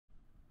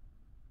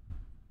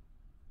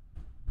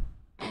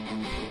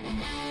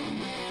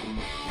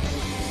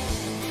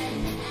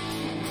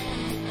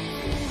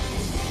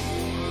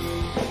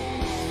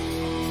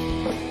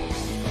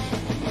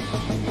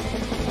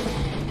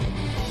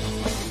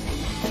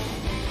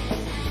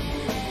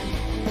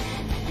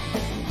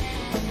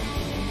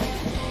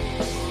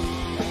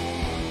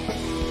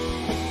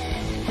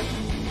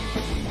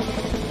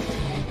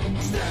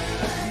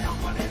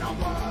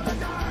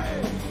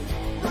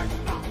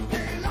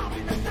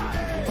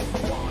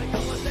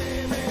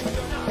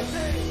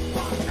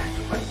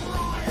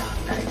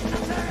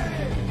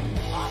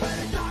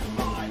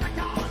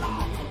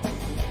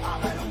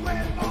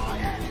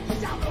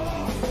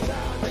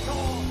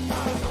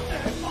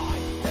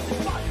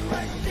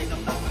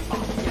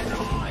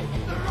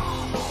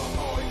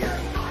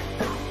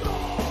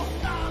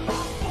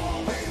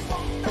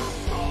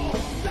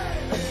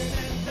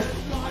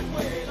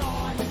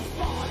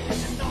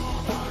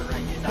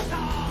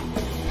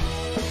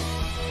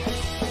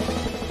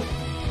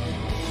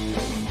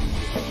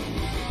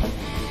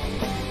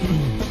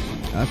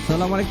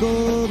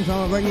Assalamualaikum,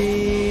 selamat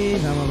pagi.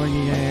 Selamat pagi,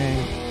 geng.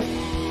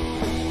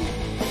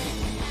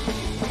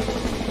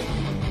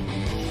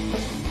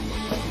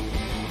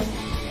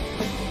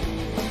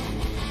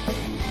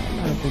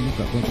 Aku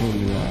buka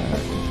controller lah.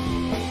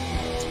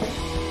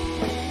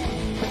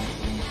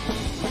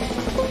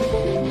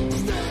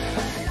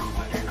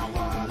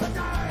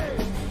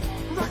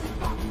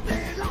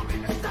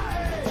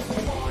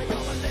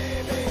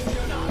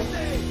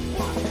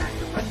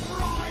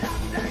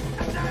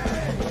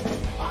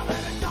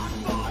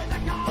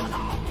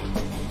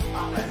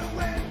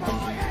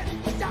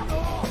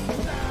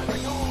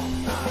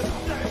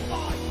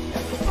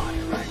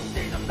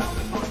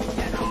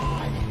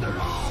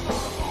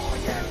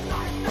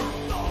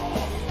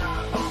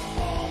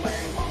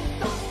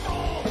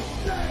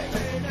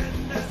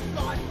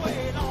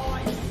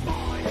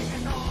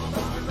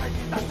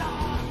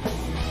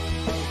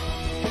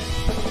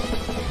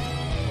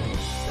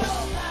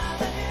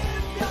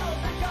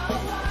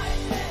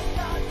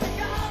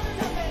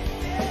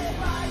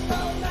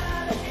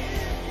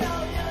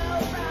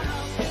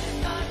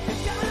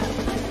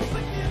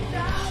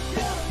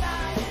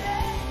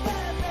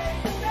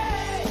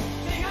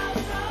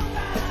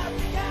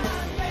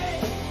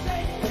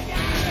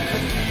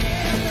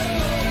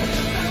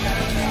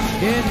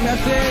 Terima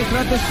kasih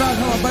 100 tahun,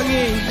 selamat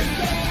pagi.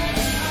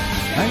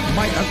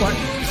 Mic tak kuat.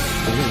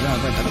 Boleh lah,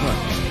 mic tak kuat.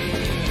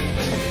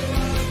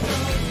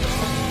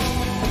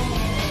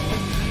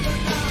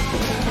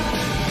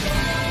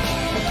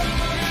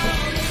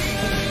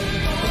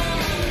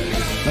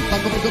 Lepas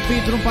kopi-kopi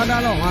turun pada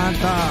lo.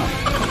 Mantap.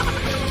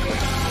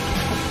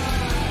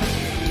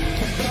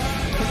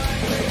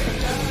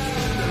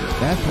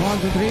 That's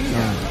 1, 2,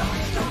 3.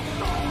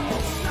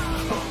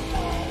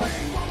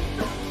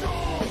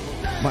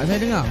 Mak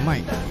saya dengar,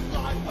 mic.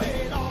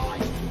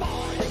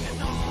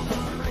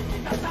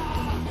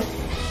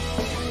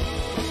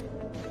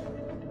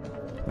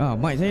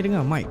 Mic saya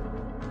dengar, mic.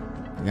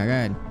 Dengar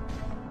kan?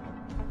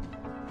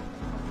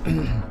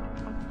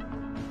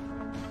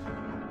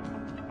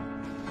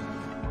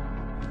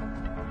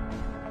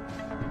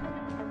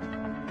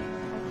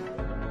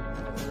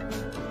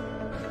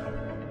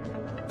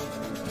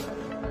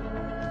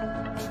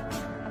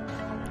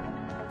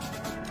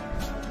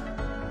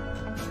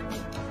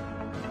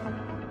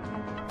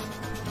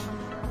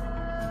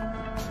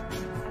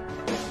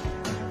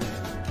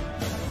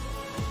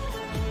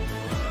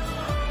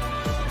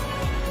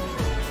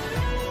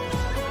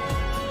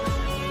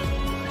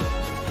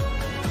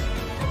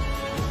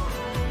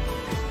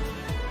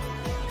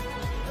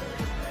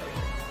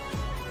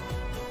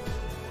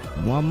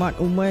 Muhammad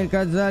Umair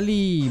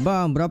Ghazali.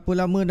 Bang, berapa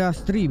lama dah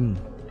stream?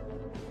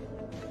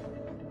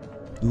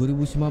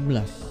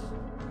 2019.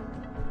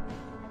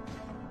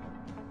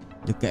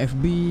 Dekat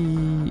FB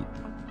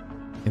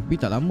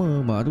tak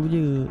lama, baru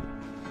je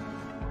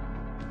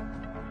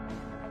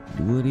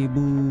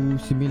 2019.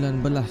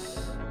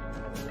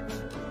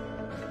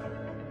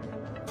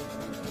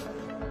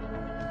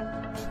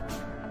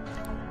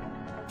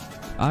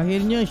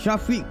 Akhirnya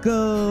Syafiq ke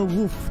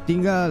Wolf,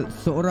 tinggal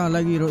seorang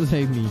lagi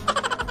Rozaimi.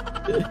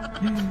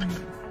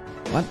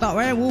 Mantap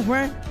Wolf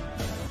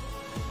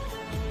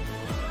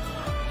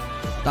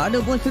tak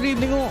ada pun stream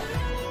tengok.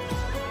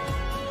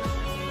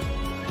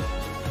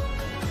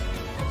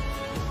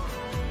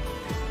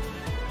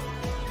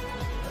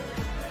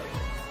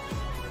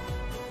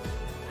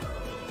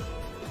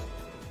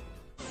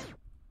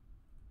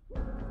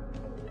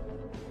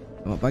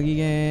 Selamat pagi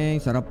geng.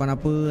 Sarapan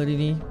apa hari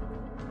ni?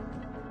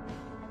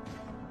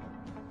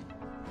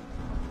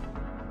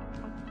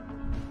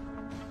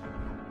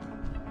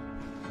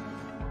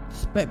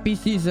 Spek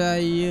PC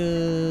saya,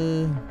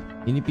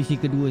 ini PC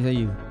kedua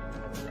saya.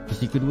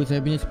 PC kedua saya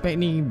punya spek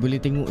ni,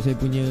 boleh tengok saya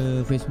punya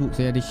Facebook,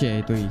 saya ada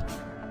share tu.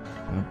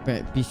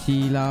 Spek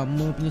PC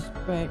lama punya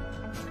spek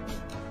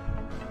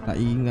tak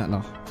ingat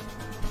lah.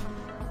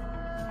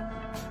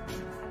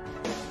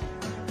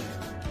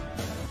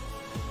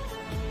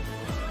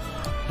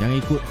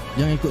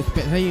 Jangan ikut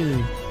spek saya,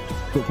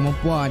 ikut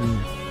kemampuan.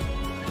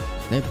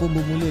 Saya pun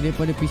bermula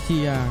daripada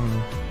PC yang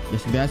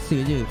biasa-biasa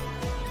je.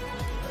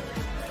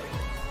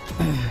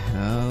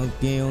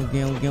 Okay,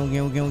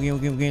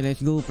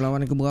 let's go.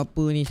 Perlawanan ke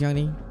berapa ni siang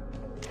ni?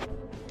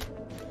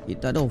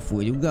 Kita ada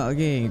offer juga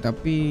geng,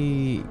 tapi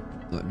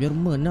kat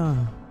Jerman lah.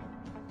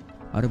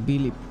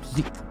 RB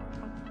Leipzig.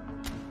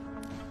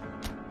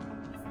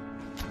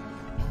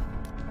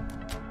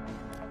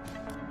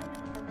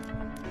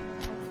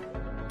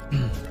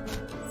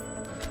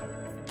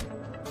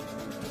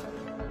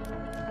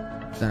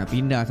 Kita nak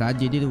pindah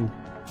saja je tu.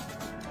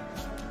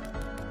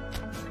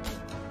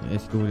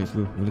 Let's go.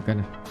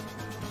 Mulakan lah.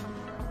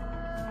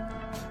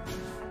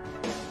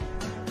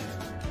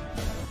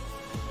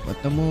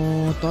 Bertemu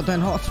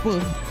Tottenham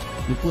Hotspur.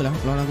 Lupa lah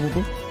perlawanan ke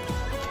berapa.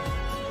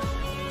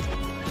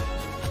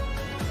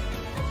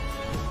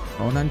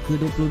 Perlawanan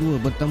ke-22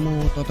 bertemu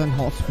Tottenham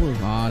Hotspur.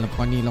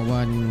 Lepas ni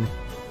lawan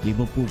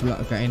Liverpool pula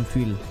kat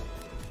Anfield.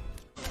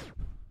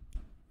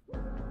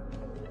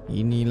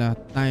 Inilah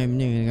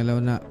timenya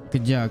kalau nak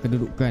kejar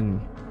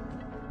kedudukan.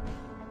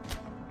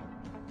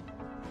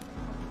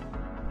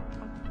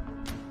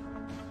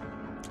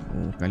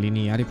 Oh, kali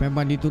ni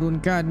Arifaiman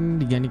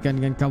diturunkan digantikan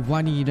dengan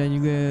Cavani dan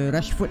juga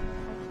Rashford.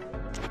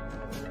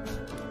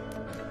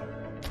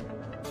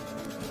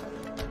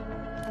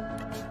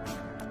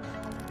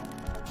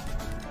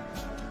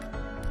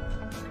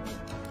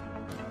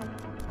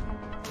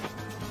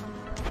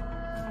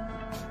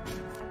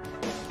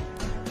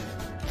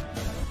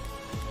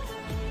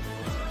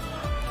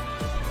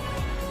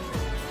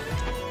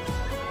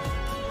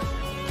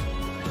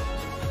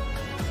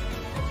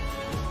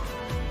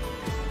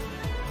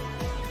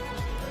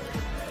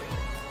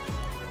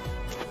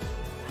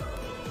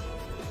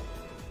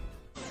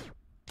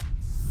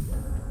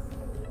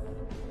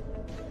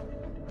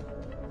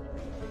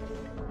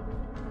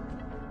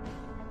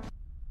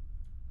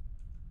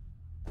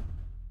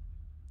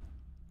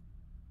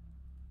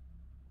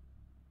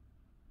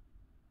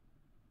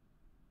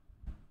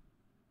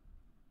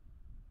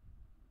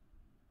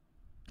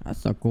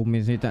 Asal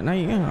komen saya tak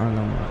naik kan?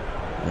 Alamak.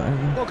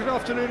 Well, good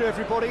afternoon,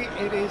 everybody.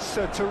 It is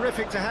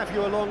terrific to have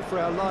you along for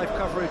our live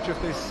coverage of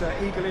this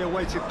eagerly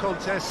awaited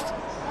contest.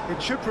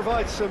 It should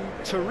provide some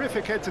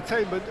terrific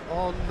entertainment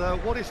on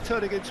what is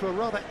turning into a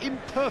rather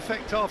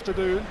imperfect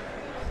afternoon.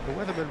 The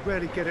weathermen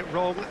rarely get it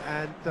wrong,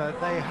 and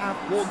they have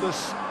warned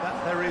us that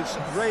there is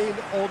rain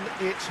on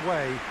its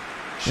way.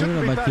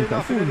 Shouldn't be bad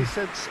enough in any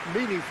sense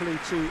meaningfully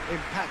to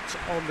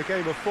impact on the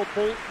game of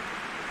football,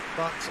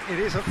 but it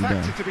is a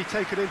factor to be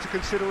taken into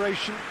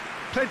consideration.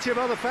 Plenty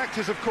of other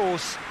factors, of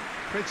course,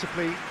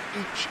 principally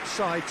each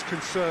side's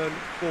concern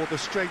for the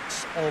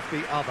strengths of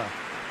the other.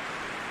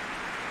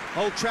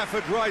 Old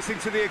Trafford rising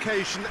to the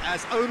occasion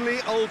as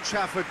only Old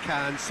Trafford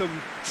can.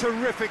 Some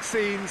terrific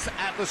scenes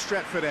at the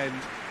Stretford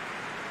end.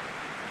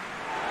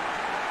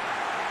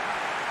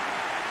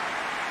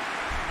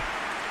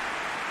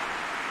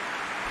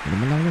 Dia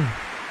menang tu.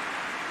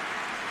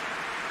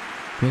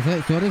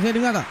 Suara saya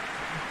dengar tak?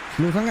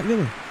 Slow sangat ke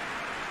apa?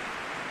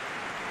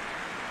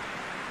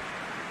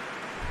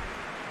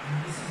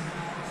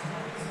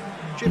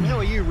 Jim,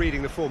 how are you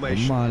reading the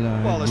formation?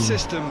 Well, a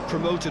system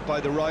promoted by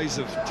the rise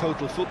of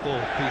total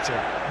football, Peter.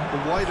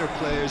 The wider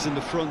players in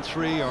the front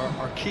three are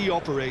key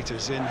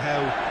operators in how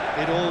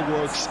it all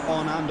works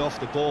on and off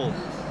the ball.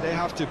 They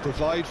have to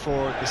provide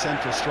for the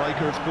central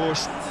striker, of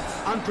course,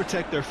 and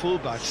protect their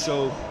fullbacks,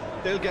 so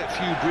they'll get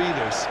few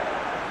breathers.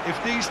 If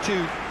these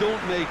two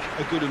don't make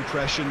a good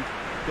impression,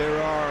 there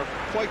are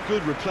quite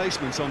good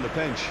replacements on the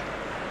bench.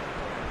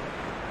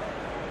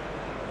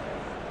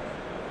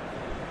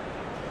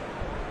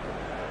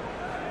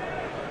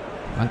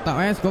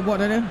 Mantap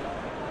scoreboard ada.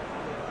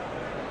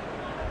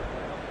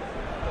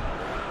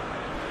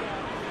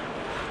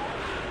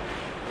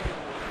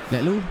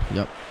 Lihat lu.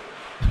 Jap.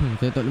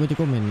 Saya tak boleh baca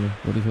komen ni.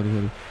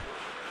 Sorry.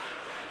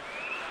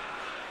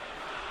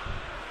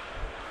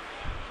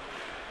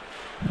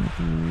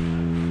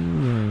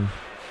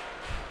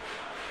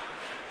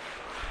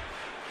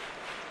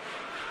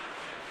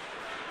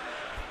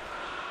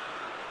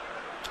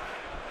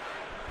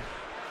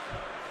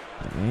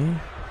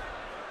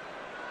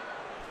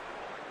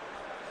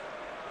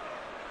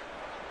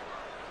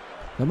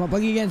 Selamat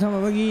pagi kan,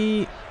 selamat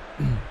pagi.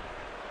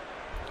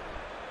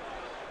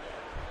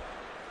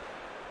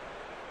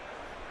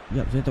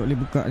 Sekejap, saya tak boleh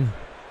buka ni.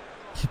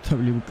 Saya tak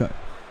boleh buka.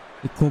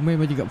 Dia komen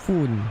macam kat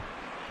phone.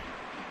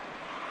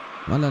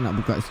 Malah nak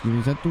buka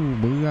skrin satu,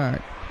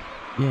 berat.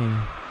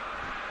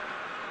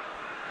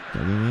 Tak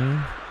boleh ni.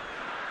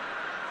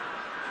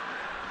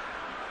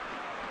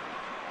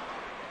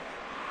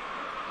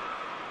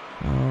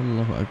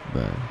 Allahu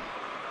Akbar.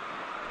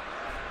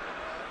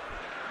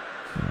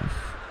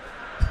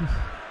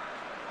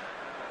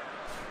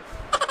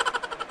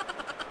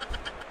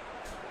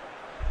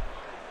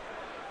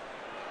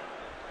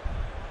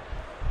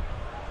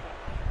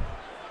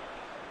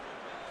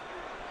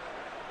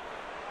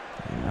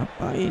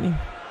 Apa ini?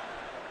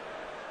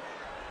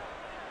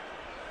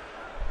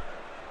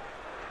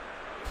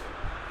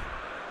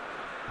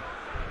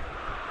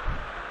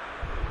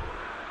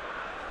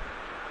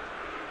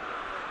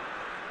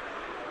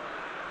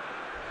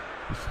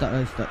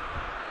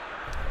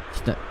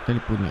 Start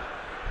telefon ni.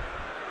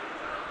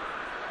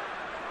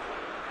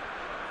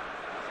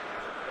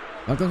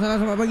 Waalaikumsalam,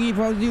 selamat pagi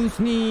Fauzi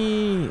Husni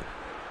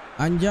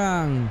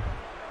Anjang.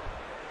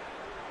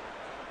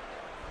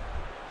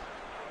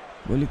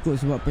 Boleh kod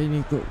sebab apa ini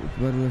kod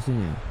baru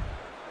rasanya.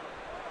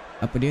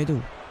 Apa dia tu?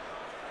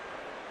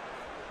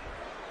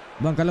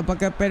 Bang, kalau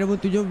pakai pen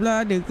 2017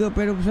 ada ke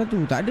pen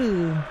 21? Tak ada.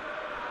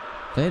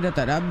 Saya dah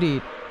tak ada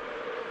update.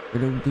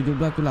 Pen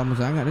 2017 tu lama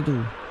sangat dah tu.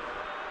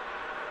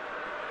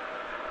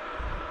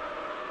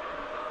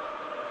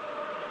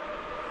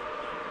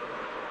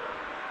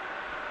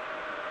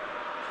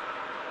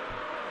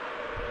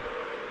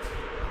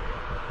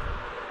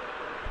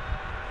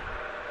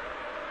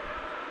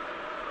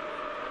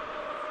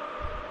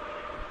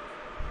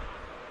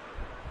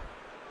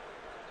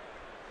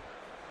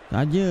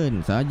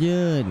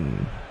 Sarjan.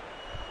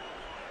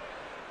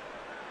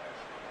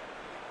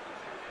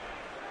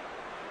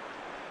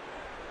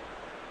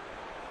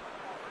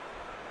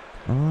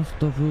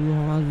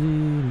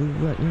 Astaghfirullahaladzim,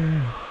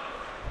 lugatnya.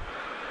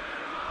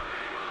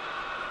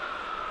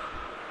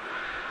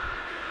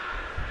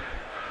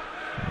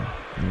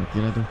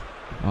 Okey dah tu.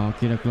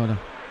 Okey dah keluar dah.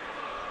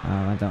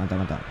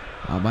 Mantap.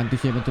 Bantu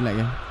share, bantu like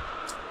ya.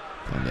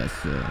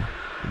 Biasa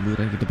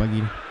hiburan kita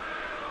pagi ni.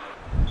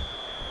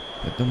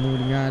 Bertemu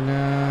dengan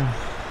and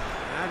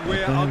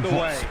we're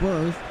underway.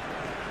 Spurs.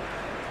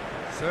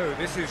 So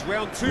this is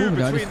round 2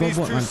 between these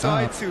two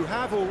sides who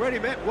have already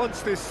met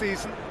once this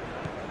season.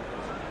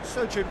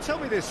 So Jim,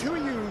 tell me this, who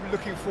are you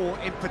looking for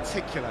in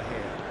particular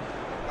here?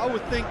 I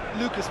would think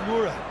Lucas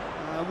Moura.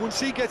 Once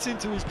he gets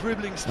into his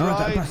dribbling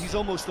stride, he's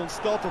almost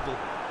unstoppable.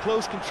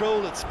 Close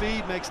control at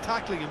speed makes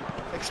tackling him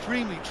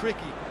extremely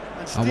tricky.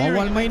 And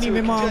awal main ni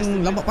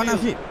memang lambat panas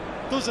sikit.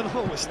 Doesn't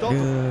always stop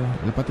him.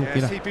 Lepas tu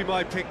okey dah. Yes, he'd be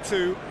my pick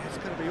too. It's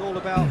going to be all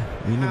about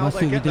ini how masa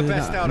they get kita the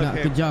best out of nak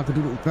him. kejar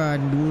kedudukan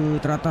dua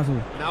teratas tu.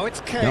 Now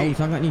it's Jauh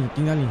sangat ni,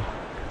 tinggal ni.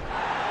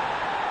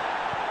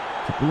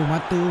 10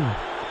 mata.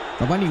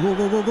 Cavani, go.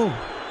 Some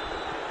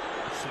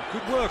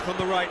good work on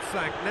the right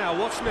flank. Now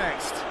what's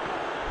next?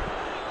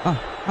 And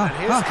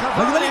here's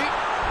Cavani. balik.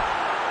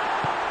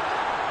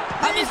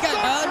 Habiskan.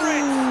 Aduh.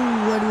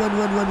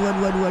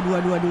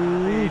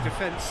 The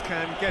defence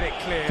can get it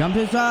clear. Jam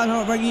besar,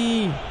 selamat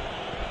pagi.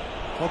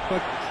 Pogba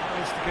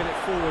tries to get it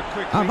forward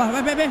quickly.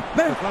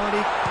 Cavani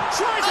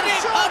tries a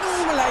shot.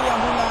 Aduh, melayang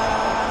pula.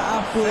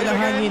 Apa dah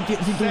angin tiup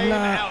situ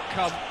pula.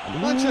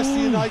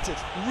 Manchester United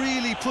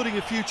really putting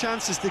a few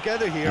chances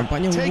together here.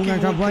 Nampaknya hubungan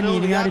Cavani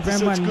dengan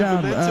arifaiman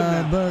dah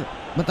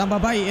bertambah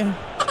baik ya.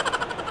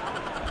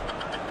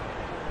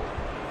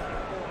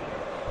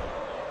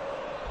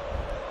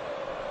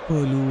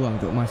 Peluang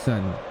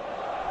keemasan.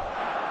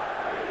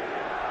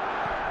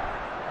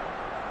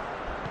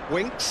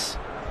 Winks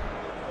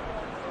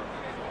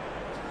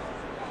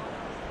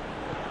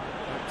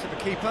to the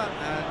keeper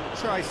and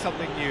try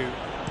something new.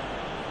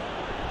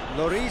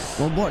 Lloris.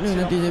 Bobot ni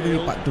nanti saya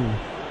bagi part tu.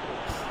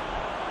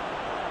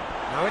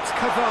 Now it's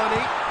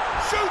Cavani.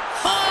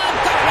 Shoots.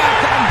 Cavani.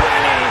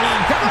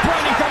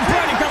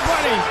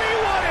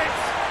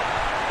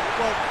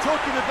 Well,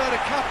 talking about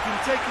a captain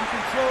taking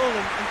control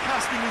and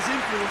casting his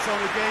influence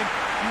on the game,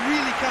 you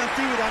really can't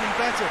do it any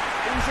better.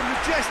 It was a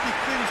majestic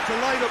finish to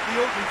light up the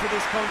opening to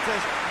this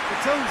contest. The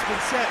tone's been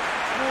set.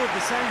 More of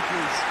the same,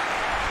 please.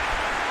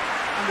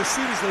 And as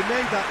soon as they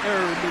made that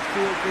error in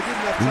midfield, they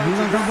didn't have time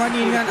to...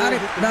 Cavani dengan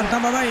Arif dah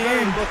tambah baik.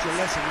 Very much a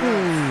lesson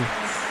learned.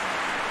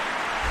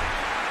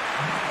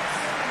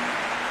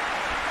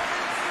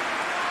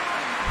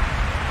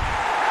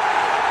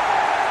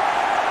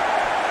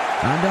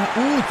 Ada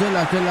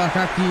celah-celah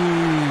kaki.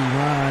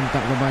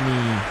 Mantap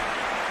Cavani.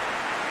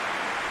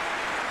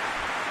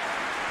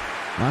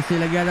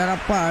 Masih lagi ada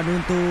harapan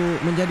untuk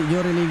menjadi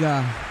juara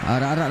Liga.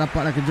 Harap-harap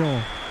dapatlah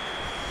kejar.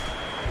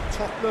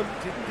 Tottenham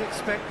didn't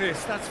expect this,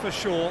 that's for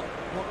sure.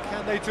 What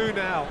can they do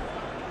now?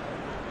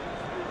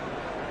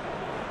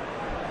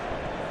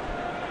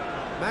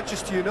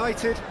 Manchester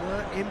United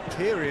were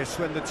imperious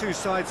when the two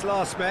sides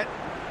last met.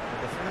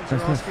 The fans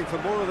are asking for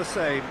more of the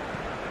same.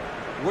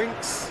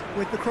 Winks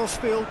with the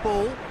crossfield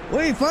ball.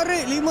 Woi,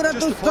 Farid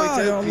 500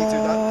 star. Ya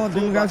Allah,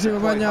 terima kasih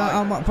banyak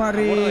Ahmad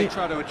Farid. What are they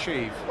trying to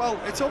achieve? Well,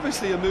 it's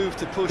obviously a move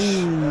to push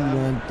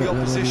the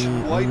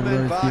opposition wide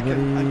men back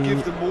and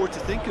give them more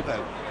to think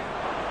about.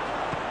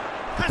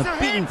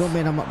 Teping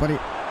komen Ahmad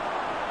Farid.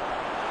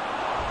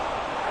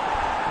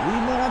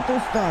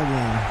 500 star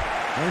je.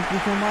 Thank you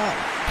so much.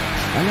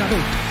 Banyak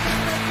tu.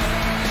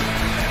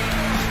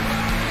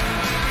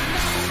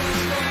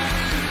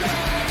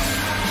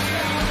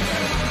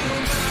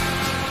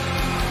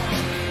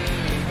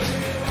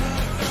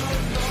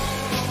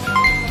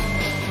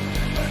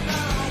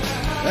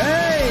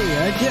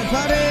 Encik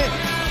Farid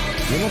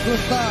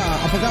 50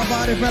 star. Apa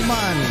khabar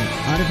Arifaiman?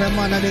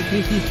 Arifaiman ada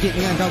krisis sikit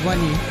dengan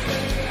Cavani.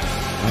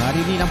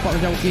 Hari ni nampak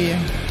macam okey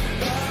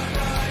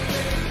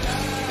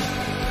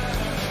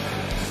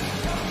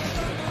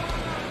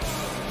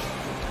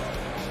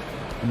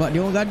Sebab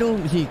dia orang gaduh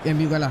si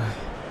MU kalah.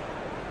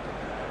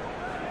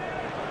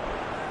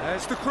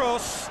 There's the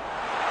cross.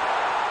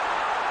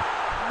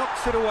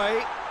 Knocks it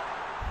away.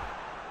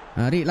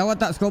 Rik, lawan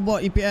tak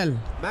scoreboard EPL?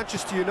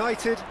 Manchester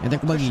United yang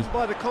aku bagi.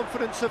 by the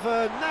confidence of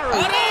a narrow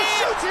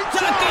shooting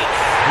cantik.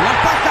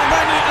 Lepas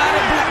Cavani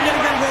Arif pula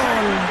menjadikan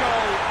gol.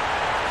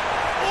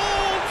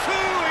 All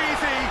too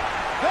easy.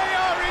 They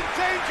are in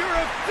danger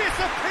of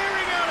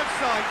disappearing out of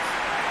sight.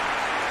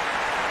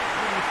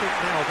 What do you think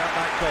now about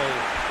that goal?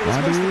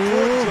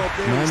 Aduh,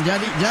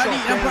 menjadi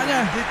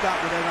nampaknya. Did that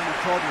without any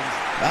problems.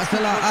 Tak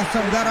salah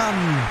asam garam.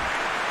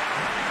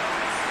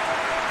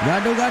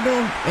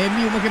 Gaduh-gaduh,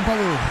 MU makin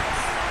power.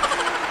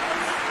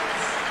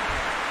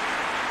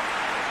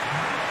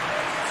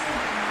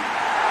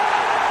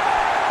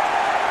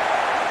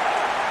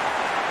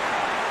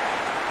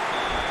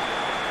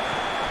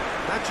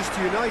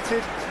 Manchester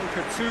United take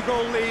a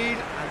 2-goal lead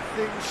and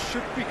things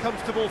should be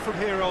comfortable from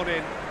here on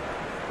in.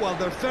 Well,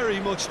 they're very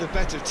much the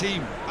better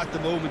team at the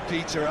moment,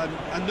 Peter, and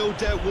no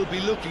doubt will be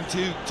looking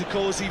to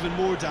cause even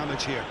more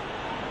damage here.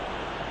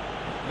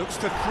 Looks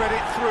to thread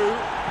it through.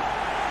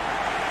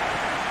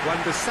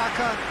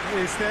 Wan-Bissaka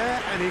is there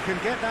and he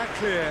can get that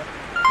clear.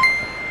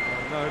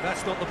 Oh, no,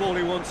 that's not the ball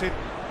he wanted.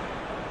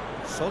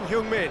 Son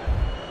Heung-min.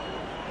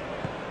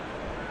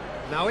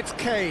 Now it's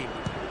Kane.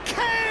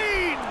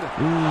 Kane!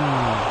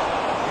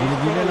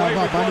 Gila-gila lah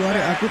abang. Padu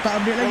hari aku tak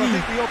update Well, I lagi.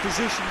 think the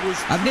opposition was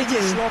Update je.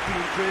 sloppy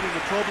in creating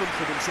a problem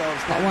for themselves.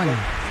 Part Then, 1. but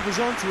he was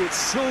onto it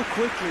so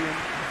quickly and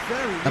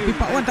very. Tapi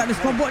part 1 tak ada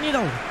scoreboard ni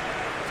tau.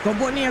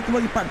 Scoreboard ni aku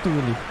bagi part 2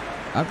 ni.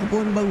 Aku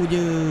pun baru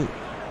je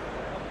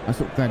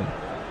masukkan.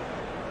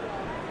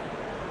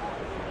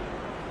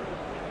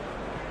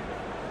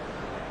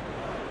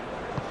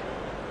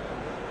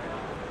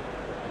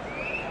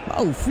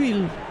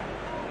 Feel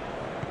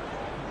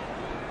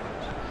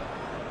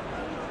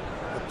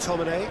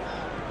McTominay.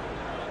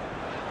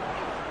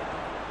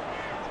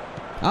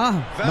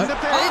 Van de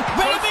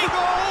Beek.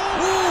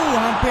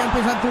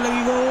 Hampir satu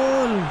lagi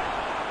gol.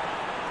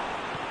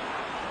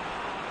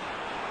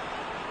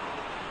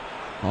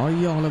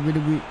 Ayahlah Van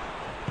de Beek.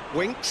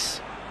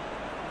 Winks.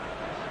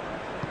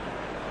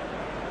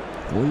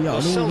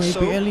 Koyak tu main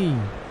PL ni.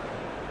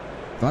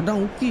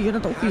 Kadang okey,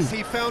 kadang tak okey. Has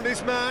he found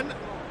his man?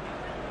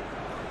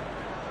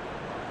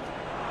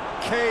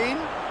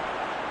 Kane.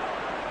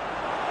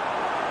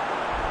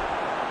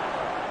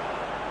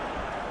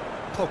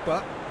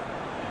 Pogba.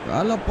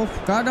 Kalau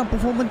kadang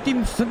performance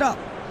team sedap,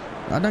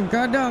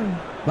 kadang-kadang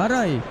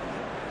barai.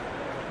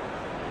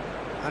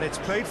 And it's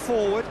played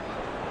forward.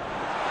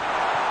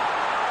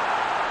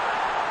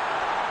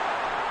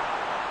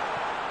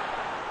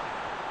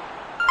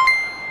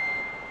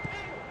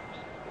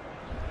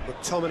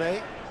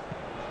 McTominay.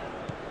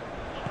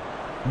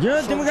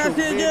 Jen, terima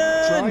kasih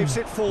Jen.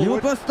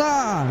 50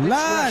 star.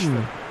 Lan.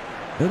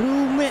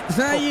 Roommate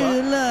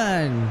saya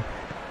Lan.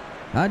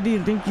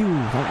 Hadir, thank you.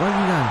 Selamat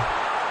pagi Lan.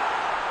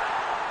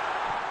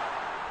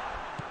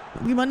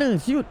 Pergi mana?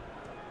 Shoot.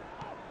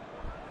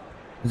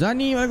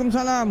 Zani,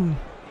 waalaikumsalam.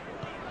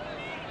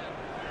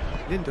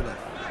 Lindelof.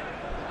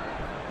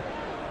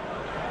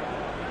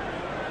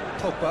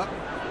 Pogba.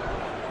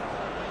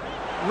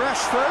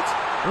 Rashford.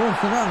 Oh,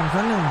 serang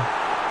sana.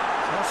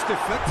 Just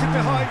deflected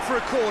behind for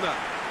a corner.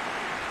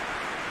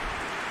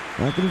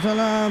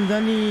 Waalaikumsalam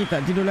Zani.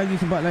 Tak tidur lagi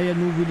sebab layan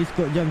movie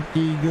Discord jam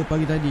 3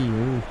 pagi tadi.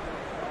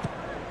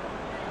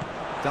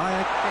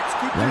 Dyer gets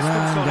good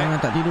distance on Jangan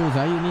it. tak tidur.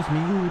 Saya ni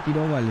seminggu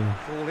tidur awal je.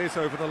 Ball is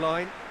over the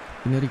line.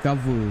 Kena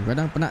recover.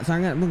 Kadang penat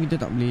sangat pun kita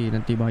tak boleh.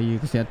 Nanti bahaya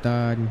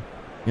kesihatan.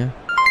 Ya.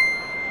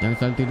 Jangan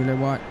selalu tidur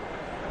lewat.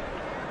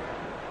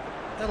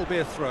 That'll be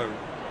a throw.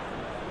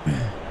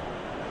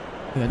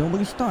 Ada orang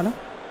bagi star lah.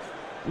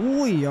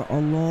 Ui, ya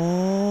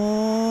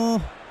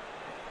Allah.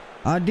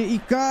 Adik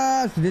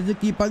Ikas,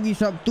 rezeki pagi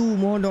Sabtu.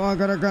 Mohon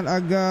doakan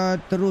agar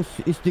terus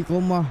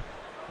istiqomah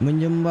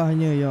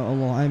menyembahnya, ya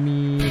Allah.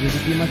 Amin.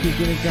 Rezeki masih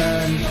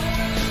kirakan.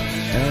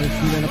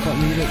 Kita dapat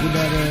menghirup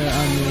udara.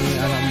 Amin.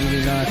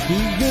 Alhamdulillah.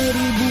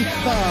 3,000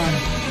 star.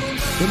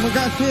 Terima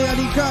kasih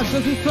Adik Ikas.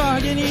 Susah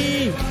je ni.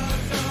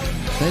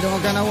 Saya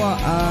doakan awak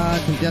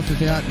sentiasa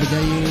sihat,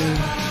 berjaya.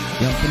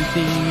 Yang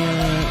pentingnya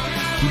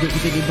hidup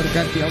kita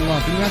diberkati Allah.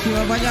 Terima kasih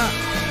banyak.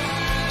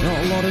 Ya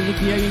Allah,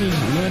 rezeki hari ni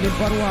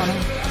melimpah ruah.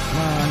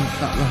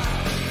 Mantap lah.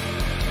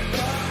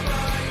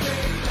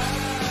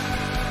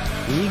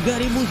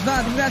 3,000 star.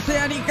 Terima kasih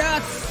Adik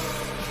Kas.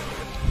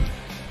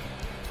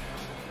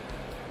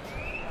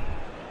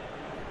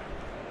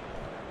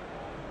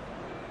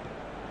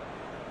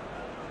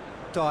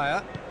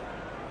 Dyer.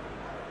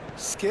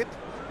 Skip.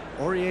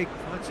 Aurier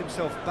finds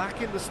himself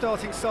back in the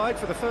starting side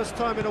for the first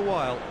time in a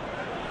while.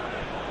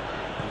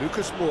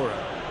 Lucas Moura.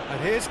 And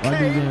here's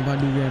Kane.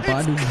 Padu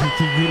 3,000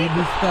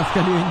 star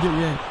sekali anjir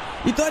kan.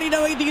 Itu hari dah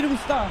bagi 3,000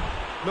 star.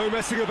 No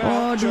messing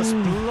about, just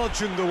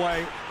bludgeoned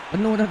away.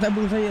 Penuh dah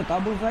tabung saya.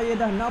 Tabung saya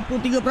dah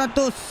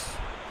 63%.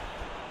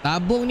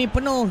 Tabung ni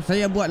penuh.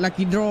 Saya buat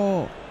lucky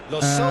draw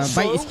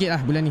baik sikit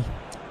lah bulan ni.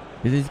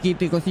 Rezeki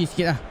kita kongsi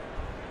sikit lah.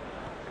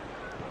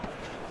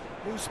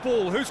 Loose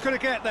ball, who's going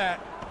to get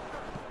that?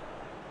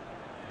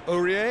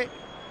 Aurier.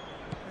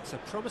 It's a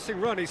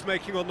promising run he's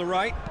making on the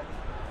right.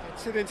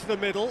 Gets it into the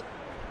middle.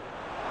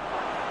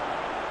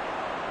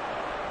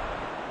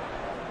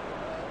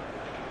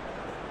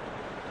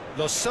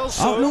 Lo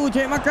Celso. Out lu,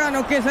 cek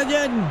makan. Okey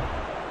Sarjan.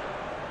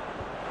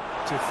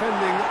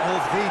 Defending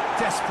of the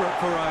desperate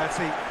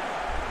variety.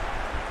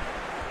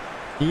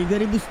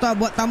 3,000 star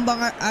buat tambang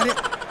Arif.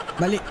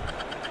 Balik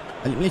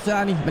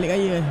Malaysia ni, balik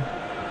raya.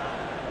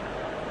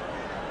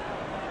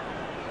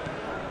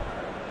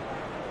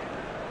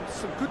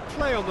 Some good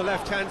play on the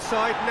left-hand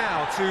side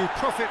now to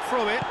profit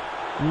from it.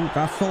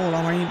 Kasar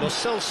lah main. Lo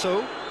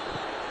Celso.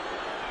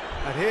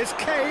 And here's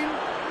Kane.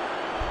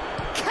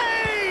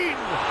 Kane!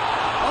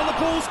 Oh, the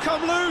ball's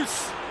come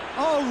loose.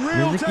 Oh,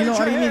 real rezeki lo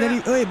danger hari ni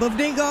dari here.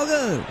 birthday kau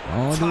ke?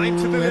 Time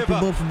to Aduh, deliver.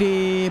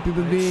 happy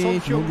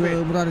birthday. Semoga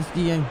murah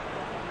rezeki kan.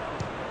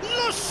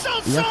 Lo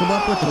Celso! Yang ke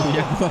berapa tu?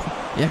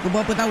 Yang ke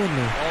berapa tahun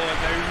tu? Oh, and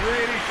they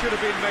really should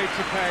have been made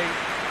to pay.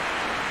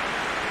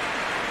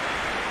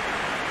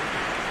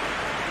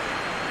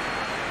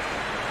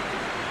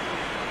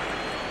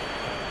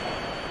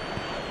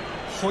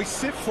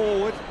 Hoists it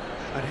forward,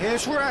 and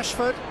here's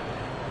Rashford.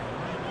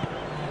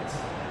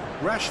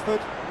 Rashford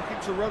looking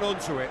to run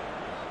onto it.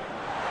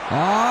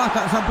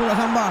 Tak sampai nak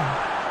sambah.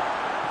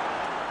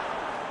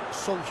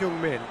 Son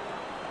Heung-min.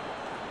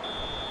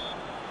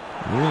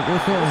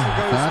 kosong.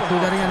 Satu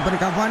jaringan daripada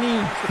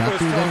Cavani,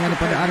 satu jaringan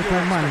daripada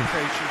arifaiman.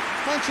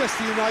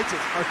 Manchester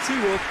United are 2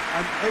 up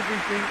and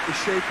everything is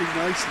shaping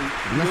nicely.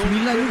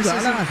 12-9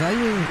 jugalah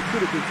saya.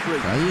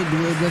 Saya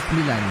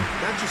 12-9.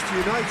 Manchester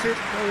United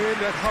go in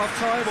at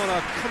half-time on a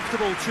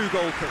comfortable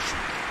 2-goal cushion.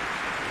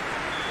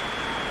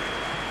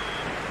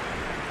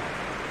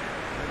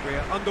 And we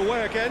are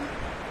underway again.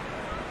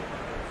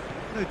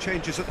 No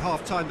changes at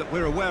half-time that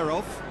we're aware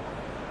of.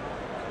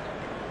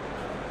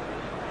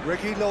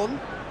 Reguilon.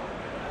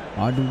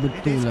 Aduh,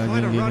 betul lah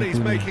game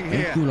tu.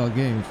 Itulah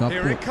game.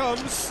 Here it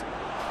comes.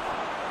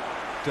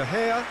 De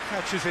Gea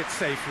catches it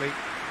safely.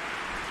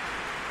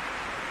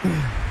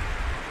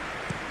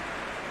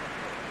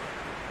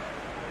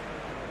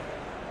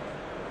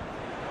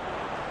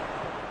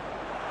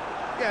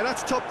 Yeah,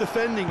 that's top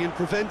defending and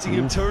preventing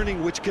him turning,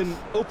 which can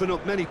open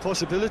up many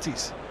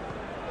possibilities.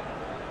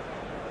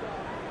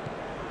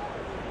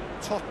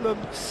 Tottenham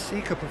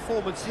seek a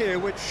performance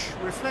here which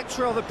reflects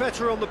rather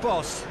better on the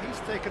boss. He's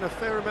taken a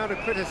fair amount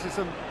of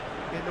criticism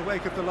in the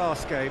wake of the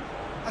last game.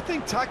 I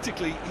think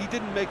tactically he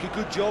didn't make a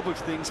good job of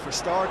things for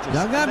starters.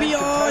 Jangan biar.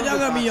 I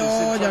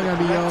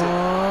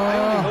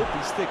only hope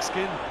he's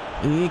thick-skinned.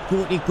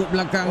 Ikut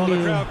belakang Well, the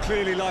dia. crowd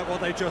clearly like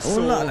what they just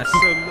saw.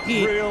 Some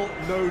real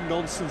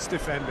no-nonsense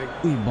defending.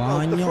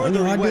 Banyaknya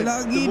ada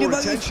lagi. Dia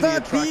bagi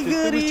start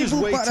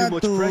 3,400.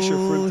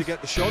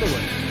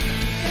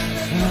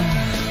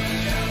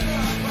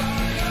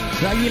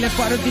 Lagi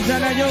lepak roti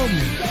sana, jom.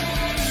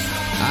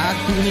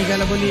 Aku ni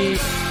kalau boleh,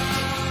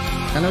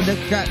 kalau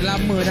dekat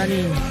lama dah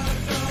ni.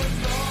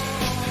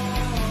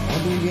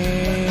 Aduh,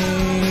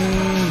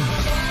 geng.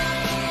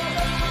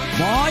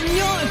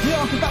 Banyak je,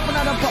 aku tak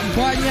pernah dapat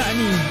banyak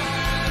ni.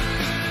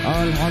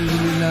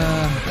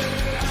 Alhamdulillah.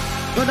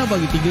 Kau dah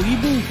bagi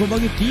 3,000. Kau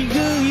bagi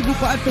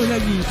 3,400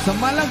 lagi.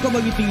 Semalam kau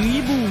bagi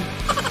 3,000.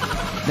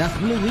 Dah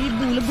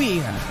 10,000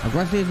 lebih lah.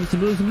 Aku rasa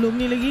sebelum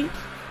ni lagi.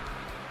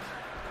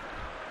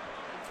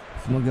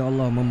 Semoga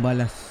Allah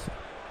membalas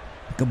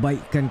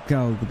kebaikan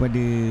kau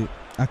kepada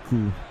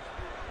aku.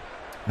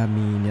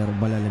 Amin ya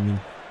rabbal alamin.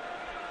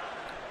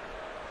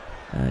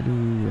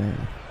 Aduh.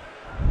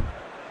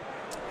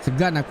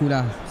 Segan aku.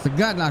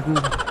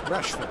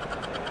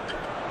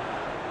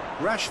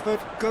 Rashford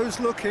goes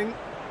looking.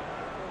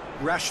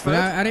 Rashford.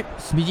 Arif,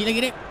 sebiji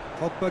lagi, Arif.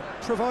 Pogba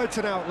provides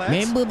an outlet.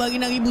 Member bagi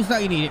 6,000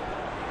 star ini, Arif.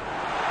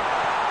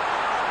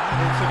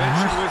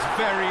 Intervention was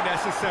very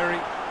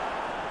necessary.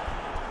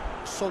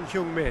 Son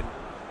Heung-min.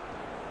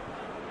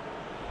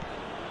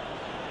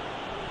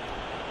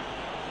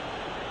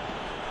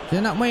 Saya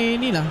nak main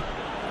ni lah,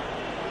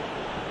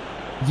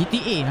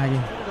 GTA lah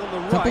je.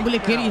 Siapa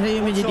boleh carry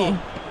saya main GTA?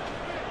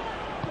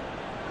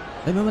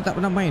 Saya memang tak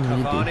pernah main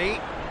GTA.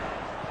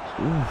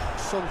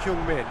 Son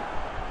Heung-min.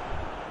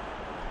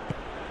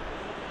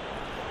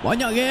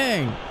 Banyak,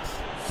 geng.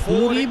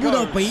 10,000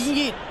 dah,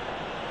 RM4.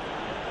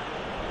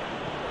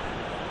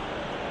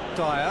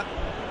 Dyer.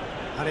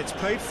 And it's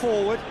played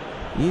forward.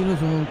 Ini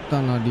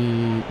Sultan lah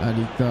di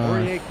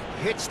Adika.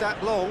 Hits that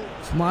long.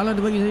 Semalam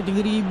dia bagi saya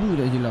 3,000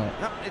 tak silap.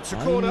 It's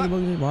a Hari corner. ni dia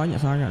bagi saya banyak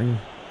sangat ni.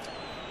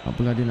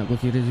 Apalah dia nak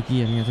kongsi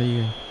rezeki dengan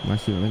saya.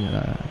 Masuk banyak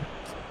lah.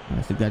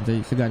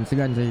 Segan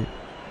saya.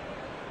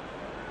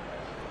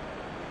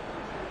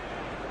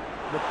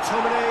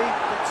 McTominay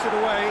gets it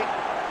away.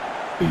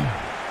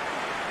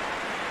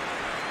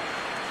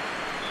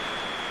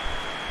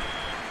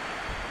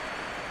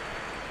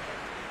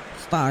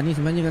 Star ni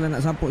sebenarnya kalau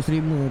nak support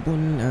streamer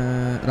pun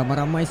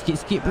ramai-ramai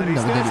sikit-sikit pun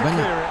dah jadi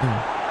banyak.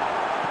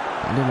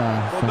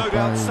 Adalah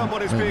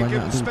sampai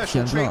banyak tu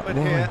kesian pula.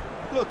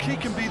 Look, he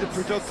can be the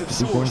productive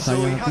source, so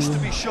he has to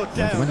be shut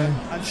down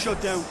and shut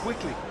down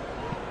quickly.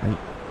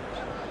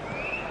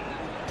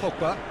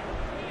 Pogba,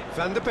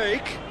 Van de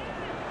Beek,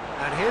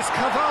 and here's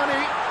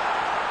Cavani.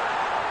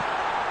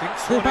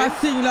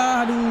 Passing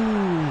lah,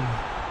 aduh.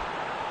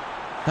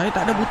 Saya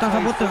tak ada butang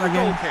saboter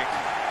lagi.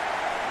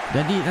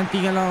 Jadi nanti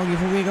kalau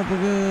giveaway ke apa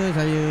ke,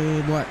 saya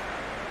buat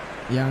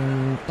yang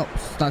top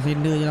star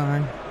sender je lah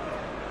kan.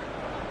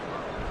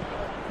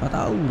 Tak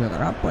tahu dah, tak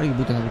dapat lagi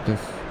butang saboter.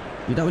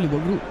 Dia tak boleh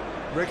buat grup.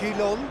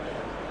 Reguilon.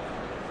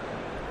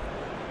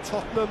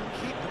 Tottenham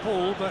keep the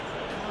ball but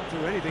can't do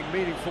anything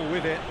meaningful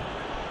with it.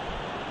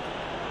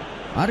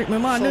 Arif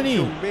memang ada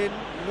ni. Min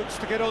looks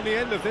to get on the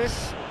end of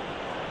this.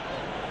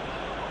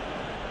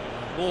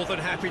 More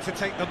than happy to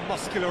take the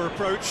muscular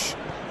approach.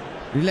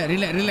 Relax.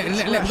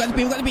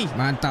 Buka tepi.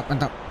 Mantap.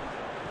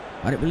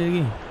 Arif boleh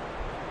lagi.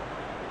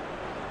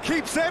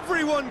 Keeps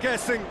everyone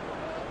guessing.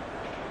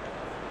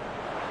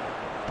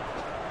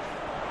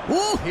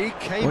 He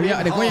came in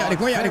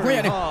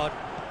hard.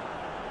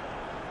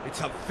 It's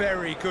a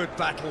very good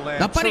battle there.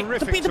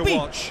 Terrific to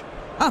watch.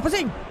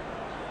 Passing.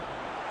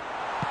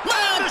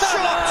 Mantap!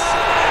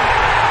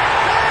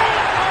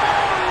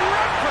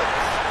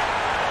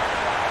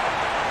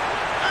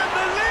 And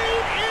the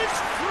lead is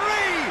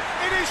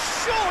 3. It is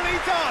surely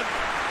done.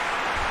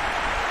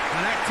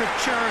 An act of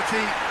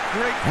charity,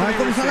 gratefully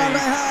Waalaikumsalam, received.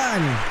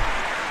 Raihan.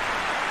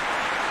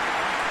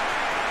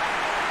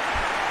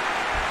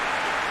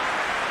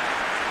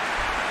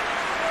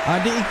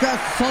 Adik Ika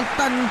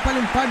Sultan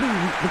paling padu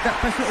dekat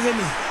Peslox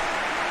game ni.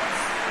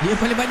 Dia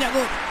paling banyak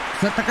kot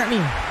setakat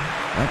ni.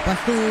 Lepas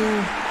tu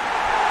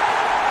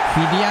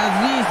Fidi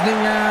Aziz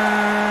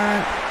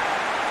dengan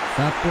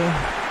siapa?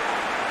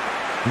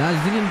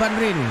 Nazrin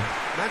Bandrin.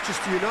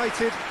 Manchester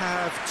United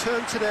have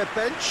turned to their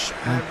bench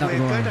and we're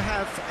going to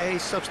have a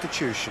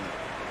substitution.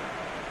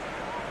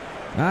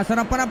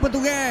 Sarapan apa tu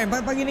geng?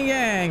 Pagi-pagi ni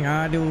geng.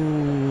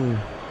 Aduh.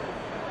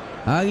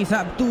 Hari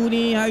Sabtu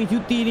ni, hari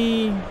cuti ni.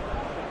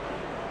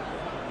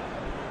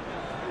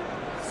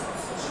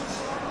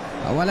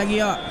 Awal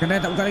lagi ya, kedai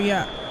tak buka lagi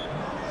ya.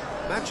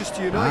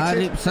 Manchester United.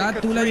 Arif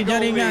satu lagi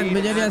jaringan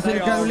menjadi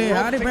hasilkan oleh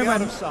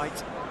Arifaiman.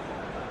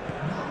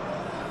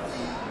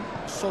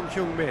 Son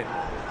Heung-min.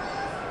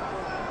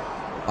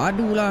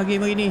 Adulah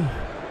game hari ni.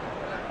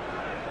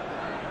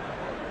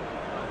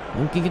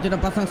 Mungkin kita dah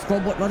pasang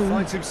scoreboard baru.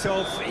 Finds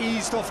himself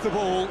eased off the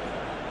ball.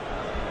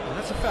 And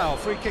that's a foul.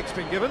 Free kick's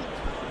been given.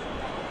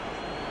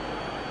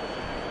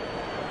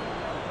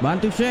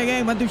 Bantu share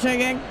geng, bantu share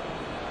geng.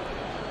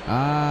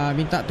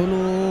 Minta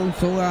tolong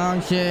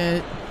seorang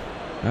share,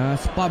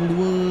 spam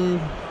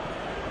 2.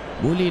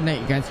 Boleh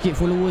naikkan sikit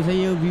follower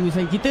saya, view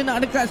saya. Kita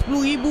nak dekat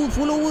 10,000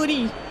 follower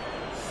ni.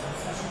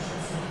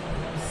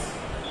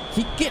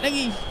 Sikit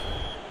lagi.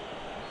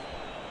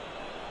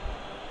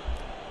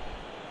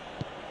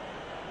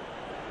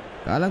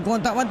 Kalau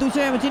korang tak bantu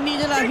share macam ni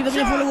je lah kita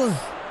punya follower.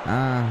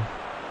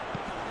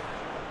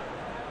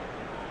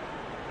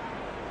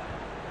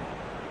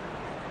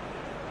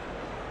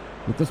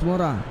 Lukas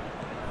Moura.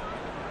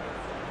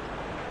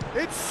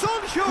 It's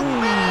Son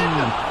Heung-min.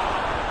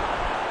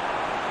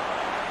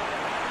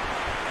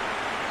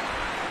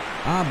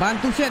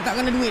 Bantu share tak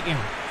kena duit ni.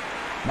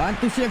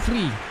 Bantu share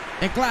free.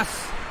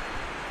 Ikhlas.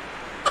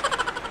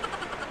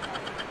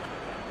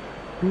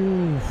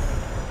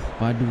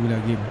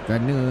 Padulah game.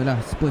 Kenalah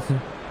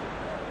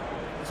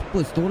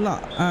Spurs tolak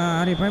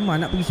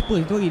Arifaiman nak pergi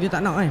Spurs tu lagi. Dia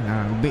tak nak kan.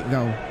 Baik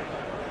kau.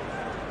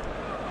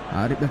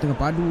 Arif dah tengah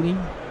padu ni.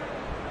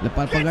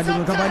 Lepas gaduh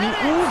dengan Cavani.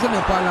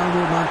 Kena palang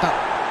tu. Mantap.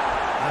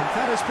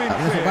 Tak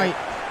nasib baik.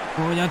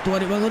 Jatuh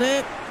Arif baru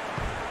Arif.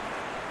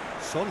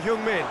 Son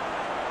Heung-min.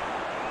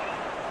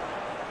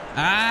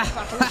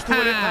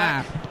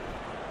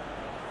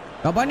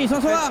 Cavani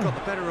seorang-seorang.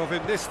 Tarik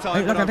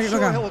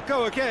belakang.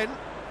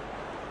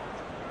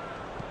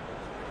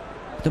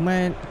 Kita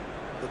main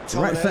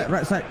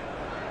right side.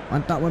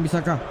 Mantap Wan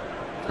Bisaka.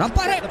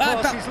 Nampak Rep.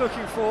 Tak.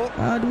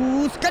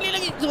 Aduh, sekali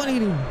lagi sebab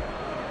lagi ni.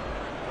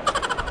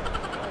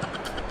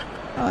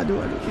 Aduh.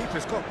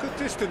 Keeper's got good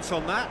distance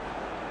on that.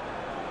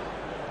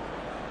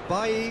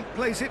 Bailly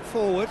plays it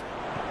forward.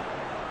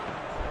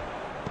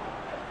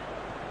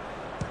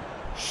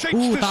 Shakes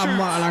to shoot.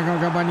 Tamak lah kau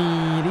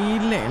Cavani.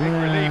 Relax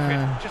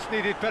lah. Just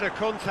needed better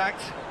contact.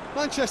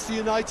 Manchester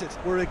United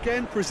were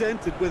again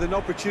presented with an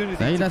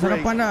opportunity. Saya dah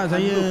sarapan dah.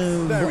 Saya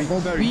buat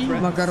kopi,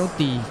 makan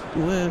roti.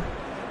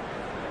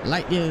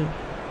 Light dia.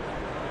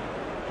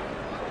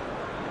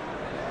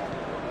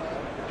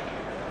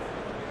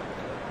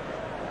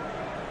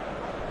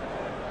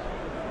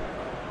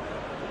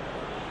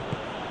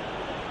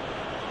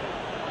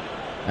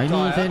 Hari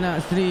ni saya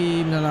nak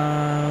stream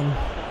dalam,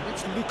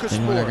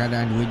 tengoklah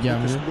keadaan 2 jam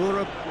tu.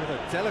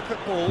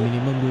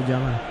 Minimum 2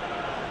 jam lah.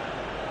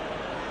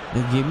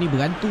 Game ni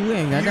berantu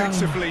kan kadang.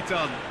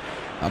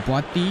 Apa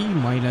hati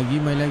main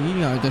lagi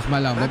macam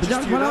semalam. Berapa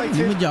jam semalam?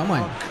 5 jam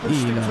kan.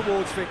 Gila.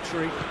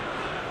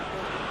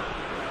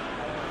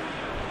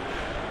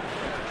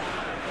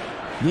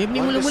 Game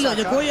ni mula-mula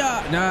je koyak.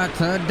 Dah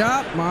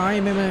sedap.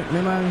 Main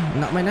memang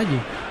nak main aja.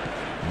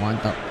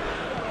 Mantap.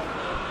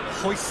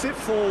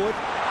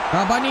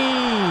 Cavani.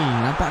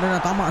 Nampak dah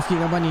tamak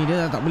sikit Cavani.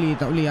 Dia dah tak boleh.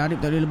 Arif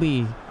tak boleh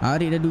lebih.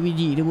 Arif dah 2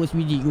 biji. Dia bawa 1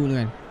 biji gol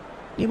kan.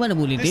 Ni mana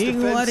boleh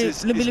tengok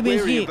Arif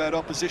lebih-lebih sikit.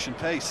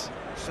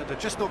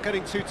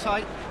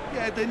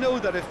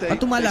 Lepas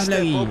tu malas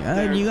lagi.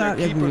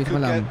 Jirat yang gol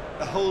semalam.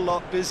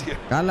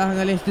 Kalah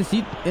dengan Leicester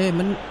City.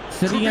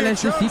 Seri dengan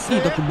Leicester City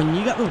tu aku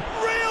menyirap tu.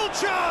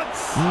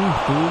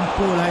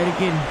 Tumpul Harry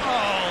Kane.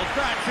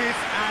 That is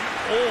an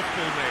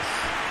awfulness.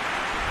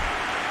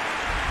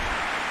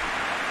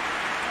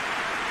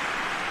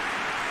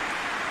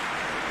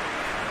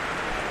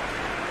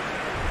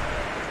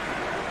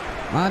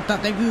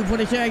 Mantap, thank you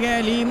for the share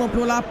guys. 58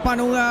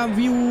 orang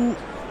view.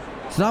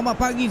 Selamat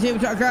pagi saya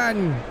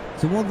ucapkan.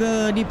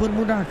 Semoga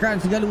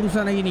dipermudahkan segala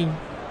urusan hari ni.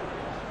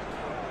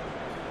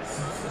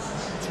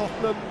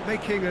 Tottenham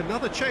making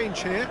another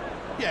change here.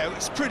 Yeah,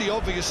 it's pretty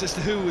obvious as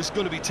to who was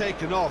going to be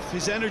taken off.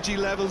 His energy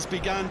levels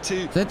began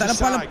to. Saya tak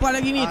lepas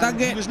lagi ni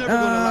target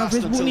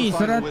Facebook ni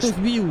 100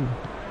 view.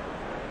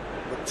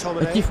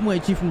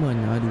 Achievement.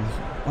 Aduh,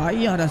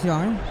 payah dah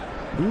sekarang.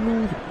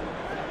 Dulu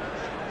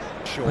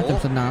macam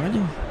senang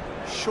aja.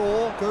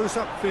 Shaw goes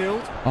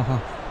upfield.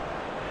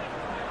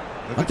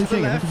 Batu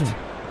saya.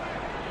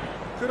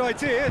 Good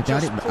idea.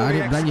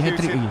 Arif belanja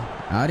hat-trick lagi.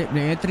 Arif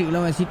belanja hat-trick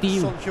lawan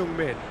City.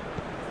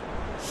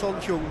 Son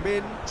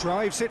Heung-min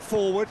drives it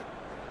forward.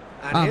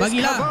 And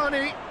bagilah.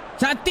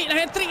 Cantik lah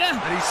hat-trick lah.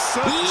 And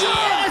he's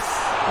yes!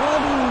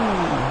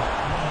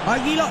 Aduh.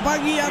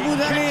 Pagi Abu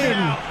Zalim.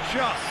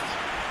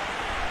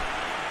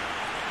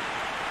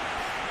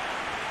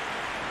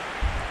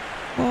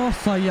 Oh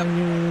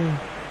sayangnya.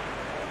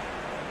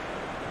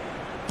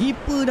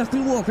 Keeper dah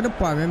keluar ke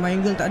depan. Memang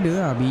angle tak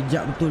ada lah.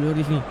 Bijak betul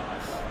Yoris ni.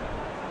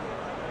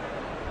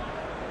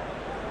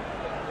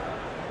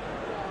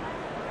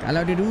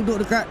 Kalau dia duduk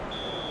dekat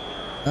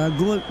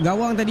gol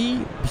gawang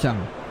tadi, pisang.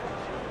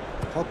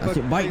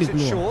 Nasib baik dia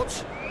keluar.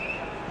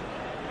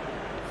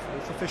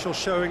 Official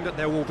showing that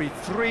there will be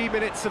 3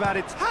 minutes of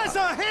added. Has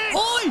a hit!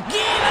 Oi,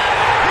 gila!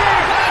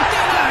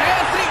 Gila,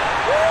 hat-trick!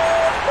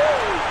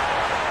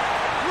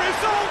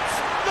 Results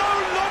no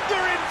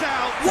longer in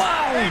doubt.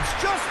 Wow! It's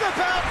just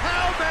about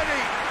how many.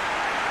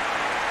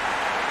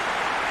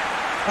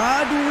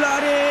 Aduh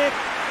lah, Rik.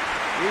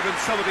 Even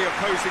some of the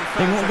opposing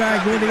fans. Tengok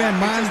guys, gol dia kan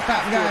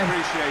mantap guys.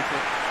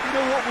 You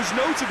know what was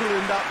notable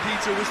in that,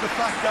 Peter, was the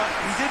fact that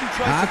he didn't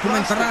try to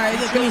blast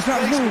it, he just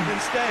faced it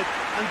instead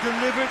and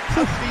delivered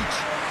a beach.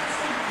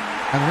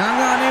 Tengah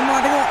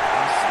Neymar tengok.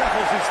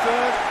 Snaffles his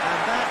third and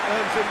that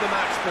earns him the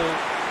match ball.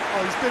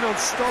 Oh, he's been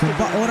unstoppable.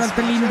 Sebab orang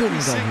terlindung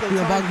tau. Itu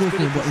yang bagus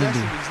ni buat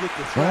lindung.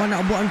 Orang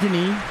nak buat macam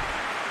ni,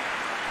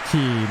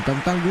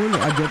 tentang gol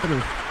ajar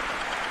terus.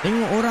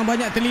 Tengok orang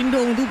banyak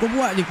terlindung tu, kau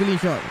buat je clean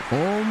shot.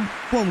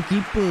 Confirm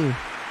keeper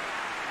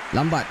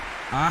lambat.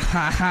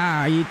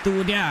 Ahaha,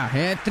 itu dia.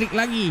 Hat-trick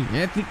lagi.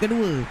 Hat-trick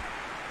kedua.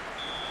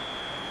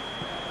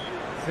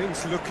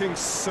 Things looking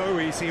so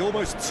easy,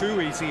 almost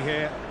too easy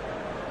here.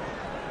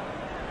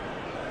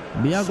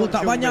 Biar gol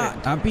tak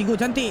banyak, tapi gol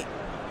cantik.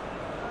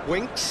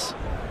 Winks.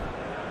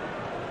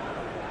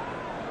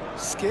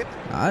 Skip.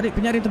 Arif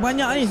penyaring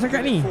terbanyak ni setakat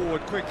ni.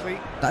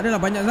 Tak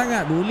adalah banyak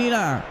sangat, boleh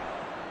lah.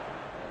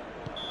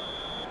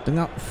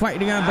 Tengah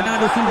fight dengan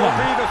Bernardo Silva.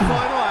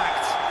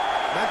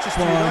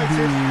 Manchester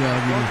United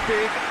gone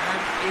big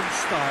and in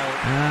style.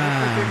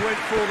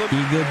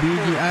 3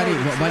 biji Arif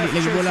buat balik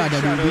lagi bola.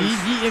 Dah 2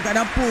 biji dekat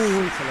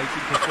dapur.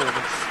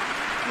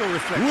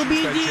 2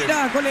 biji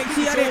dah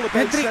koleksi Arif.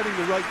 Hat-trick.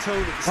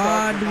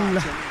 Aduh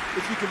lah.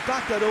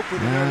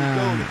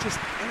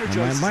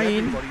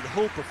 Main-main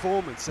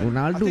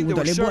Ronaldo pun tak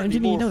boleh buat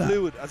macam ni, tahu tak?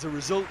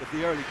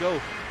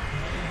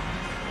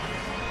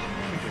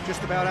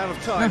 Just about out of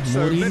time,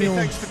 so many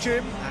thanks to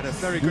Jim and a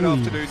very good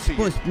afternoon to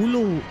you.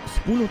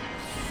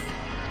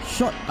 10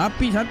 shot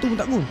api, 1 pun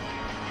tak gol.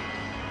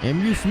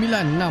 MU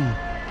 9-6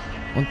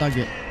 on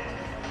target.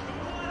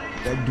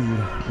 Aduh,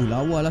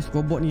 lawa lah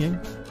scoreboard ni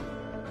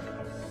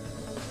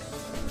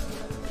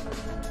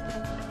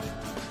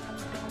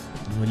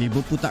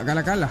Liverpool tak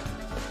kalah-kalah.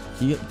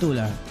 Betul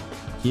lah.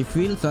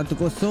 Sheffield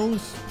 1-0,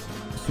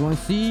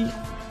 Swansea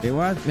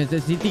tewas,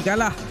 Manchester City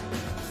kalah.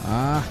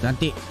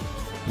 Cantik.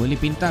 Boleh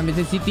pintar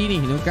Manchester City ni.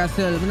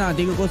 Newcastle menang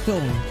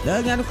 3-0.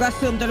 Dengan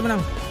Newcastle tak boleh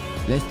menang.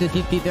 Leicester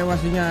City tewas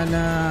dengan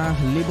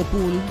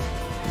Liverpool.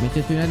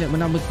 Manchester United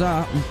menang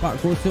besar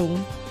 4-0.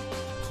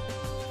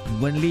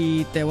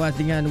 Burnley tewas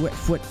dengan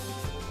Watford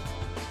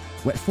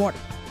 0-1.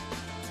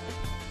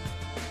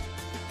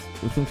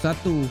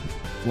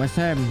 West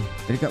Ham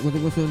terikat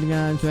 0-0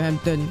 dengan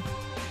Southampton.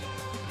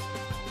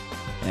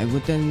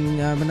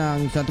 Everton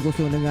menang 1-0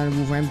 dengan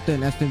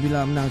Wolverhampton. Aston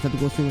Villa menang 1-0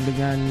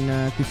 dengan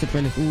Crystal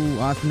Palace.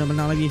 Arsenal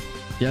menang lagi.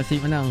 Chelsea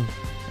menang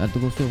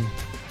 1-0.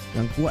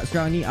 Yang kuat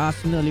sekarang ni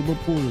Arsenal,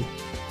 Liverpool.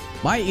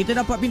 Baik,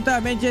 kita dapat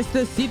pintar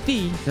Manchester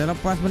City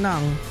selepas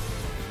menang.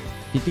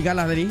 City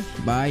kalah tadi.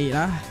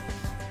 Baiklah.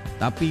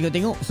 Tapi kau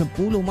tengok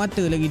 10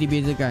 mata lagi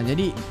dibezakan.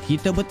 Jadi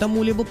kita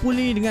bertemu Liverpool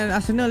ni dengan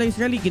Arsenal lagi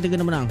sekali, kita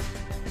kena menang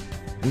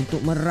untuk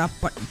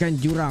merapatkan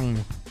jurang.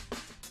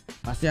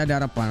 Masih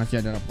ada harapan,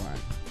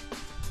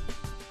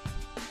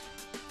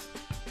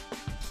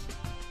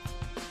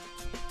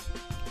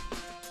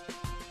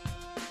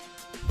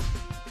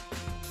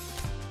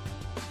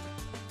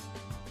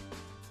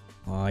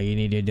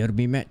 Ini dia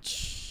derby match.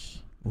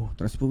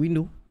 Transfer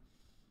window.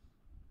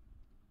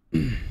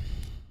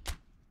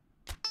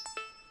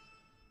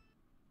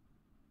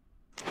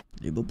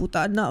 Liverpool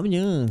tak nak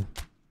punya.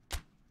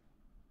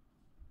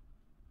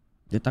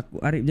 Dia takut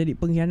Arif jadi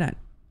pengkhianat.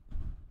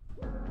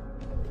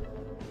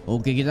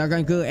 Okey, kita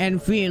akan ke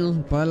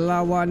Anfield,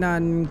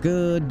 perlawanan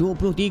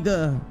ke-23.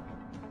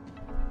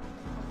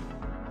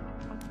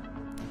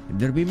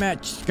 Derby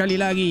match sekali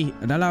lagi.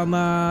 Dalam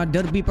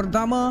derby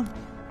pertama,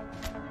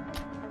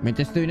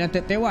 Manchester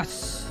United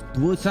tewas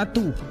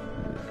 2-1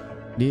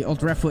 di Old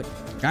Trafford.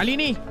 Kali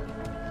ni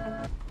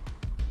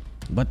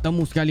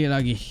bertemu sekali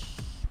lagi.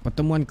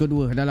 Pertemuan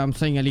kedua dalam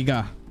saingan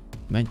Liga.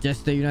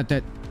 Manchester United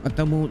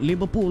bertemu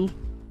Liverpool.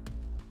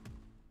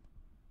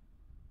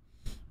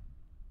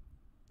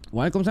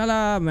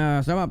 Waalaikumsalam.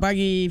 Selamat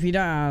pagi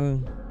Fidal.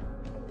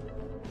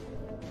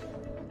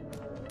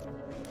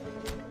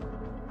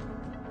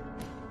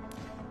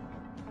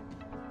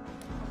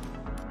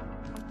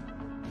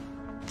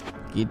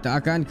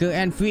 Kita akan ke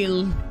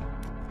Anfield.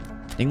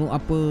 Tengok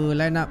apa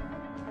line up.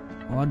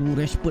 Aduh,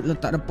 Rashford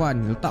letak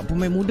depan. Letak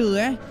pemain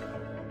muda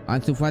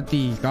Ansu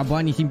Fati,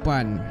 Cavani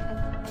simpan.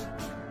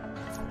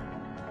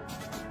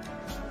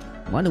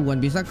 Mana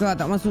Wan-Bissaka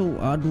tak masuk?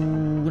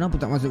 Aduh, kenapa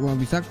tak masuk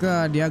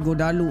Wan-Bissaka? Diago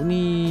Daluk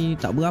ni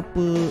tak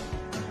berapa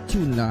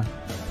cun lah.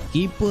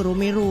 Keeper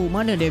Romero,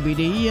 mana David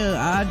De Gea?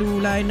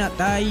 Aduh, line up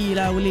tai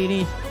lah boleh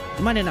ni.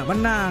 Mana nak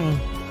menang?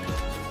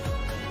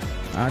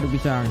 Aduh,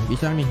 pisang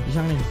ni.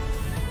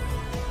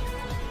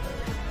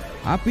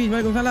 Hafiz,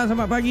 waalaikumsalam,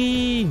 selamat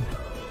pagi.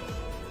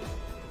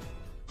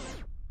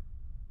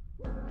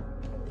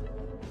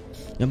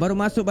 Yang baru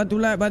masuk bantu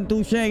like,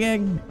 bantu share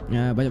geng.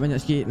 Ya,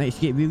 banyak-banyak sikit, naik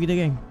sikit view kita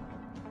geng.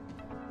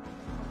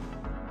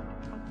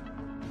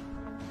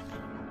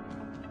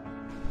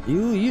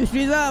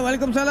 Yusriza,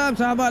 waalaikumsalam,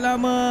 sahabat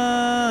lama.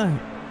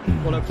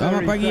 Well, a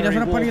Selamat very, pagi, dah very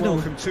sarapan warm gitu.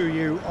 welcome to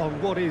you on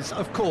what is,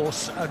 of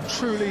course, a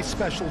truly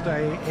special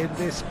day in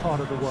this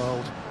part of the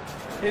world.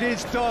 It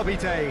is Derby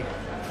Day,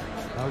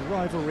 a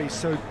rivalry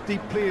so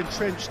deeply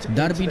entrenched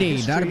Derby into the Day,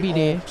 history Derby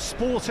Day. of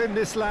sport in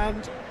this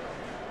land.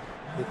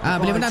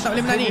 Boleh menang tak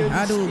boleh menang ni?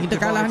 Aduh, kita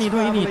kalah ni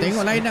tuan ini.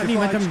 Tengok line up ni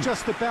macam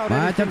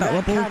tak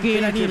berapa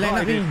okey lah ni line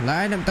up ni.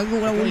 Line up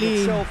teruk lah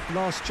boleh.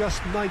 Last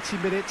just 90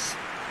 minutes,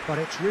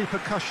 but its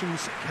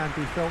repercussions can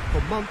be felt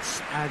for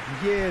months and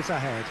years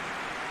ahead.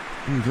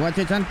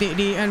 Cuaca cantik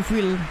di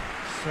Anfield.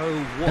 So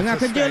what tengah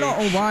a kerja stage lah.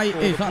 Oh baik.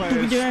 for the Satu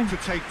players kerja to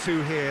take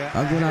to here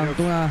Bagus lah, ahead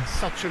betul of lah.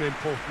 such an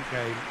important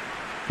game.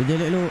 Kerja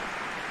elok.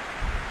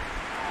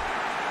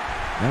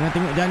 Jangan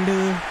tengok janda.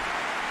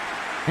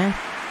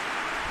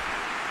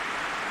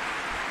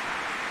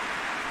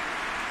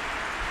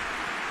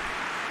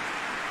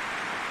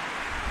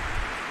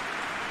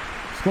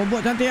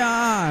 Scoreboard cantik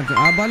lah.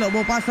 Balok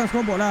bawa pasang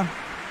scoreboard lah.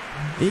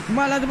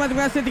 Ikmal lah teman,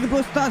 terima kasih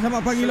 30 star.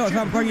 Selamat pagi Lok,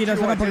 selamat pagi dah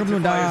sarapan ke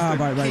belum? Dah,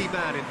 baik.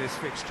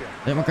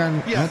 Saya makan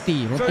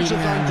roti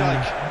Van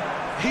Dijk.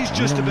 He's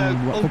just about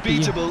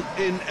kopi. unbeatable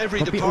in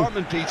every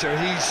department, Peter.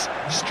 He's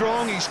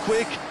strong, he's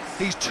quick,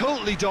 he's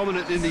totally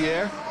dominant in the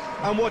air.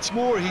 And what's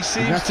more, he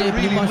seems to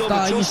really love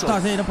a tussle.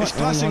 His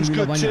passing's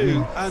good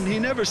too, and he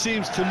never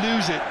seems to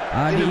lose it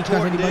in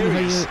important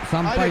areas.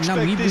 I'd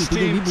expect this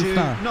team to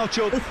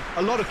notch up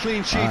a lot of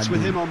clean sheets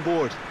with him on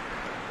board.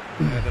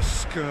 Yeah, the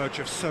scourge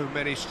of so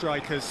many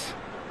strikers.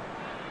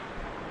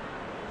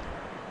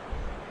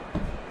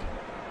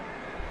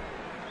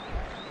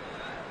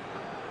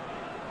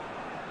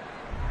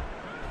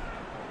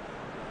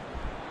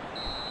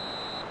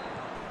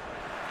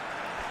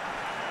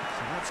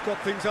 So that's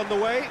got things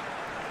underway.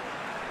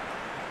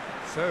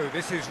 So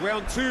this is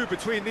round 2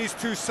 between these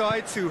two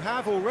sides who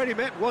have already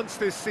met once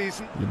this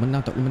season.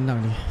 Menang tak boleh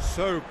menang ni.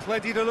 So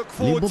plenty to look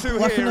forward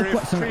to here in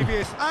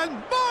previous and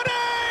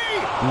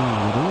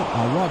Mane!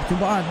 Awal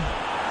percubaan.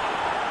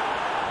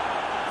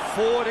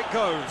 Forward it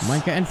goes.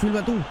 Main kat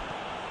Anfield waktu.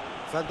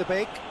 Van de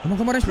Beek.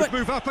 Kamera Player.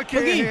 Move up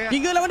again Pergi. here.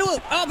 3 lawan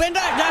 2. Van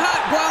Dijk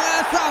jahat. Buang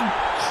asam.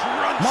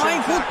 Main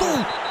kutu.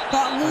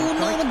 Tak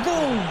guna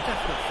betul.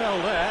 Definitely fell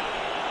there.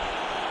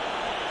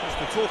 That's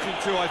the talking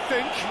to, I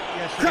think.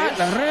 Yes, it Cut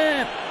is. lah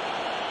red.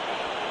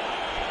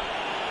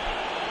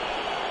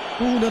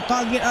 Dah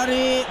target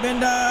Arif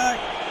Van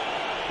Dijk.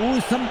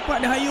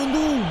 Sempat dia hayun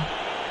tu.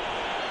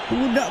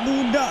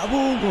 Budak-budak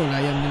pun kau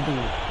layan macam tu.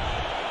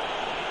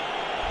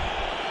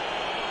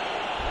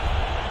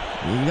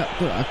 Ingat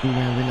tu aku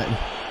main Van Dijk ni.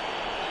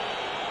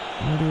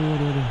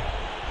 Aduh.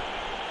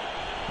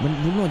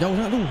 Bunuh jauh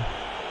sangat tu.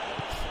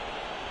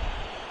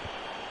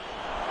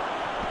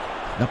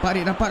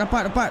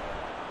 Dapat.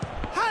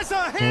 Has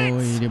a hit.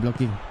 Oi, dia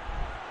blocking.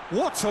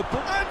 What a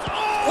and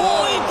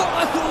Oi, tak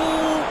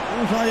masuk.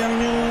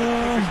 Sayangnya.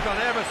 He's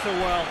done ever so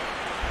well.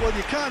 Well,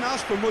 you can't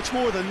ask for much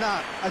more than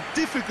that. A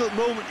difficult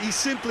moment he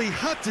simply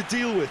had to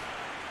deal with.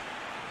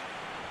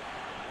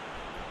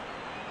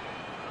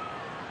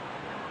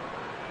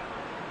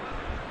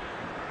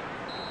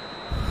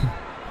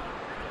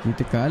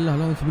 Kita kalah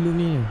lawan sebelum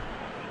ni.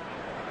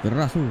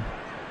 Keras tu.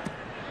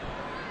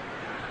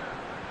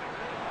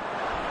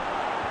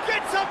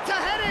 Gets up to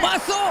head it.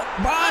 Masuk.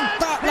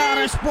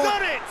 Mantaplah respon.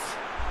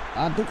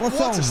 1-0.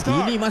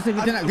 Ini masa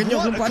kita nak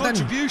kenyang perempatan.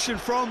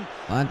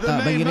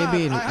 Mantap bagi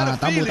Rebin.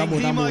 Tabu.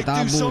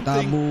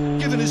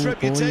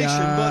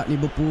 Koyak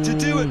Liverpool. To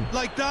do it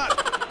like that,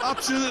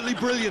 absolutely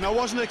brilliant. I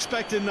wasn't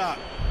expecting that.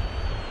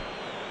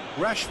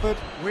 Rashford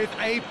with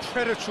a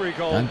predatory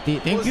goal.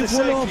 Cantik. Thank you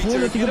follow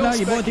 13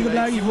 lagi. Bawa 13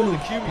 lagi follow.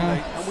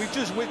 And we've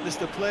just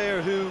witnessed a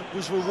player who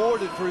was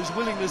rewarded for his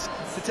willingness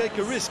to take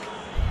a risk,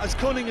 as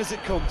cunning as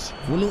it comes.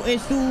 Follow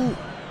Ace tu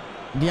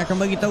dia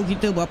akan bagi tahu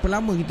kita berapa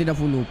lama kita dah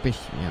follow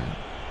page. Ya.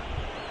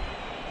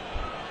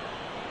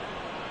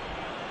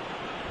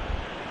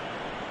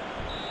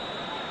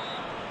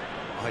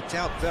 I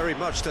doubt very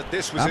much that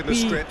this was in the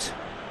script.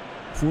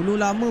 Follow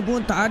lama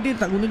pun tak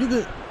ada, tak guna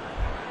juga.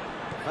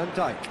 Van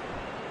Dijk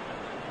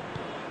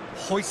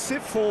hoists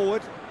it forward.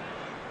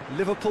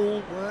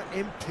 Liverpool were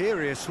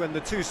imperious when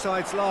the two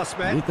sides last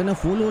met. Dia kena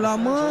follow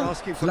lama,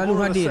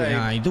 selalu hadir.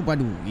 Ya, itu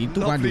padu.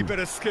 Lovely bit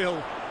of skill.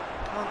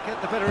 Can't get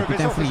the better of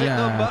his opposite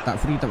number. Tak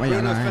free tak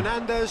payah lah.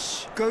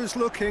 Fernandes goes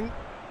looking.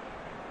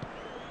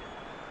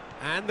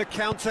 And the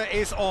counter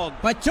is on.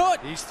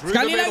 Pacut.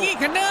 Sekali lagi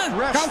kena.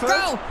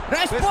 Kau.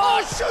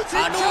 Respon.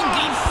 Aduh,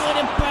 keeper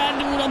depan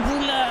dia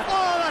pula.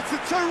 Oh, that's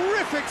It's a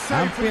terrific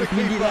save from Hampir the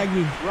sendiri keeper.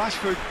 lagi.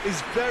 Rashford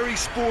is very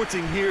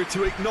sporting here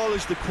to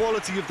acknowledge the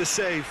quality of the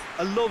save.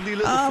 A lovely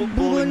little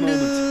footballing benda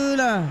moment.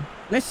 lah.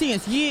 Blessing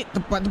sikit.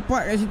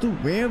 Tepat-tepat kat situ.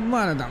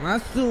 Memang tak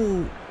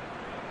masuk.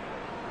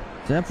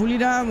 Saya fully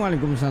dah.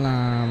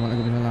 Waalaikumsalam.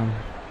 Waalaikumsalam.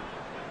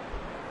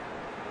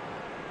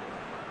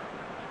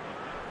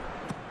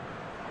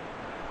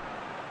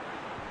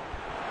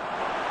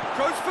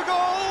 Goes for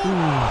goal.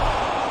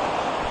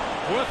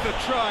 Worth a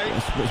try.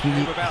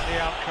 Game about the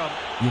outcome.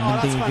 Oh,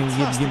 that's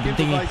fantastic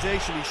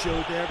improvisation he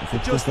showed there.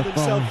 Adjusted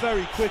himself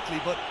very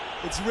quickly, but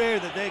it's rare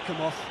that they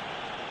come off.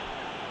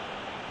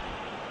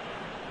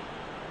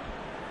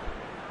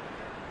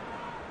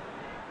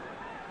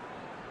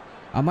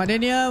 Ahmad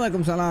Daniel.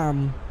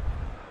 Waalaikumsalam.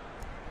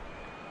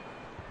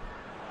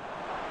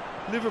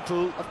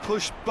 Liverpool have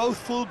pushed both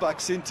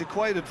fullbacks into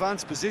quite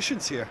advanced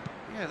positions here.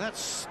 Yeah,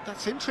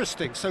 that's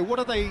interesting. So what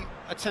are they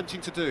attempting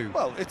to do?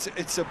 Well, it's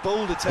a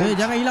bold attempt,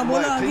 jangan hilang in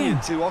my bola opinion,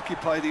 lagi. to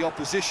occupy the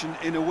opposition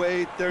in a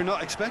way they're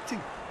not expecting.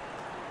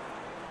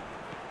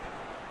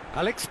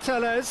 Alex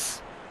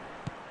Telles.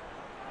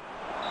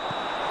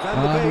 Van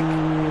de Beek.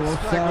 Aduh, It's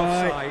flagged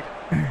offside.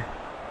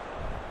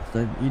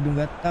 offside. Hidung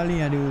gatal ni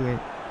aduh.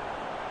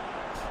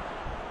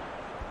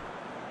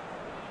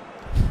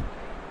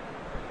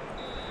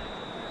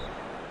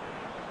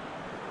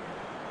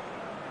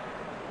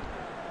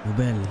 Mode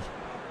BAL.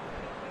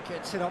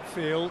 Gets it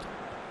upfield.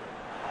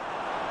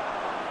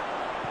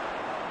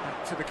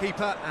 Back to the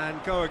keeper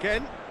and go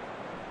again.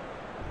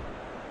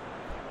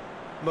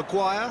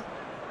 Maguire.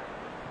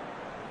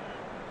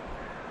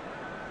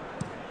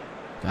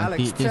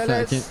 Alex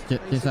Telles takes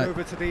it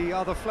over to the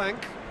other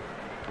flank.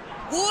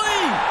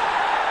 Oi!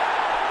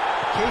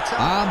 Keita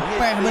Ampeh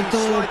hit the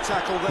betul. slide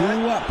tackle there.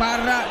 Kuat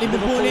parak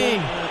Liverpool ni.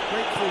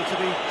 Grateful to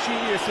the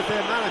genius of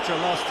their manager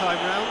last time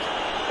round.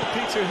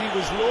 Peter, he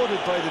was lauded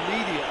by the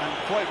media, and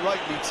quite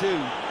rightly too.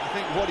 I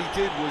think what he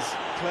did was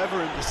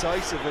clever and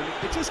decisive, and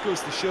it just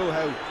goes to show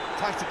how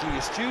tactically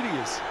astute he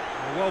is.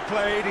 Well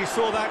played, he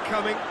saw that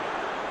coming.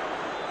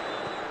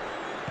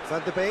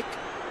 Van de Beek.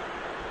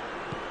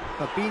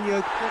 Fabinho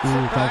gets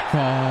it back.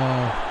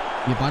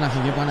 Dia panas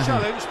ni.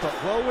 Challenge, but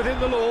well within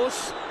the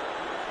laws.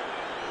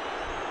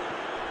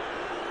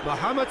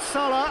 Mohamed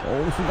Salah.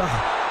 Oh, sudah.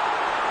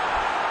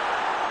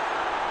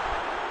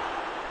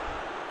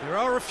 There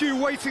are a few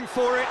waiting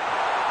for it.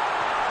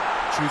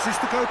 Chooses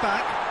to go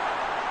back.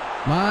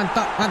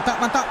 Mantap.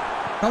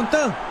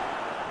 Counter.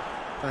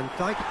 Van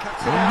Dijk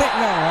cuts it Back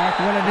out. dah. Aku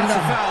boleh That's a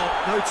dendam. foul,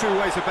 no two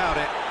ways about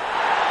it.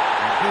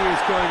 And he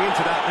is going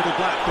into that little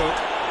black book.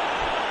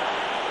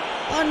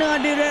 Mana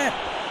ada rep?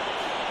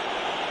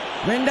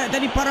 Mendak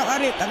tadi parap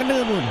Arif tak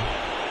kena pun.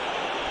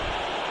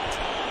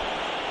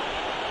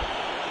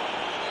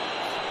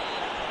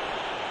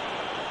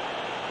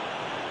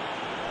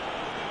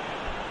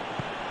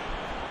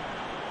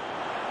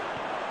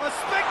 A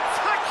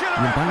spectacular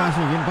Game panas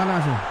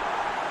effort. ni.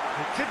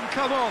 It didn't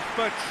come off,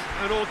 but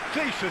an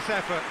audacious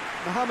effort.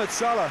 Mohamed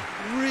Salah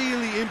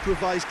really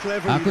improvised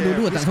cleverly Aku there.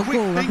 dua-dua tak His quick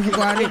sokong. Aku thinking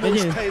suka Arif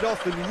almost aja. paid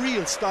off in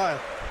real style.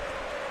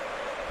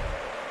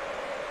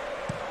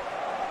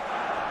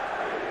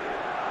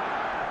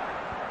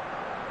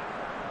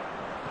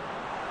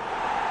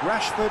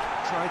 Rashford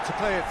tried to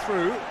play it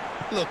through.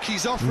 Look,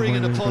 he's offering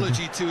an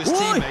apology to his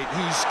teammate,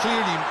 who's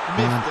clearly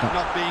miffed at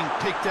not being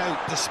picked out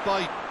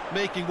despite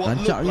making what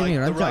Rancak looked like ni,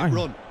 the rancak right kan.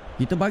 run.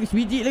 Kita bagi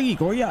sebiji lagi.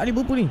 Koyak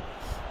Liverpool ni.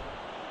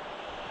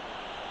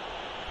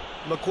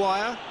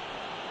 Maguire.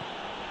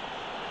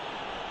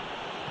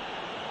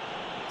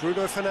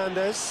 Bruno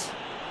Fernandes.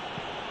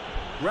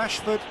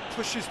 Rashford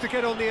pushes to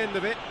get on the end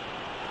of it.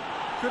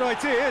 Good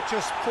idea,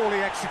 just poorly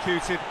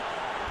executed.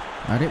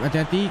 Arif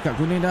hati-hati. Kat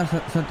kuning dah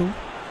satu.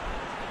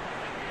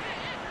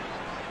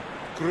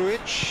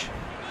 Grujic.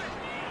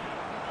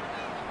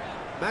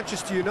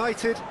 Manchester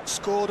United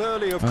scored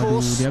early, of Aduh,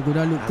 course. dia aku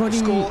dah look. Kau And the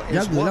ni score is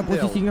jagalah 1-0.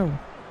 posisi kau. A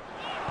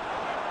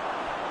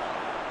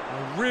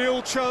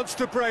real chance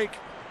to break.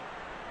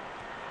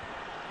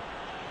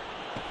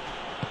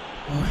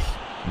 Oh,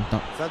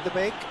 mantap. Van de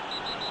Beek.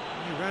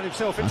 He ran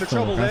himself into Kasar,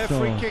 trouble there. kasar.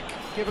 Free kick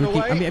given Free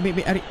kick. away.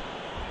 Ambil Arif.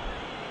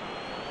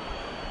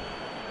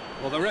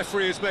 Well, the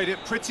referee has made it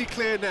pretty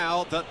clear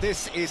now that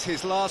this is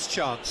his last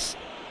chance.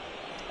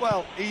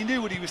 Well, he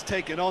knew what he was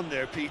taking on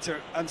there, Peter,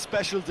 and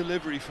special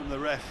delivery from the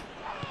ref.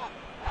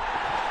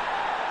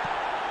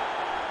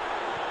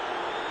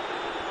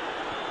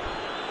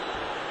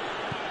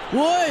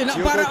 Woi, nak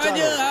Diogo parap Dalot.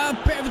 aja.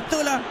 Apek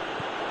betul lah.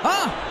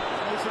 Ah!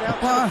 Plays it out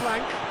to Apa? the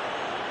flank.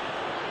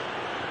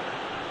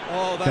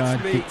 Oh, that's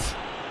Cantik. neat.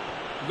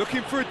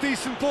 Looking for a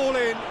decent ball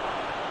in.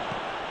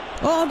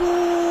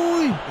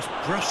 Aduh. Just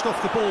brushed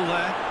off the ball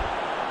there.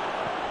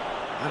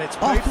 And it's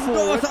Ah, played sudah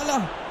forward. masalah.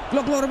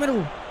 Keluar Romero.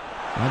 Aduh.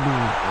 And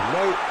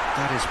no,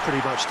 that is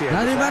pretty much the end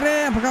Dari of that.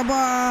 Bare, apa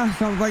khabar?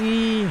 Selamat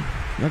pagi.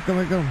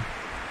 Assalamualaikum.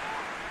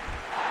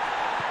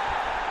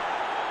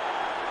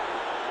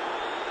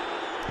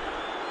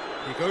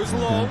 He goes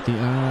long. Cantik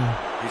lah.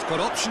 He's got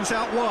options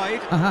out wide.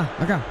 Aha,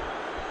 belakang.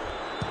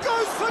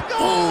 Goes for Oh,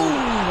 goal!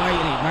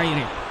 baik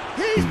ni.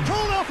 He's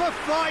pulled off a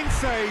fine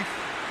save.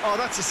 Oh,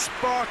 that's a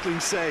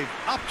sparkling save.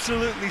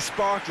 Absolutely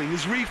sparkling.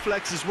 His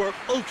reflexes were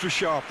ultra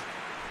sharp.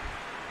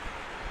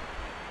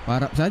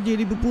 Harap saja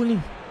Liverpool ni.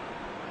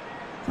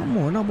 Come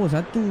on lah bos,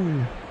 satu.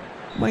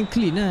 Main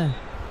clean lah.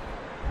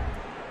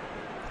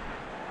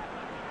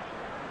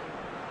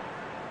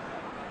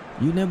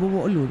 You never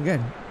walk alone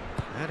kan?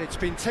 And it's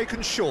been taken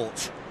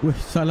short. Weh,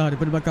 salah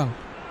daripada belakang.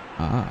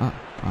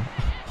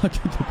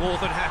 More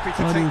than happy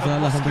to take the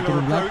salah sampai muscular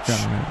turun approach.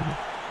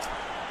 belakang.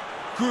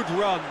 Good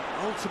run,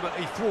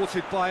 ultimately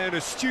thwarted by an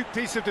astute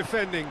piece of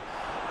defending.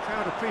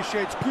 Crowd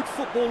appreciates good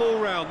football all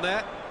round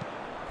there.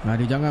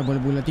 Dia jangan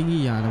bola-bola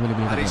tinggi yang boleh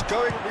And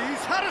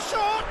he's had a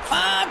shot.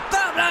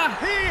 Mantap lah.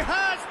 He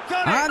has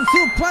done it.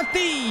 Ansu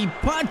Fati,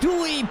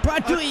 Patui.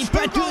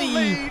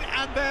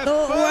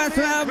 Tok Wah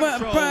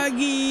selamat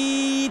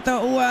pagi.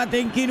 Tok Wah,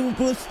 thank you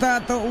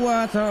Ustaz. Tok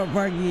Wah selamat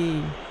pagi.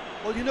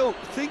 Well, you know,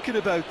 thinking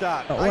about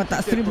that, I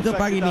think they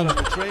perfected that on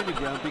the training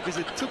ground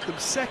because it took them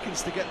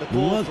seconds to get the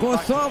ball from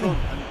back to front,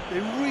 and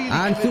they really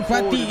Ansu commit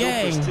forward Fati, in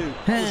numbers too.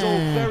 It was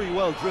all very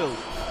well drilled.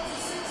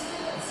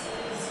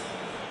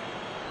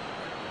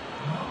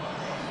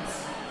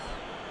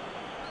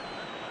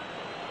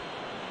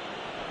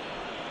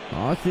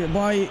 Asyik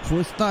baik,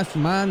 first touch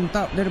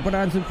mantap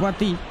daripada Ansu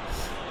Fati.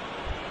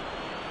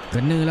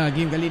 Kenalah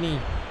game kali ni.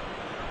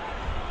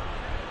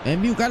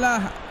 MU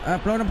kalah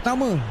perlawanan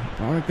pertama.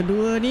 Perlawanan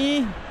kedua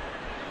ni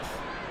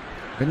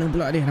kena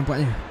pula dia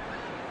nampaknya.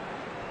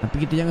 Tapi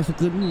kita jangan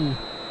suka dulu.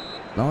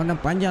 Lawanan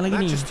panjang lagi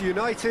ni. Manchester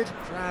United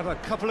grab a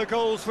couple of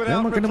goals without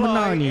memang kena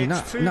menang ni.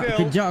 Nak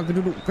kejar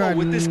kedudukan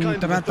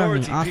teratas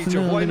ni.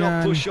 Arsenal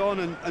dengan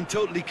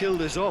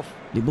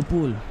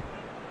Liverpool.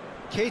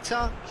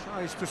 Keita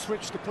tries to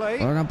switch the play.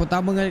 Perlawanan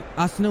pertama dengan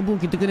Arsenal pun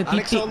kita kena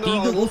titik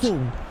 3-0.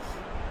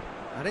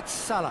 And it's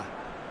Salah.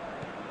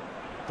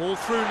 Ball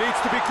through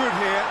needs to be good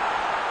here.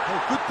 Oh,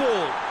 good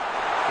ball.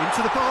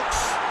 Into the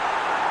box.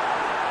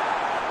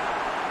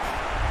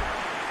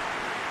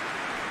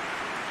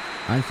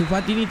 Ansu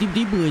Fati ni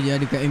tiba-tiba je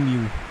ada kat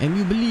MU.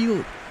 MU beli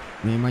kot.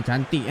 Memang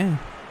cantik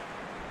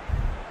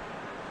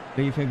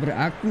Dari favourite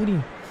aku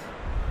ni.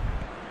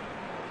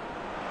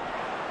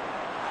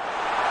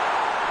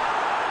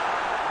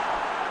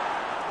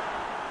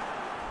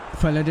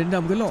 Fala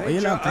dendam gelok.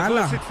 Yelah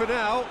kalah.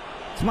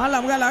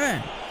 Semalam kalah kan?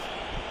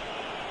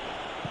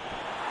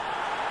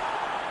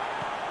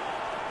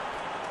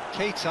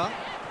 Keita.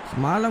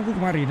 Semalam ku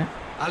kemarin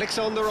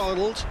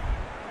Alexander-Arnold.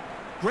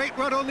 Great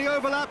run on the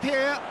overlap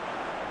here.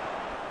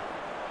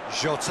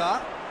 Jota.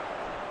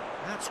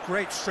 That's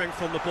great strength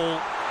on the ball.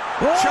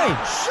 Oi!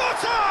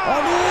 Jota!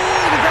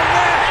 Aduh, dia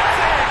comeback.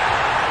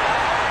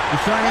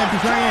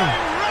 Pisangnya.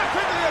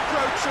 Rapidly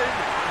approaching.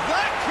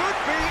 That could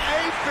be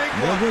a big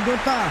one.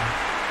 Jota.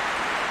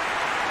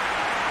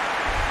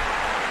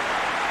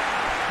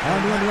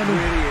 Aduh.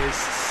 Really is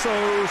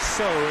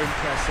so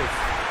impressive.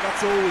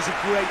 That's always a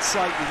great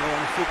sight, you know,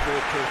 on a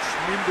football pitch.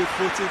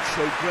 Nimble-footed,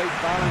 show great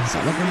balance.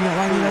 Tak bakal minyak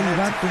wangi lagi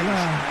batuk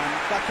lah. And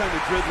that kind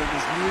of dribbling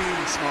is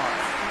really smart.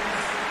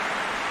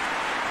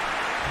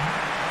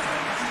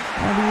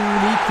 Aduh,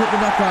 dia ikut ke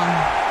belakang.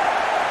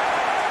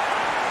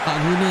 Tak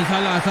guna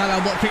salah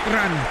buat fake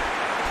run.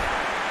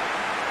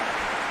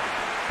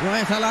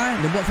 Tengok salah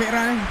dia buat fake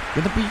run ke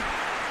tepi.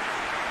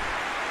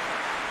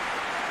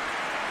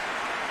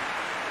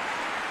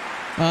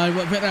 Dia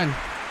buat fake run.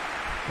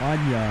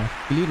 Wajar,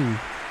 keliru.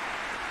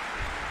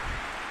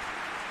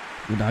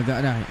 Udah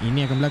agak dah.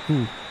 Ini akan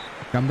berlaku.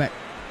 Comeback.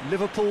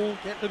 Liverpool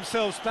get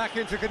themselves back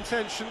into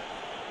contention.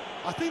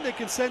 I think they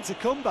can sense a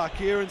comeback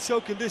here, and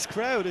so can this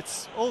crowd.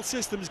 It's all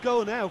systems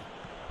go now.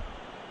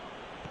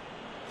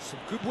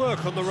 Some good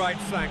work on the right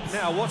flank.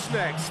 Now, what's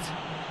next?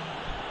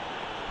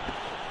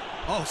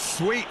 Oh,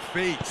 sweet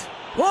feet.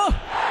 Oh!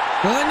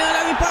 Kena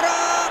lagi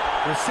parah.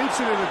 Receives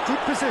it in a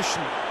good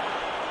position.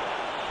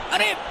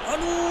 Arif!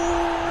 Aduh!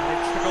 And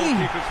it's the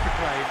goalkeepers to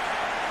claim.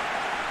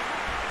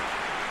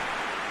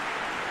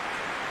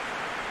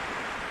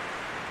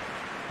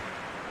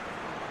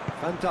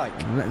 Van Dijk.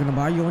 Rap kena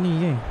bayar ni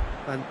ke?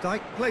 Van Dijk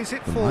plays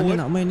it Mana forward.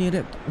 nak main ni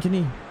rap macam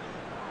ni?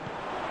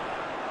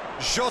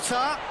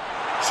 Jota.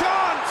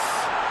 Chance!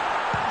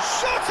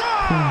 Jota!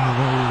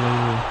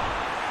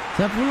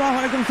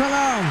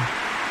 Waalaikumsalam.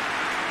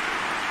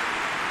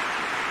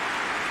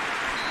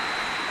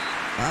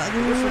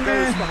 Whistle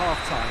goes for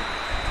half-time.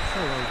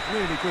 So a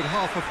really good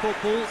half of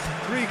football.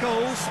 3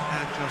 goals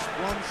and just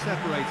one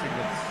separating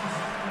them.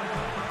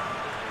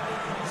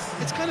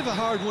 It's kind of a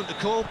hard one to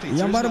call, Peter.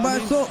 Yang baru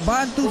masuk,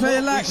 bantu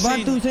saya like,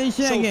 bantu saya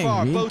share, geng.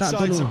 Both Minta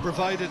sides tolong. have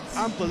provided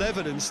ample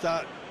evidence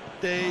that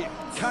they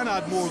can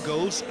add more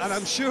goals, and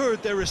I'm sure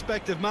their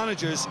respective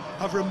managers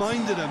have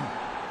reminded them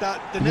that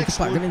the next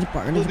one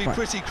will be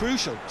pretty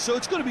crucial. So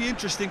it's going to be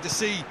interesting to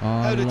see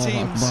how the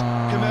teams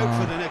come out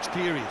for the next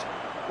period.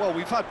 Well,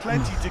 we've had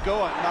plenty to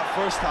go at in that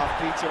first half,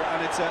 Peter, and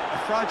it's a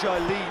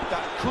fragile lead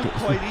that could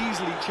quite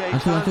easily change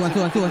hands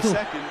in the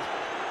second.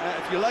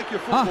 If you like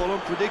your football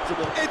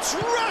unpredictable, it's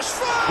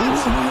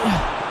Rashford!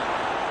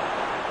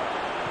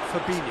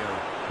 Fabinho.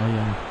 Oh,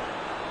 yeah.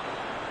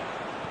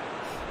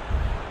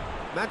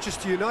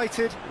 Manchester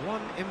United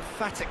won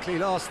emphatically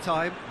last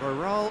time.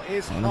 Morale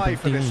is high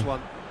for this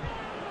one.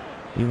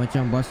 Dia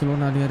macam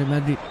Barcelona dengan Real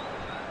Madrid.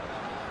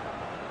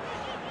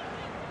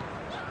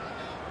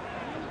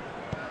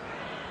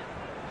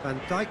 Van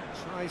Dijk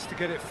tries to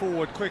get it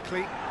forward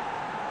quickly.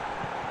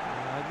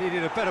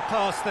 Needed a better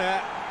pass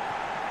there.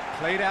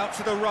 Played out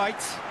to the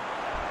right.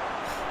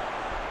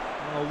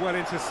 Oh, well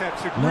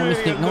intercepted. No really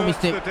mistake, no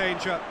mistake. The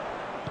danger.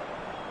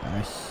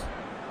 Nice.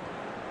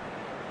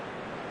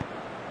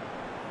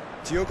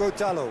 Diogo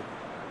Dalot.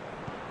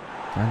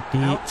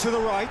 Cantik. Out to the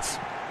right.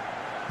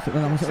 Masuk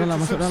dalam, masuk dalam,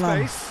 masuk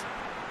dalam. Space.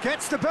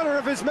 Gets the better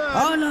of his man.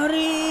 Oh,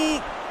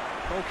 lari.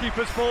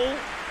 Goalkeeper's ball.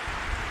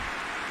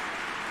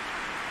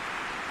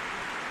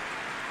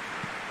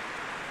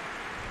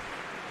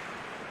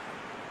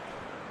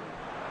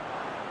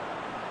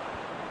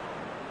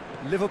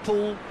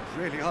 Liverpool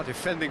really are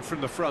defending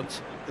from the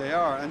front. They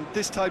are, and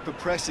this type of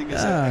pressing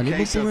is Yeah, a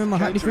case of Liverpool memang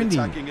hard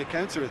defending. counter-attacking a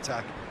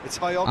counter-attattack. It's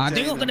high octane.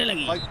 Tengok kena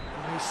lagi.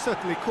 He's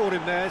certainly caught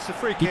him there. It's a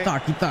free kick.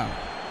 Kita.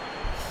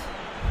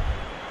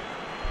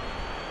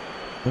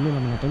 Tolonglah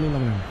menang,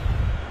 tolonglah menang.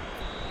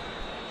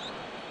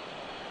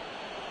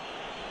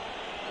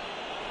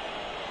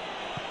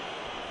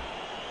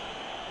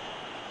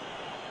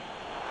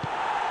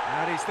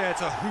 And he's there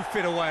to hoof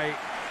it away.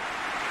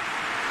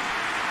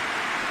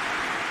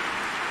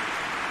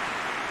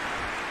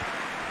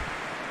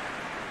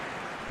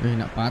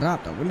 Nak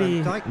parap tak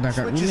boleh. Dah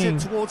kat kuning.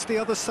 Towards the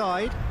other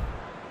side.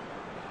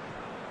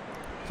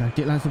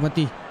 Cantiklah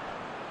Sepati.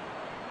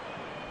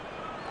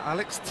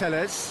 Alex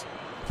Telles.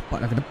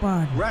 Cepatlah ke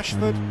depan.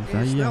 Rashford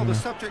is now the Sayanglah.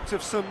 subject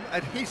of some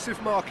adhesive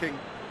marking.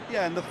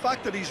 Yeah, and the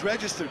fact that he's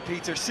registered,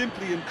 Peter,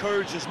 simply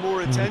encourages more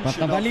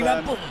attention of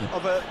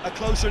a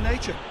closer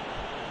nature.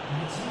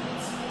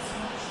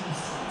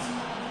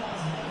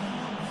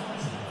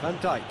 Van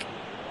Dijk.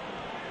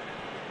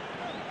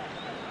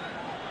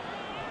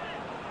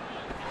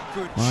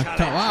 Good Mantap.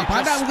 challenge.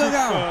 Padam Just ke stood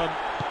kau? firm.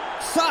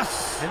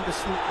 Sas.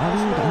 Henderson Aduh, as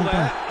tak well nampak.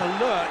 there,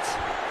 alert.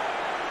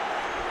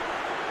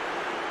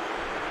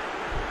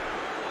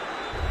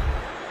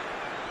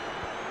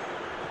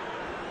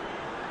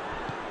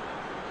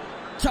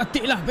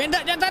 Cantiklah.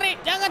 Bendak, jangan tarik.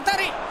 Jangan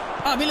tarik.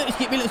 Belok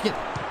sikit, belok sikit.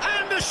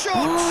 And the shot!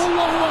 Allahu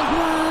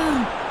Akbar.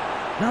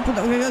 Kenapa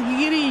tak pakai kaki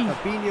kiri?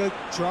 Fabinho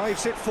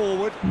drives it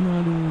forward.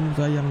 Aduh,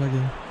 sayang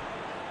lagi.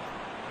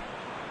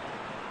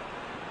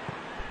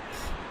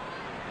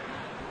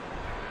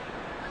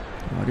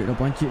 Adik dah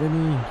pancit dah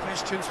ni.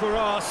 Questions were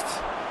asked,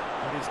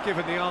 and he's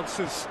given the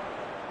answers.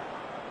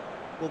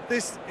 Well,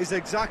 this is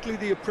exactly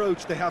the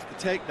approach they have to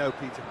take now,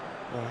 Peter.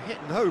 Well, hit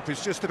and hope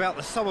is just about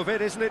the sum of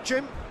it, isn't it,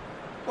 Jim?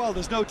 Well,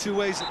 there's no two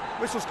ways.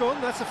 Whistle's gone,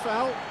 that's a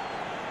foul.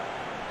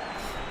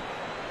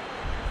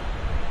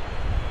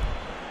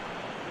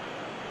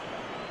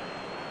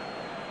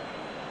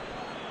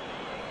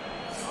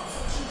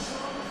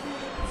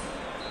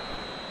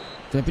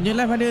 Saya punya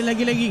live ada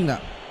lagi-lagi tak?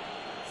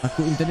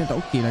 Aku internet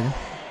tak okey lah kan?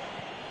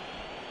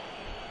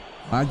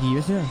 Pagi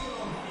biasa.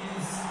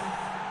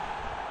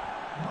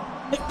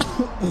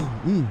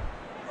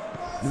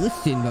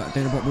 Bersin tak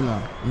tak dapat bola.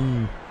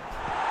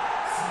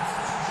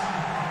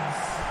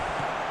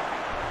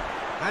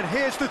 And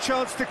here's the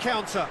chance to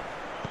counter.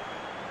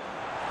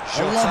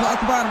 Allahu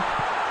Akbar.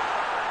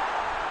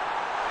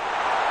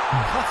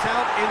 Cut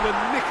out in the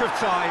nick of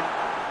time.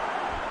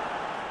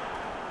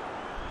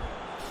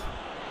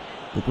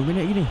 20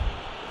 minit lagi ni.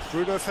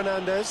 Bruno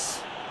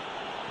Fernandes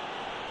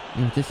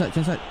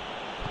Cansat.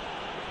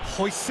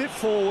 hoists it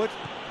forward.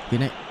 Okay,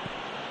 naik.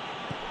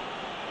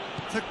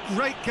 It's a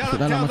great gallop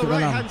dalam, down the masuk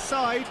dalam. right-hand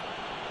side.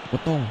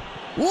 Potong.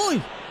 Oi!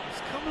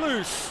 It's come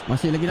loose.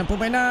 Masih lagi dalam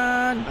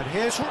permainan. And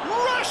here's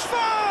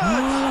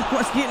Rashford!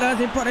 Kuat sikit lah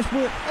tempat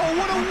Rashford. Oh,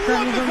 what a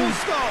wonderful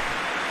stop!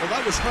 Well,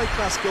 that was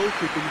high-class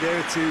goalkeeping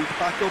there to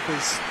back up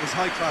his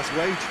high-class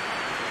wage.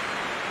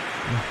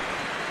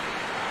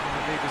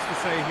 Needless to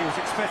say, he was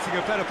expecting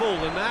a better ball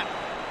than that.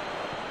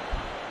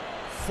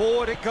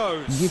 Forward it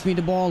goes. Give me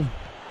the ball.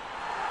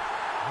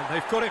 And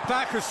they've got it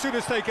back as soon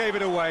as they gave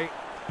it away.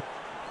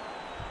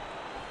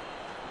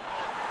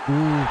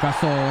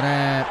 Kasar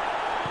rep.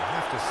 I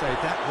have to say,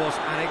 that was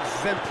an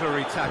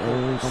exemplary tackle.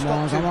 Oh, come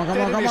on.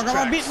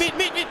 Beat.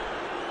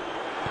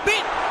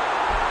 Beat.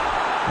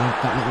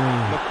 Tak nak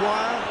main.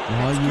 Maguire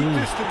gets good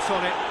distance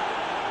on it.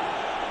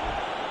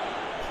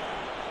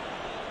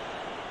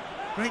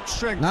 Great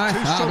strength, Nice.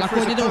 too strong for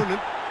his belakang je tu.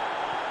 opponent.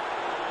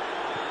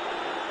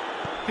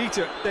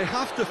 Peter, they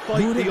have to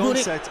fight the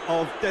onset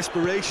of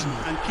desperation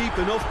and keep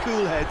enough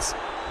cool heads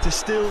to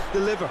still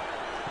deliver.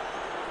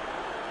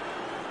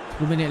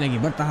 10 minit lagi.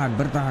 Bertahan.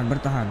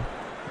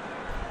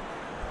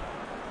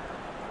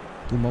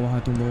 Tunggu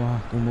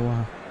bawah.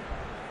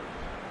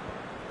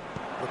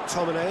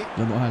 McTominay.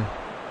 Jangan buat hal.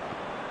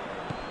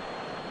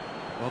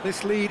 Well,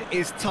 this lead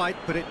is tight,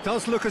 but it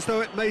does look as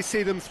though it may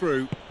see them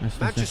through.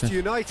 Manchester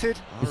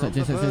United are on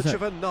the verge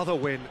of another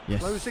win,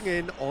 closing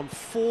in on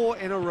 4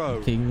 in a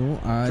row. Tengok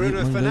Arif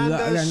Bruno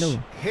menggerakkan tu.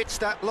 Fernandes hits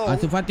that long.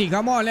 Ansu Fati,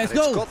 come on, let's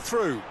and it's go. got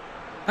through.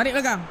 Tarik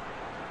belakang.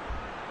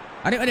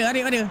 Arif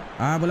ada.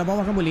 Bola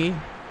bawah kan boleh.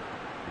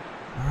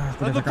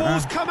 And the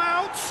ball's come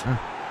out.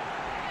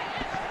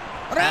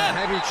 A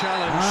heavy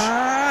challenge.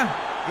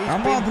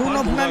 Come on, Bruno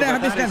Fernandes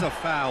habiskan. That is a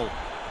foul.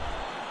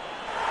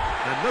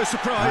 And no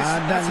surprise,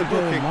 that's a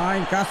booking.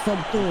 Main kasar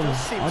betul.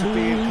 Aduh,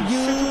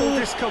 considerable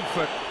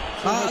discomfort.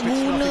 Tak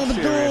guna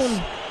betul.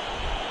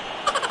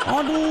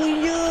 Aduh,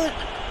 injut.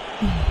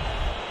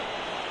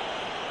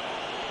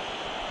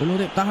 Tolong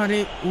Rip, tahan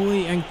Rip.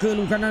 Ui, ankle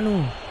lu kanan tu.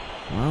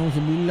 Mau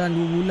sebulan,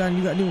 2 bulan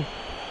juga tu.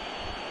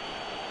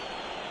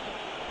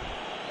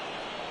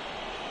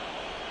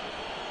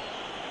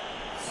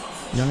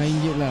 Jangan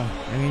injit lah.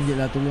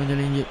 Tolong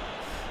jangan injit.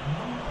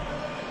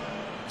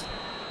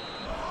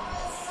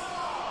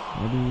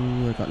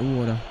 Aduh, kat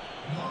luar dah.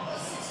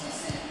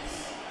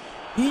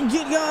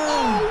 Injit kan.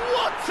 Oh,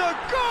 what a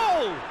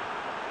goal!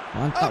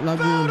 Mantap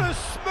lagu. About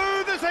as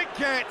smooth as it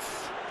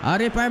gets.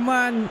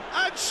 Arifaiman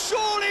And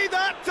surely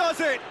that does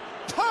it.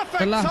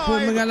 Perfect telah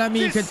pun time,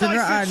 mengalami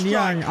kecederaan decisive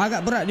yang strike.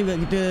 agak berat juga.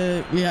 Kita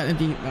lihat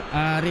nanti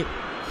Arif,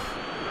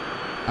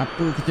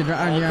 apa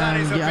kecederaan yang that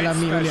is a bit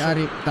dialami oleh special.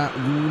 Arif. Tak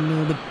guna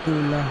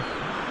betul lah.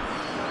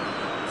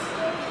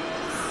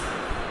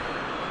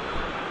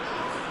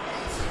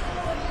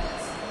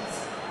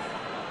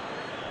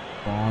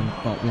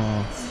 Mantap lah.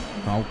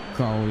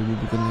 Kau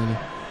ibu kena ni.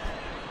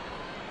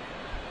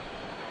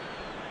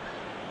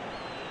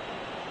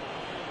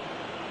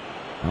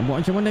 Nak buat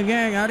macam mana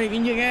geng? Arif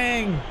injek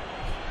geng.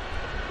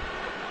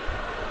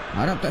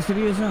 Harap tak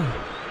serius lah.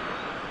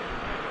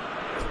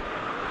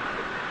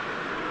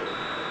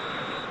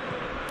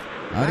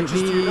 Arif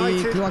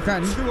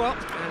dikeluarkan. Two up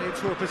and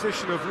into a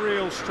position of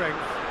real strength.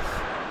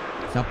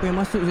 Siapa yang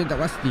masuk saya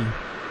tak pasti.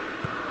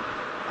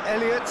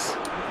 Elliott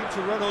looking to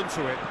run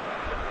onto it.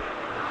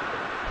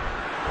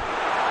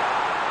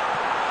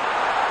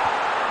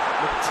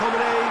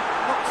 McTominay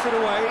knocks it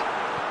away.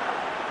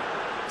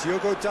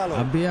 Diogo Dalot.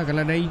 Habis lah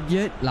kalau dah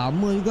injet.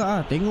 Lama juga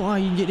lah. Tengok lah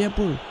injet dia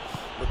apa.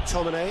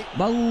 McTominay.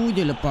 Baru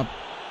je lepas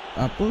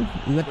apa,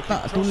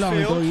 letak tulang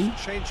tu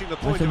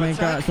masa main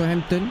kat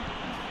Southampton.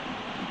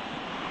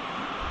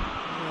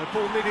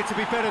 Ball needed to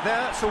be better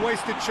there. It's a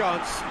wasted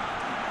chance.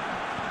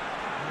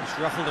 He's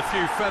ruffled a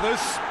few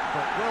feathers,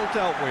 but well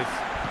dealt with.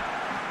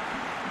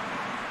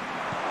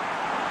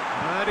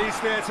 And he's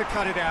there to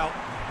cut it out.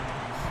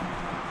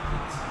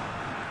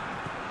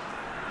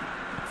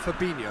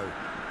 Fabinho.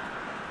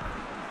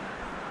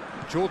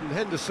 Jordan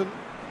Henderson.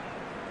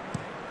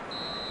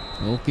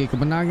 Okey,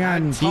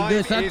 kemenangan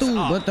 3-1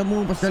 bertemu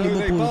pasukan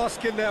Liverpool.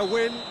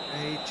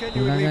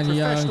 Kemenangan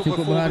yang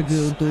cukup berharga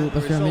untuk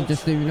pasukan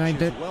Manchester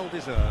United.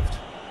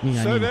 Ni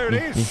So there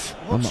it is.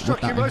 What struck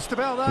you most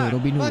about that?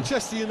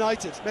 Manchester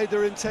United made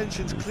their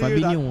intentions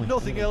clear that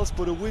nothing else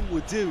but a win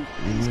would do.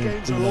 These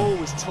games are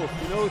always tough.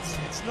 You know,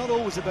 it's not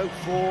always about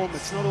form.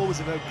 It's not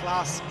always about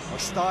class or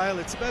style.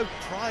 It's about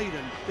pride,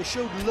 and they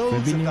showed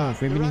loads of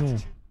that.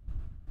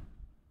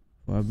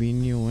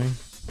 Fabinho.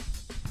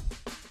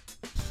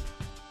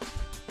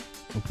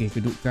 Okey,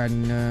 kedudukan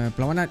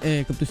perlawanan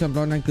keputusan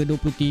perlawanan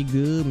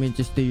ke-23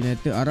 Manchester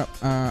United harap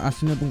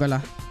Arsenal pun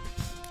kalah.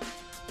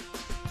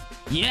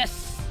 Yes.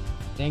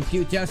 Thank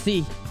you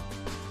Chelsea.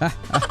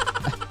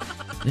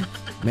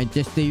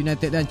 Manchester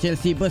United dan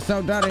Chelsea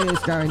bersaudara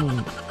sekarang ni.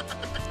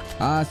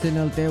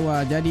 Arsenal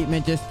tewas, jadi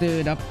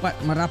Manchester dapat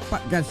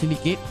merapatkan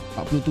sedikit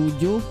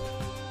 47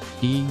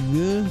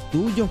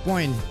 7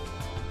 poin.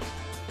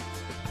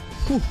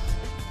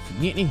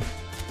 Sengit ni.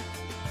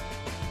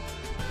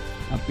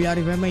 Tapi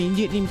Arifaiman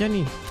injit ni macam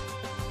ni.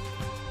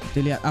 Kita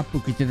lihat apa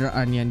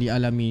kecederaan yang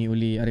dialami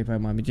oleh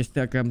Arifaiman.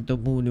 Manchester akan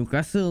bertemu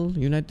Newcastle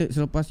United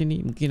selepas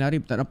ini. Mungkin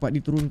Arif tak dapat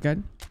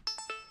diturunkan.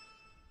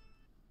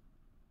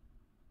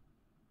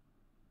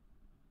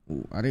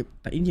 Arif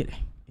tak injit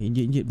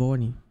Injit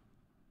bawah ni.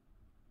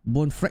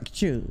 Bone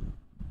fracture.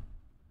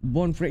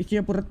 Bone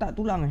fracture apa, retak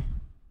tulang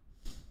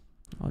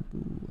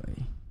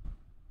Aduh.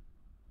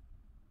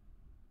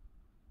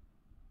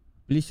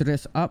 Please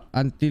rest up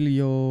until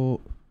you're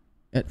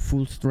at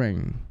full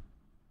strength.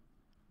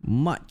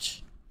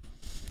 Much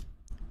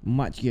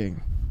gang.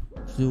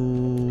 So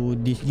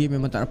this game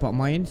memang tak dapat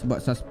main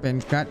sebab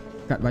suspend cut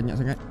banyak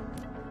sangat.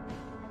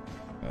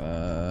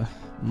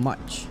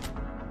 March.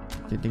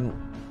 Saya tengok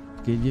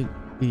schedule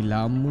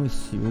lama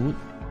siut.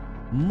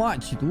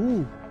 March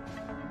tu.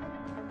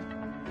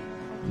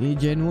 Ni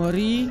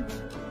Januari,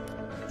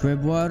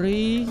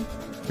 Februari.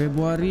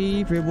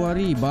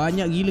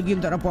 Banyak gila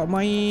game tak dapat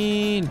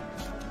main.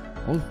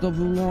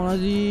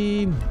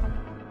 Astagfirullahalazim.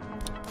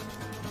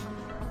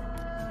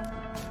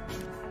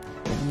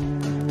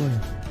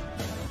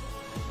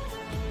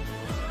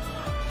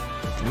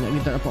 Banyak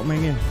game tak dapat main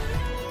game.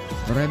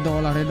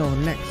 Redor.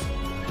 Next,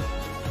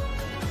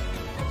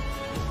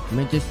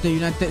 Manchester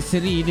United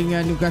seri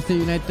dengan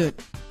Newcastle United.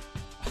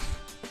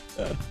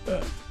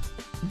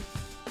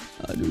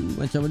 Aduh,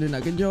 macam mana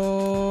nak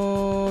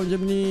kejar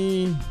macam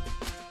ni.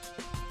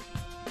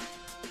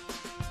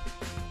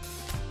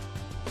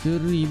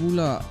 Seri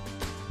pula.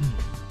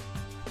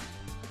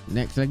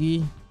 Next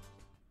lagi.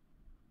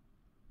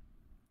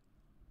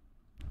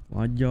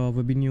 Wajar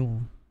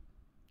Fabinho.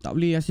 Tak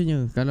boleh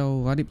rasanya.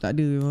 Kalau Arif tak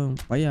ada, memang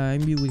payah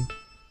MU ni.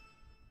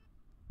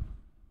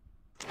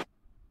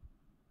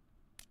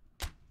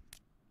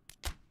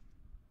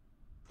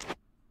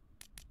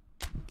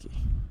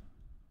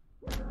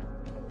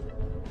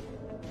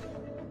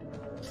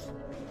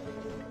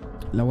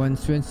 lawan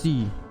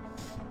Swansea.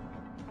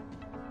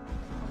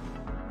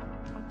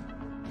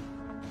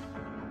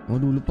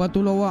 Aduh, lepas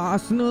tu lawan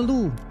Arsenal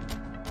tu.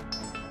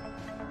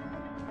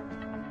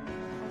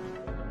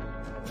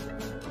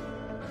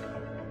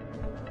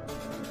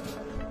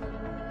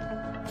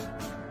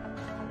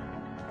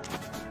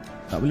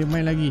 Tak boleh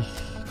main lagi.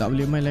 Tak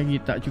boleh main lagi.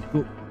 Tak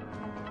cukup.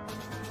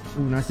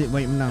 Nasib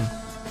baik menang.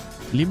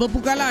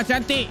 Liverpool kalah.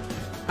 Cantik.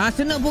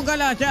 Arsenal pun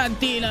kalah.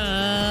 Cantik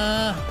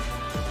lah.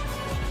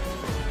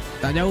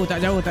 Tak jauh.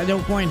 Tak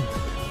jauh point.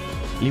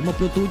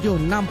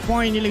 57. 6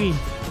 point je lagi.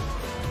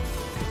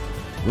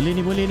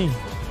 Boleh ni.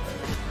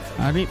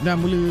 Arif dah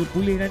mula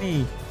pulih dah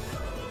ni.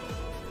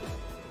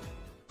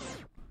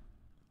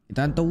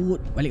 Kita hantar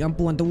Wood. Balik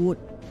kampung hantar Wood.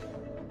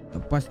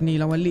 Lepas ni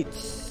lawan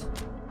Leeds.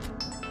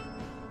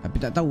 Tapi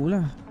tak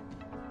tahulah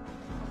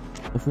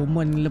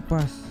performance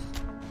lepas.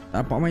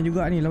 Tak dapat main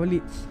juga ni lawan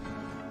Leeds.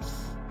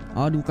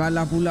 Aduh,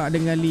 kalah pula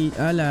dengan Leeds.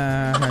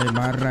 Alah,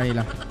 barai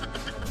lah.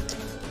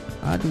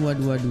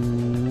 Aduh.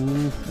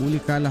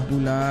 Boleh kalah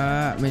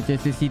pula.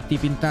 Manchester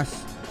City pintas.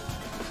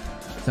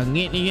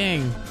 Sengit ni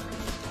geng.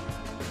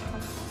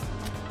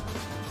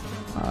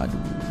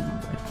 Aduh.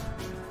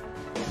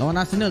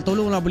 Lawan Arsenal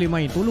tolonglah boleh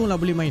main. Aduh, tolonglah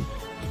boleh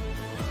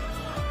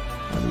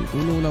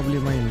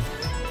main.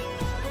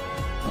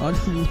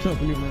 Aduh, tak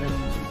boleh main.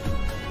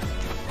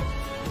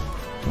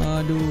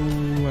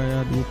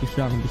 Aduh,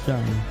 pisang.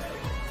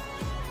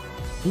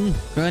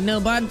 Kena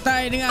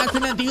bantai dengan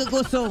Arsenal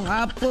 3-0.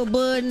 Apa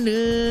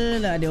benda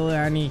lah dia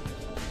orang ni.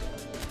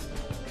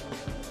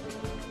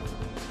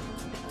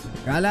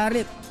 Kalau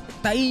Arif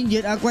tak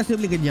injet, aku rasa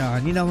boleh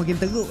kejar. Ni dah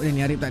makin teruk dah ni,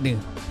 Arif tak ada.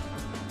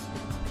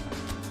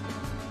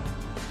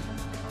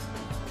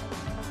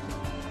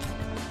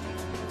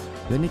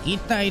 Kena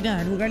kitai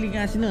dah 2 kali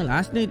dengan Arsenal.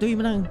 Arsenal tu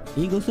menang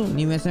 3-0.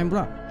 Ni West Ham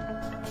pula.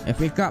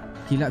 FA Cup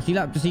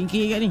silap-silap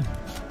tersingkir kat ni.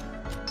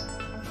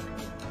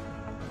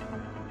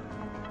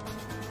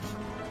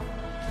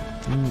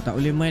 Tak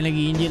boleh main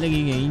lagi. Injet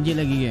lagi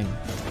geng.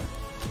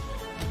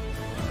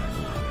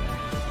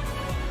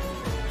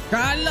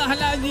 Kalah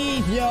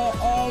lagi. Ya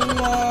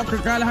Allah,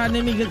 kekalahan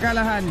demi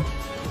kekalahan.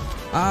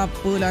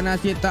 Apalah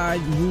nasib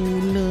tak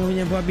guna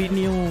punya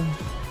Fabinho.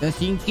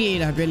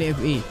 Tersingkirlah Piala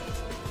FA.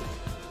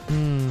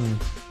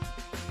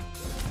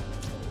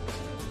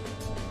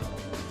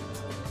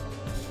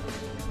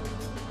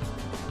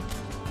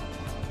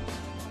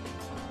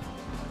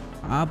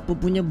 Apa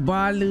punya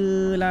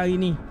bala lah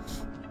ini.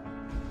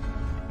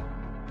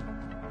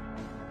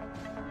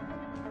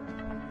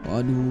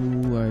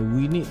 Aduh,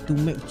 we need to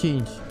make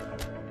change.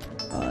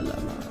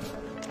 Alamak.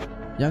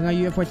 Jangan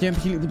UEFA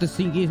Champions League pun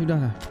tersingkir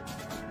sudahlah.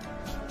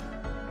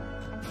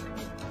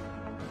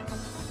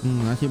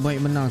 Nasib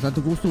baik menang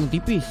 1-0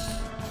 tipis.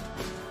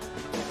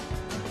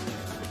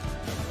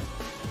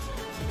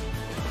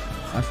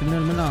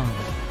 Arsenal menang.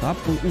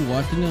 Apa?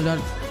 Arsenal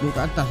dah duduk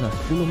kat atas lah.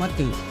 10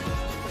 mata.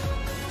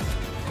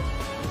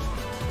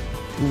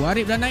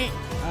 Arif dah naik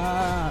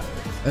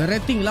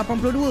rating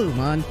 82.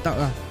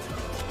 Mantap lah.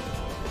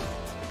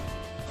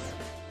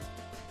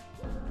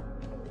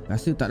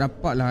 Rasa tak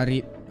dapat lah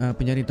Arif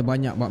penjaring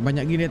terbanyak.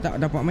 Banyak gini dia tak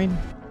dapat main.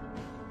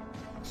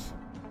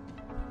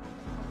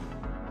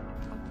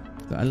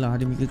 Kalah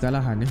demi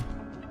kekalahan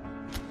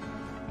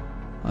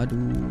Aduh.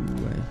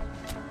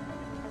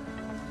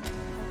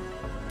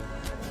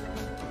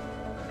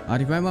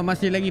 Arifaiman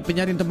masih lagi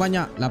penjaring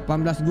terbanyak,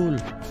 18 gol.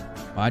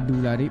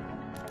 Padulah Arif.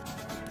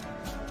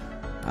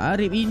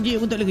 Arif injek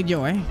pun tak boleh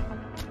kejar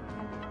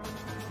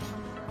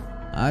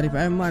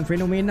Arifaiman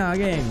fenomena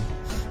geng.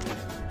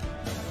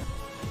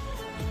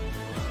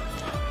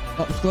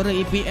 Top scorer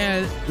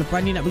EPL.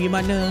 Lepas ni nak pergi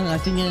mana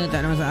rasanya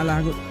tak ada masalah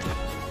kot.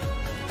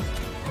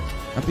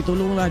 Tapi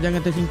tolonglah jangan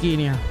tersingkir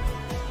ni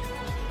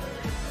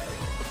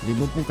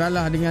Liverpool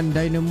kalah dengan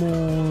Dynamo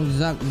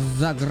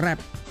Zagreb.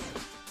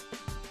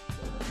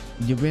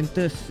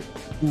 Juventus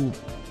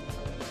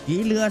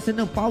gila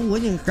Arsenal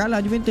powernya. Kalah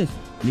Juventus.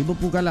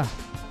 Liverpool kalah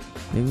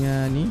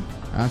dengan ni.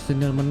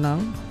 Arsenal menang.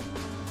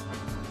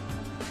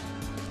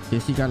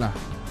 Chelsea kalah.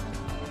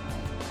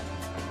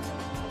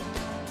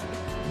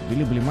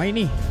 Bila boleh main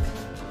ni?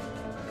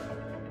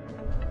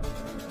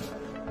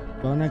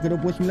 Perlawanan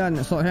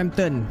ke-29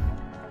 Southampton.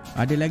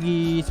 Ada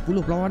lagi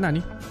 10 perlawanan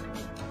ni.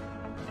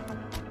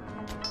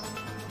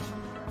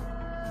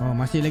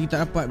 Masih lagi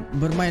tak dapat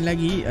bermain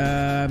lagi.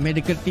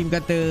 Medical team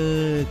kata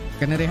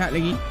kena rehat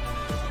lagi.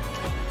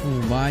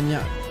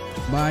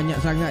 Banyak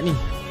sangat ni.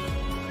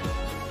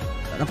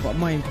 Tak dapat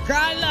main.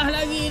 Kalah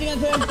lagi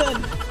dengan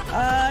Southampton.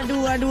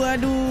 Aduh.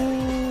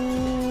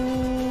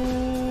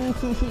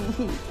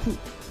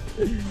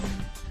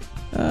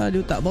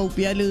 Aduh, tak bau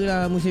piala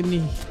lah musim ni.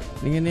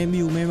 Dengan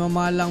MU memang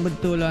malang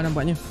betul lah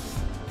nampaknya.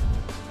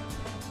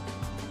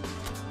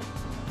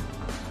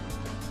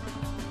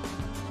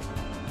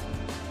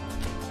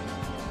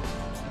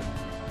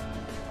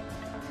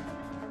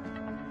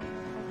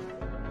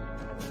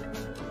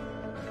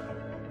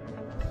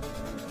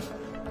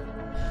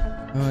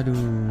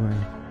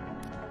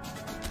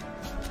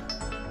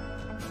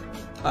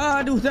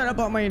 Aduh, tak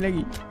dapat main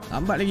lagi.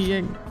 Lambat lagi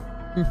geng.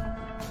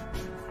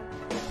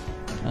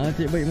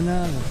 Nasib baik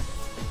menang.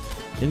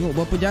 Tengok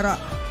berapa jarak.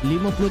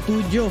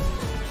 57.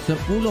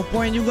 10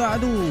 poin juga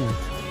tu.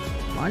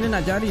 Mana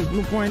nak cari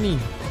 10 poin ni?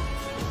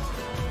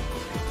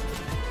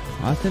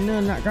 Arsenal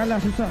nak kalah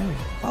susah.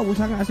 Power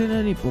sangat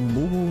Arsenal ni.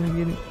 Pembohong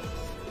game ni.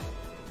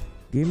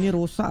 Game ni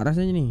rosak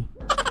rasanya ni.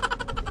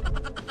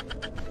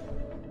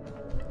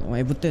 Oh,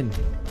 Everton.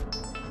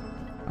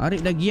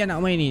 Arif dah gian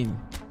nak main ni.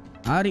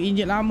 Arif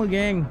injet lama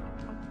geng.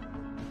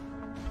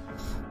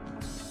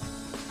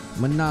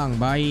 Menang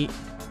baik.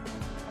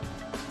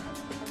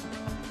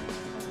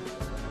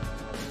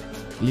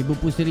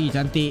 Liverpool seri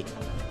cantik.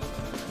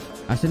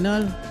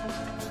 Arsenal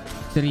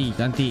seri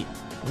cantik.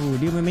 Oh,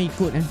 dia memang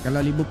ikut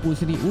kalau Liverpool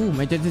seri.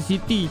 Manchester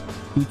City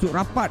cucuk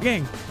rapat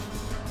geng.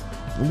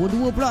 Nombor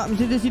 2 pula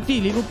Manchester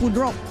City. Liverpool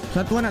drop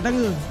satu anak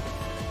tangga.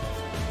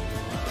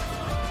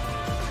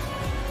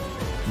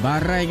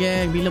 Barai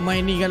geng bila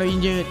main ni kalau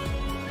injured.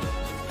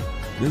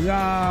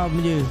 Geram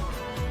je.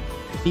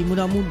 Tim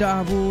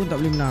mudah-mudah pun tak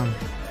boleh menang.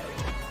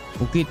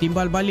 Okey,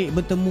 timbal balik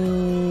bertemu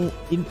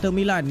Inter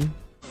Milan.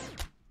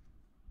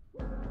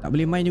 Tak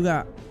boleh main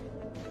juga.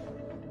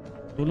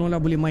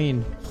 Tolonglah boleh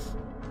main.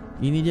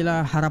 Ini je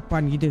lah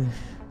harapan kita.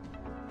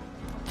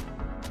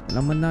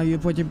 Kalau menang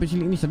UEFA Champions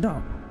League ni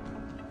sedap.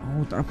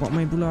 Oh, tak dapat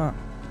main pula.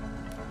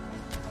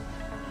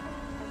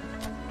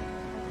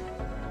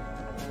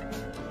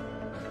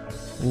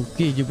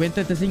 Okey,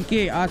 Juventus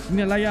tersingkir.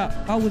 Arsenal layak.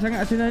 Power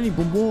sangat Arsenal ni.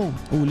 Bombong.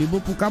 Oh,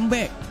 Liverpool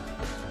comeback.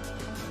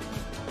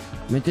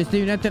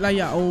 Manchester United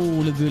layak.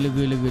 Oh, lega.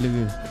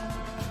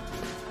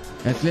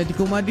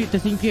 Atletico Madrid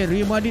tersingkir.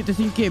 Real Madrid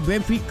tersingkir.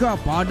 Benfica.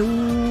 Padu.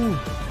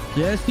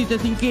 Chelsea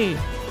tersingkir.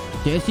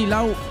 Chelsea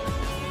lauk.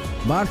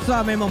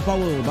 Barca memang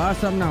power.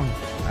 Barca menang.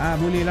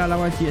 Bolehlah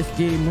lawan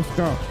CSK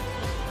Moskow.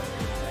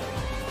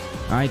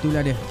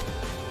 Itulah dia.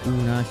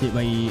 Nasib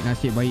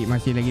baik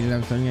masih lagi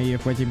dalam pertandingan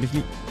UEFA Champions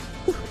League.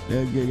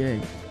 Lega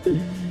geng.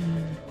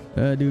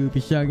 Aduh,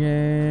 pisang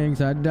geng.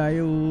 Sadar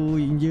yo,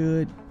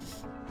 injured.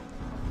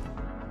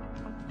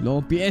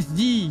 Lawan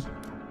PSG.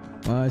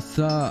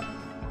 Masak.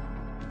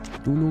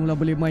 Tolonglah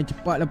boleh main,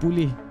 cepatlah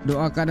pulih.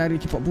 Doakan dari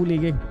cepat pulih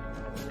geng.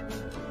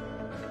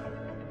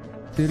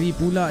 Seri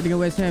pula dengan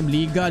West Ham.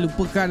 Liga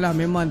lupakanlah,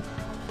 memang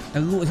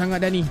teruk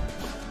sangat dah ni.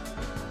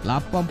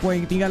 8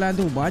 poin ketinggalan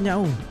tu, banyak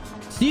tu.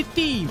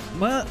 City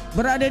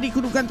berada di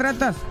kedudukan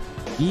teratas.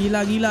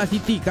 Gila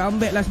City,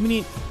 comeback last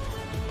minute.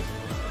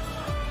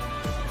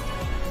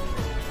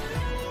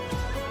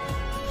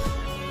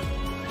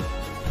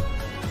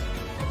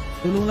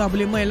 Tolonglah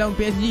boleh main lawan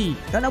PSG.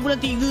 Dah nak bulan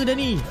 3 dah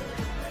ni.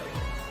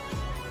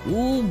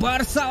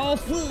 Barca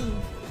offer.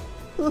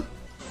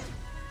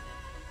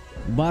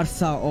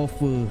 Barca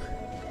offer.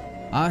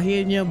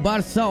 Akhirnya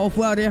Barca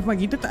offer Arifaiman.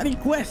 Kita tak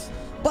request.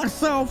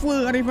 Barca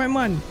offer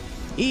Arifaiman.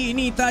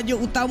 Ini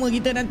tajuk utama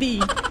kita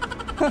nanti.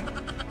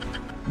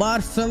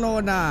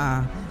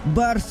 Barcelona.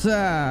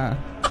 Barca.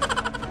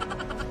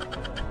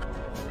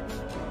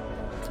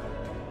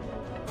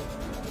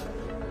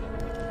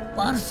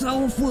 Barca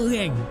offer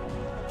geng.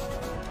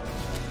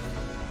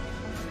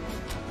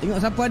 Tengok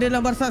siapa ada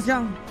dalam Barca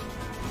sekarang.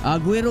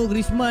 Aguero,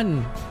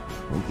 Griezmann.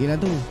 Okey lah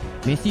tu.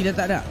 Messi dah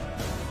tak ada.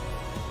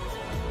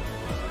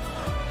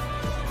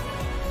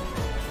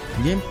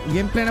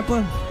 Game plan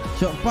apa?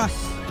 Short pass,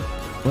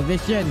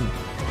 possession.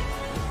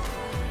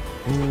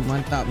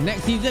 Mantap.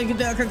 Next season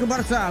kita akan ke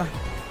Barca lah.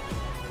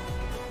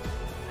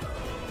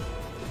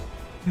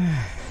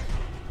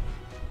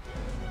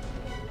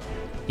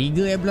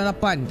 bulan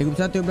 8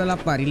 31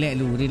 bulan 8.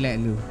 Relax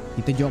lu.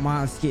 Kita jual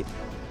mahal sikit.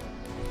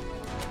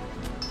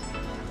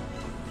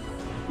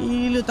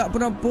 Gila, tak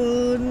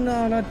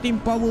pernah lah team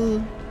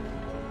power,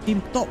 team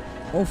top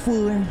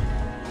offer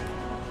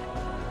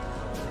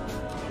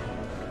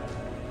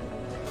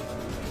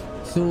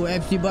So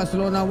FC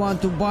Barcelona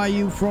want to buy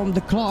you from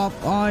the club.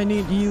 I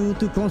need you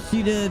to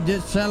consider the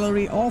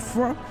salary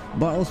offer,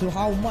 but also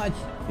how much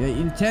you're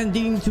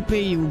intending to pay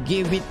you.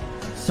 Give it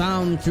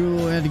some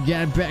through and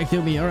get back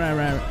to me. Alright.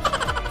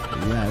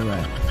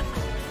 Right.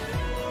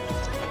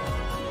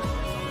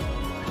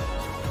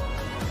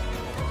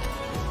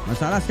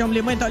 Masalah sekarang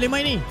boleh main tak boleh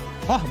main ni?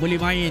 Boleh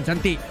main,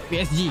 cantik.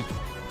 PSG.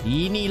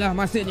 Inilah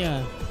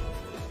masanya.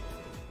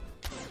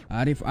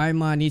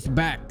 Arifaiman is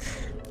back.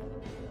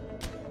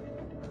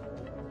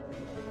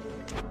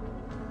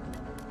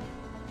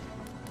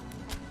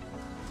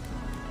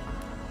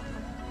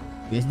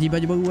 PSG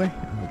baju baru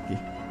okey.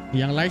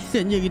 Yang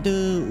license je kita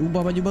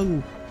ubah baju baru.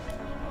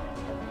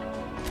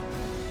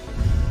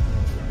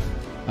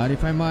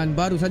 Arifaiman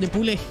baru saja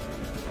pulih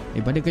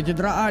daripada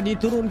kecederaan,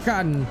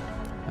 diturunkan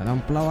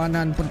dalam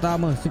perlawanan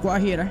pertama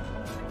skuad akhir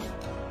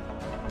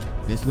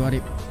Let's go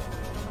Arif.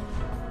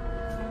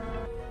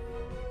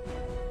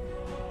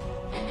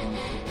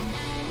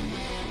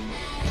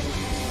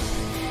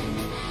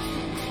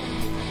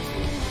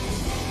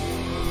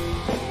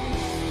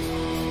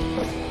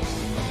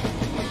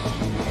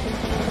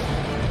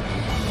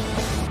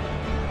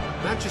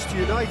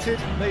 Manchester United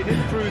made it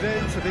through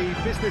then to the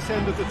business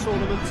end of the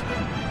tournament.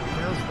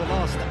 Down to the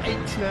last 8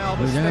 now.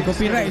 Jangan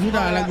copyright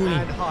sudah lagu ni.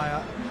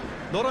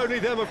 Not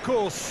only them, of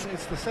course,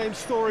 it's the same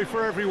story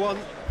for everyone.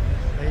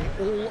 They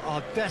all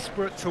are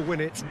desperate to win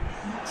it.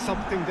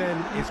 Something then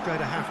is going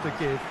to have to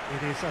give.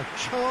 It is a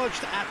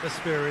charged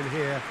atmosphere in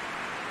here,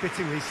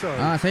 fittingly so.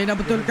 Saya dah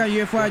betulkan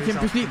UEFA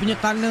Champions League punya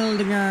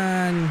tunnel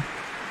dengan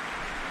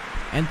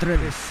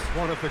entrance. It's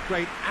one of the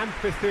great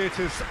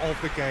amphitheatres of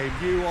the game.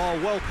 You are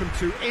welcome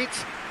to it,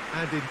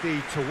 and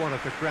indeed to one of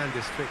the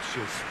grandest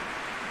fixtures.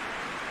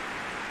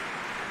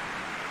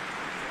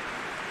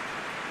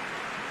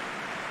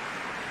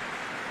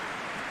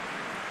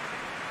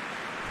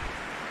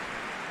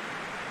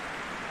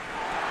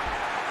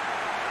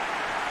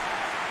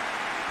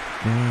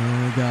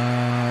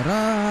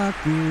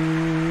 Negaraku.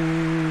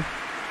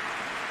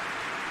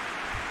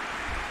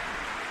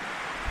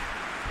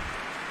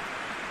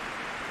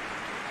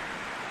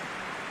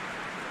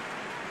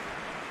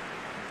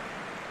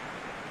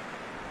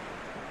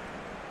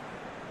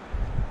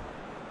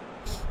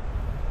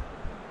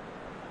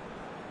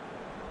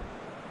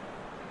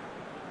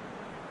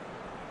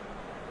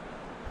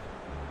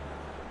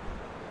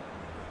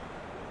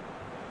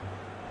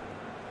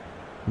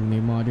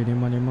 Neymar,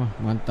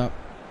 mantap.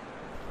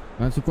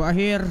 Dan suku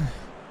akhir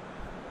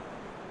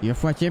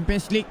UEFA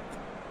Champions League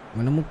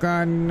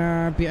menemukan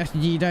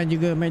PSG dan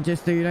juga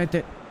Manchester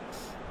United.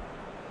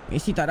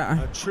 Messi tak ada.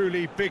 A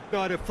truly big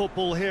night of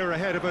football here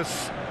ahead of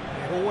us.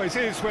 It always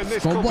is when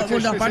this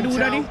competition is in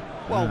town.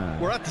 Well,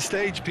 we're at the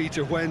stage,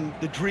 Peter, when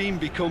the dream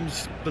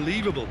becomes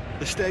believable.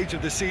 The stage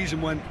of the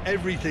season when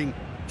everything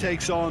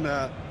takes on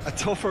a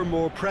tougher,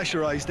 more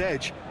pressurised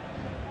edge.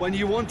 When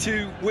you want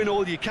to win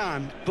all you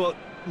can, but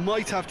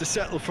might have to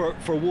settle for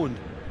one.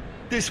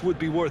 This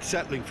would be worth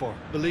settling for,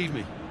 believe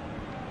me.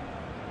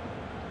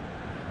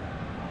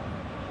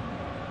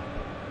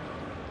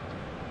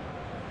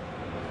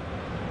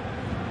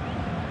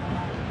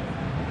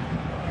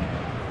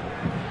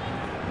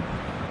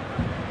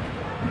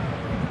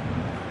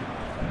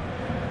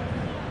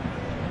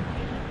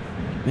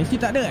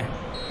 Messi tak ada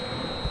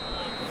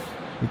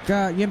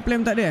dekat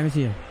gameplan tak ada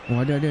Messi?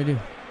 Oh ada.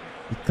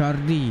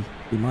 Icardi,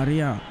 Di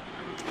Maria.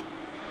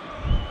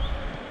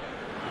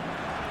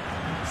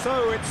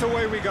 So it's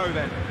away we go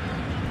then.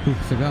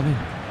 Seram ni.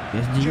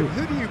 PSG. Jim,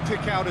 who do you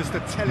pick out as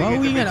the telling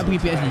Baru ingat nak pergi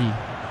individual PSG.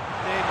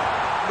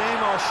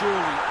 Neymar,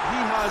 surely.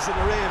 He has an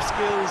array of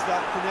skills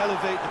that can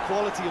elevate the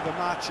quality of a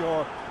match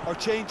or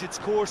change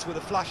its course with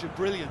a flash of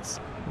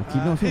brilliance.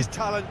 His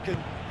talent can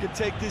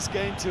take this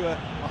game to a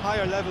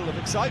higher level of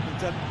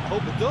excitement, and I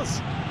hope it does.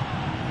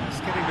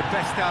 Just getting the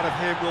best out of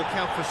him will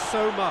count for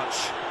so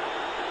much.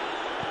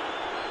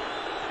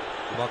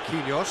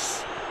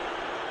 Marquinhos.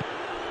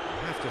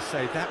 I have to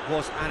say that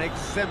was an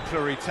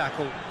exemplary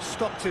tackle.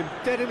 Stopped him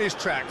dead in his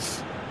tracks.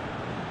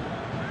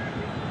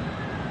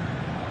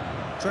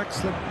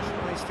 Draxler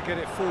tries to get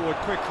it forward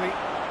quickly.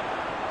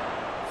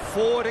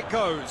 Forward it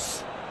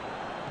goes.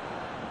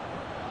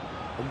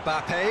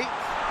 Mbappe.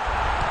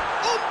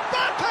 Oh,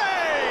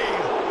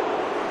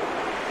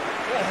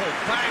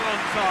 bang on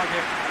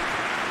target.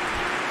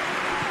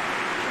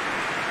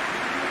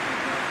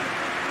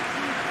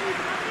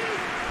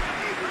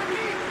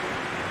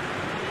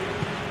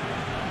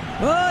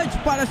 Oh,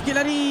 cepatlah sikit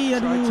lari.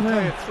 Tried to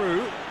play it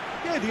through.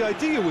 Yeah, the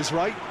idea was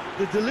right.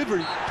 The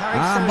delivery.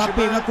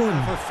 Mbappe melakon.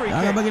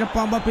 Jangan bagi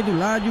depan Mbappe tu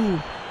laju.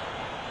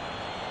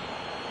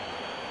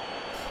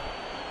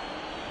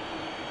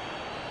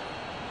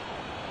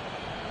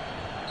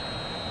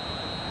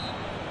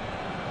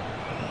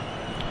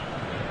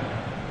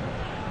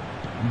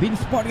 Bin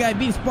spot guy.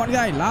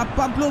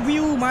 80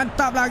 view.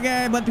 Mantap lah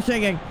guys. Bantu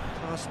share gang.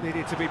 Pass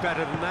needed to be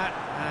better than that,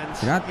 and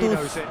he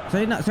knows it. 100.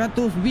 Saya nak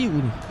 100 view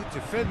ni. Good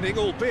defending,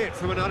 albeit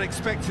from an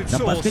unexpected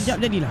Dapat source. sekejap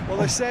jadilah. Well,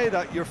 they say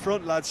that your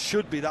front lads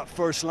should be that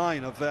first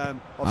line of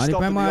stopping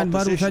ARIFaiman the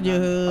baru opposition. saja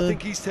I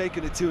think he's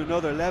taken it to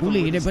another level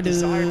pulih with his daripada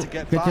desire to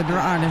get back.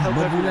 kecederaan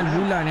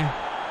berbulan-bulan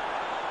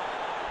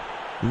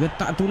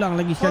Retak tulang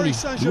lagi sekali.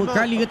 2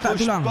 kali retak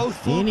tulang.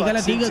 Ini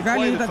kalau 3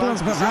 kali retak tulang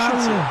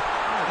baru.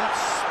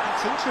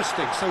 That's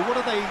interesting. So what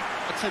are they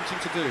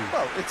attempting to do?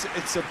 Well,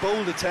 it's a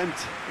bold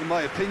attempt, in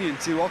my opinion,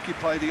 to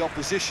occupy the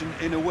opposition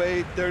in a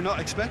way they're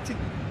not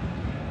expecting.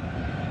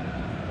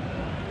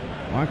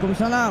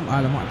 Waalaikumsalam.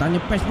 Alamak,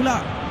 tanya PES pula.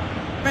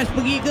 PES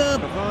pergi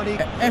ke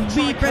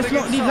FB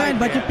Peslox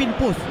design, baca pin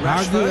post.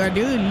 Harga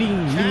ada,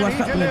 link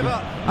WhatsApp pun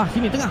ada.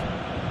 Sini tengah.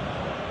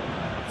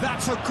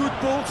 That's a good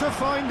ball to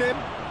find him.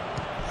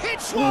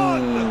 Hits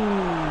one.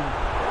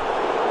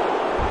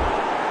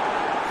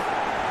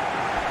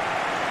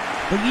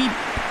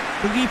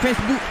 Pergi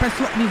Facebook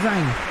Peslox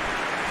design,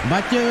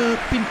 baca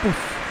pin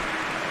post.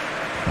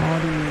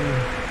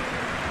 Aduh.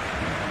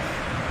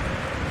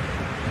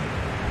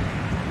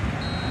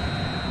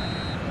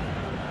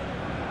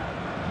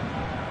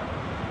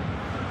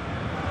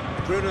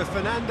 Bruno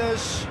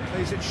Fernandes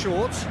plays it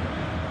short.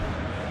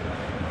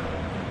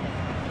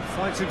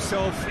 Finds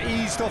himself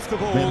eased off the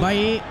ball.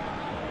 Baik.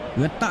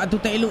 Letak tu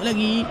tak elok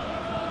lagi.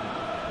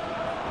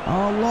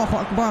 Allahu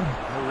Akbar.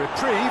 A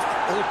reprieve,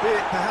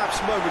 albeit perhaps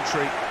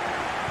momentary.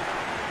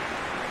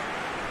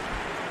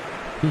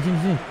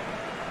 Sini.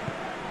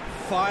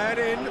 Fired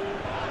in.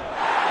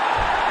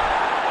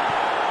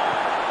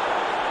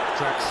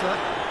 Draxler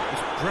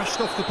just brushed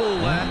off the ball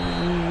there.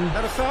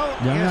 Had a foul?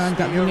 Jangan Yes,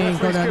 kat the kuning,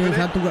 kau referee's dah ada given it.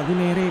 satu kat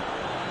kuning, Rip.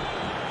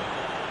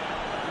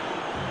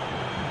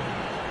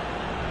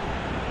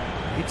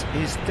 It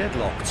is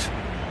deadlocked.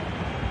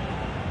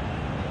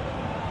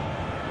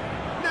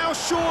 Now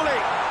surely.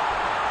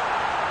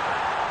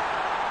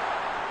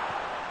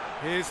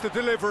 Here's the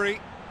delivery.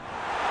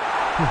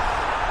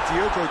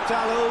 Diogo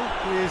Dalot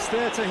is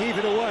there to heave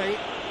it away.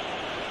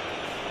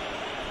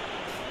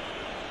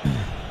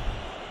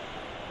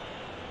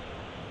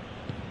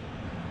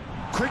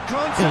 Quick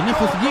glance at Ini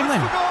goal, first game goes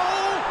kan? for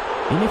goal!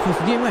 Ini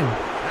first game kan?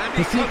 And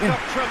he First league comes kan?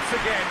 up trumps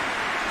again.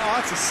 Oh,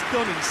 that's a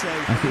stunning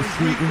save. That's His a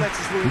sweet one.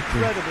 reflexes were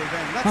incredible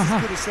then. That's as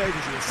good a save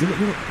as you'll see.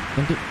 Duduk.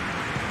 Cantik.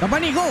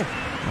 Kabani, go!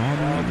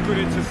 Good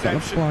Tak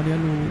interception. lepas dia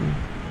lu.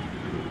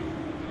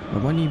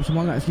 Kabani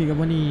bersemangat sikit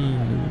Kabani.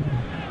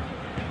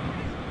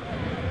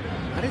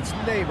 And it's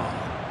Neymar.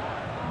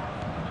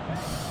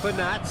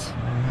 Bernat.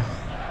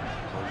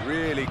 A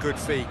really good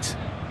feat.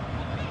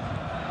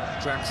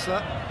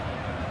 Draxler.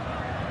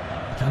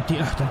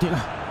 Cantik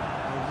lah.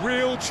 A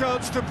real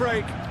chance to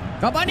break.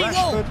 Kabani,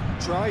 go! Rashford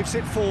drives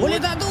it forward. Boleh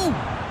tak tu?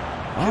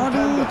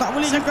 Aduh, tak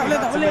boleh cakap lah,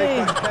 tak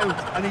boleh.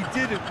 And he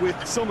did it with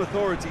some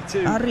authority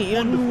too. Tarik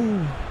kan lu.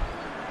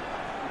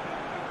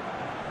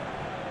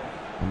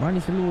 Kabani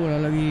slow lah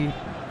lagi.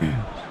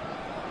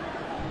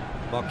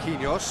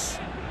 Marquinhos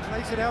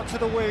plays it out to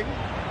the wing.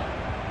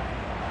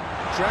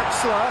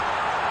 Draxler.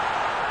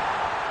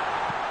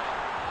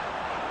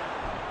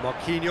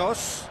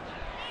 Marquinhos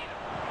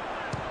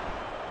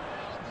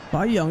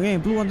Sayang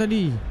peluang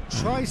tadi.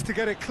 tries to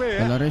get it clear.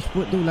 Kalau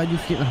Rashford tu laju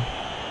sikit lah.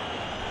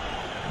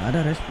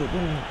 Ada Rashford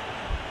pun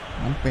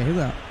hampir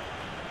juga.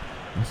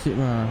 Nasib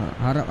lah.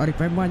 Harap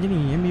arifaiman je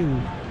ni MU.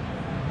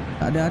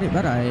 Tak ada Arif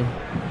Barai.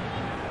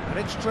 And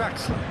it's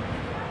Draxler.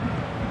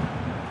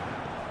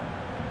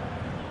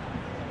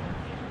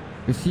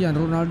 Kesian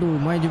Ronaldo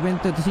main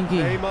Juventus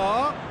tersingkir.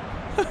 Neymar.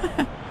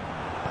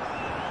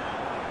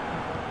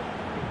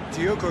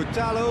 Diogo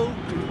Dalot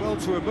did well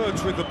to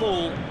emerge with the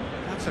ball.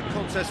 That's a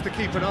contest to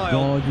keep an eye on.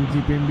 Oh,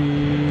 Juki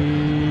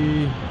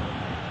Pembe.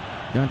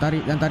 Jangan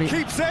tarik.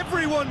 Keeps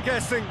everyone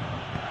guessing.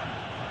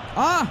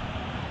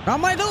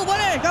 Ramai tu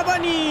boleh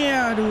Kabani.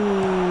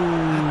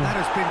 Aduh. That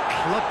has been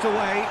clubbed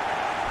away.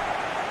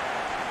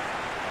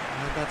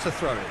 And that's a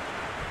throw-in.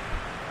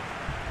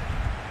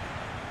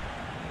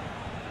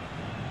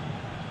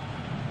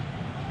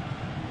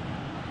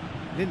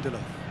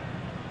 Lindelof.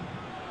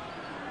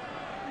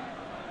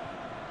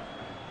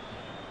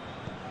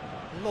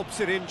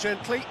 Lobs it in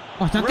gently.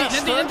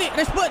 Cantik.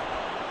 Rashford.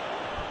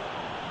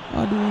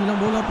 Aduh, hilang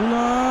bola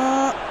pula.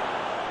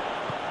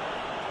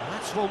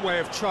 That's one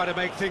way of trying to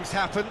make things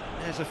happen.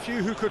 There's a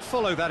few who could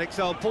follow that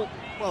example.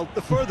 Well,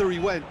 the further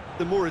he went,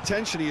 the more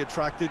attention he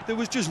attracted. There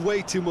was just way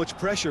too much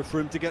pressure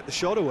for him to get the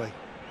shot away.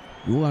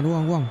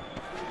 Ruang.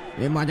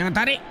 Memang jangan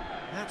tarik.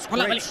 That's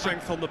Bola great balik.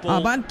 strength on the ball.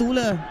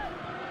 Bantulah.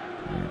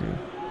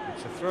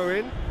 It's a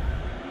throw-in.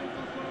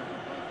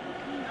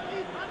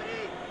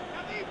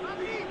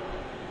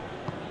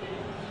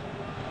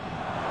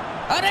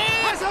 Arif!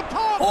 Has a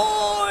pop!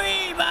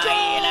 Oi,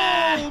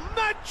 baiklah. Goal!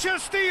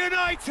 Manchester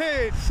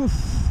United!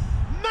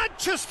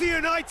 Manchester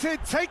United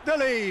take the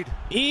lead.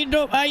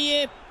 Hidup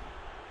Arif.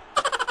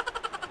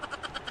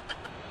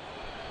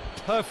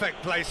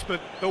 Perfect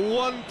placement. The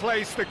one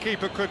place the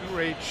keeper couldn't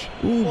reach.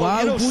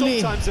 Baru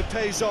pulih. Sometimes it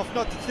pays off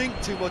not to think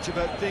too much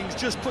about things.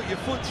 Just put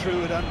your foot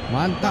through it, and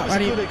Mantap, that was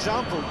a Arif. good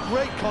example.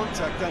 Great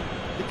contact, and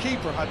the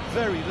keeper had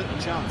very little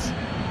chance.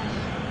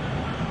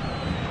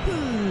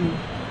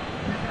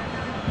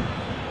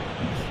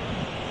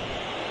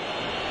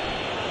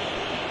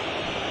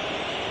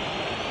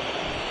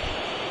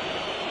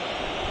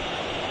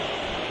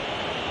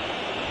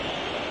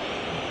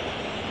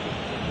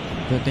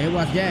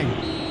 Tewas, geng.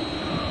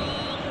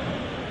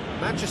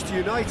 Manchester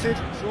United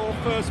draw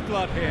first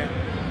blood here.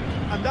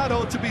 And that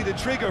ought to be the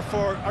trigger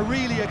for a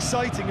really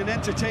exciting and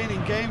entertaining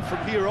game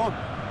from here on.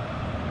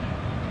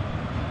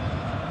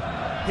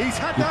 He's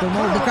had that Kita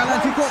mau power bekalan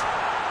play. cukup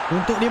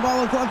untuk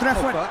dibawa ke Old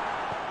Trafford.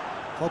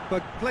 Pogba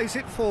plays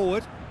it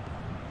forward.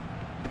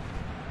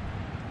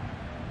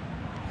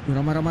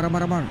 Ramai.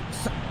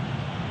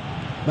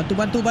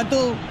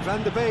 Bantu.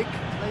 Van de Beek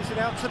plays it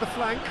out to the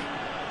flank.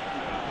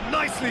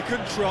 Nicely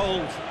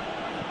controlled.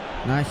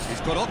 Nice.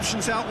 He's got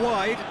options out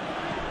wide.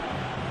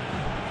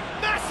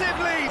 Massive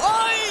lead.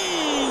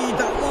 Oi!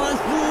 Tak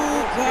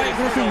masuk. Baik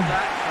crossing.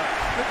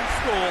 Couldn't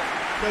score.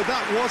 Now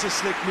that was a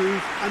slick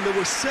move, and there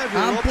were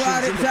several Ampun options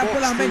Arif, in the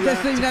siapalah box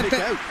Manchester to pick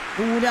United. out.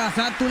 Dah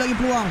satu lagi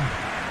peluang.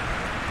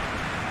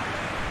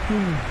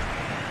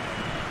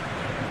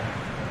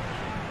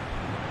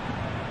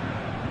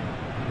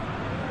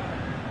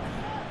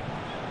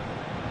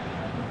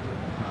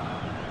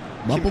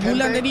 Berapa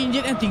bulan tadi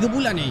injet 3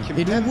 bulan ni?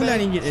 2 bulan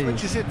injet tadi.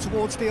 Switches it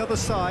towards the other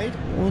side.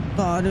 Oh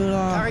tak ada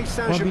lah. Paris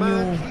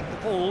Saint-Germain keep the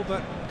ball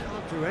but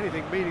can't do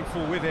anything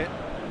meaningful with it.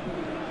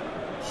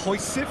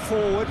 Hoists it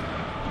forward.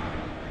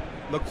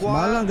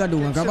 Semalam gaduh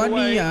dengan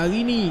Kabani,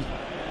 hari ni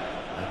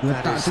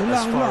letak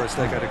tulang pula.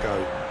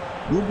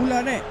 2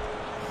 bulan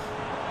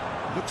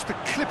Looks to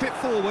clip it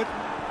forward.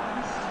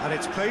 And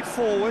it's played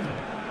forward.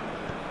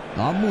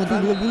 Lama tu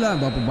 2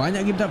 bulan. Berapa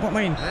banyak game tak dapat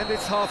main. And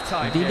it's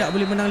half-time. Tidak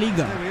boleh menang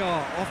Liga. There we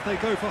are. Off they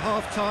go for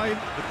half-time.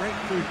 The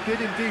breakthrough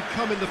did indeed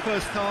come in the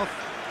first half.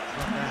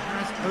 But there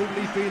has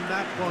only been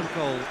that one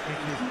goal. It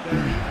is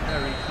very,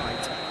 very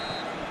tight.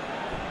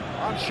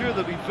 I'm sure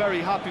they'll be very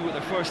happy with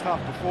their first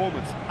half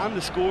performance and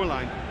the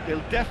scoreline.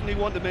 They'll definitely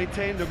want to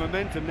maintain their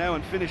momentum now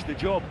and finish the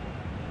job.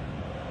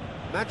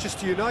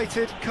 Manchester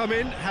United come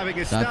in,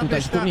 having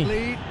established that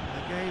lead.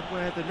 A game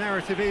where the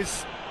narrative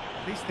is,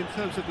 at least in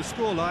terms of the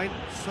scoreline,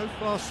 so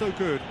far so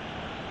good.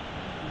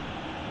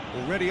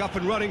 Already up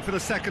and running for the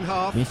second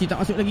half. Messi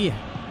tak masuk lagi.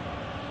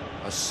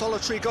 A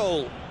solitary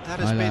goal. That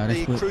has been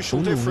the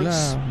crucial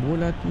difference.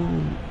 Bola tu.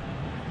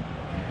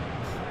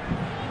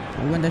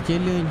 Orang dah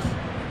challenge.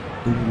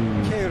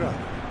 Kira.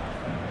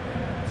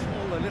 It's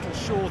all a little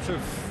short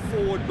of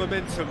forward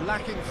momentum,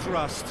 lacking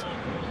thrust.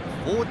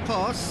 Forward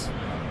pass.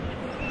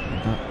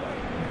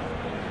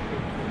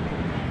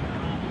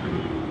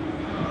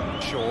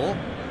 Shaw.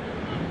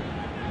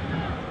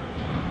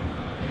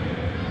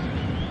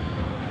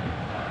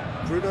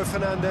 Bruno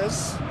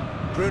Fernandes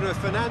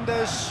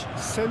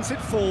sends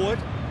it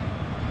forward.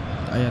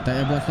 Tak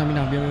payah buat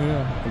stamina, biar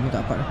kamu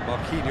tak dapat.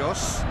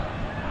 Marquinhos.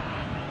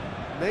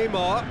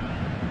 Neymar.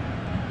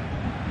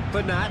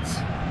 Bernat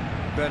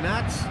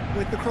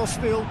with the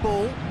crossfield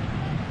ball.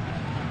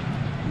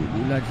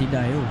 Bola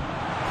tidak yo.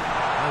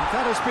 And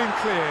that has been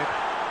cleared.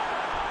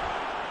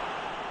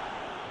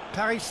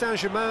 Paris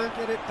Saint-Germain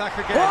get it back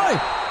again. Oi!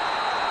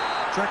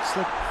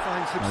 Draxler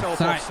finds himself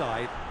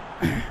offside.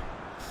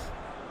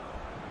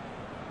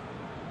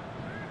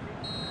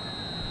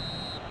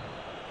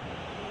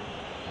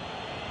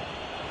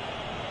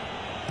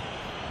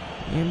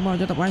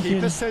 Memang je tak pasal.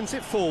 Keeper sends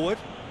it forward.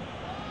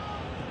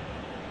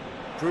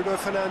 Bruno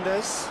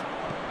Fernandes.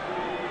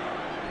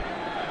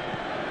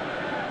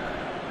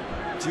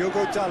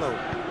 Diogo Dalot.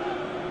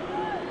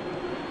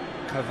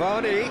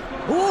 Cavani.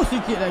 Oh,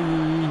 sikit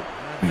lagi.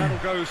 And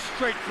that'll go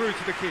straight through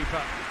to the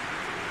keeper.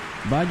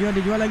 Baju ada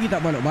jual lagi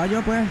tak, Balok? Baju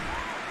apa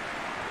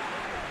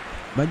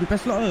Baju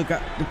Peslox ke?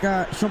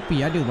 Dekat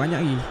Shopee ada banyak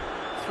lagi.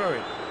 Throw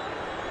it.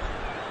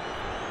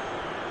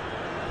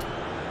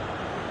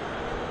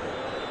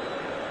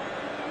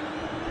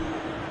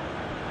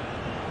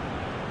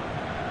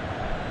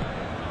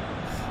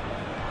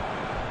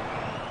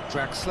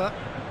 Draxler.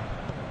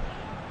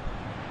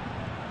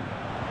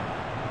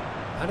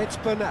 And it's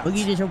Bernat.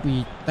 Pergi je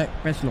Shopee, type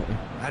Peslox.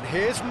 And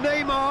here's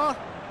Neymar.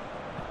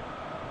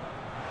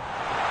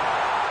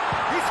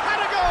 He's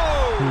had a go!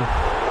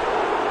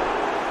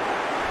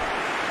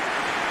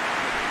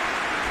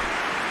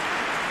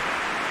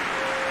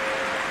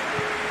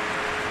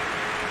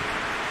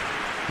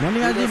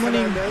 Morning Aziz,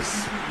 morning.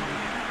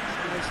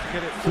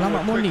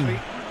 Selamat morning.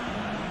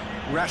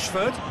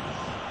 Rashford.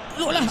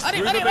 Look lah,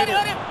 Arif.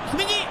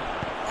 Sebiji.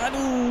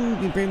 Aduh,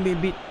 pengen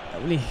bebit.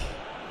 Tak boleh.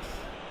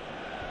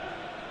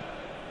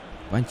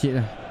 Pancit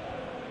lah.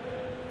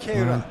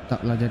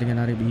 Mantap lah jaringan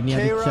Arif. Ini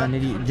ada chance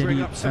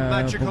jadi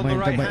pemain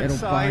terbaik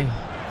Eropah.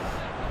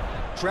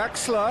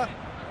 Draxler.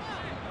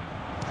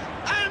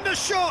 And the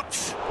shot!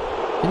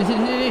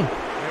 Sini.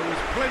 There was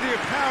plenty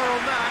of power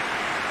on that.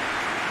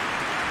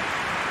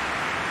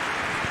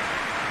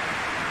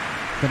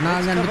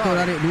 Kenangan betul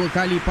Arif. 2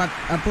 kali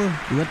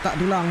letak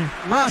tulang.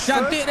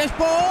 Cantik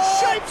respon.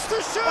 Shapes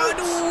to shoot.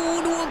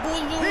 Aduh,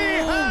 2-0.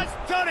 He has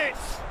done it.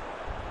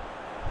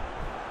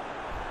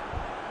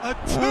 A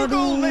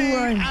 2-goal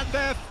lead and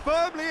they're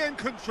firmly in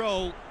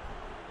control.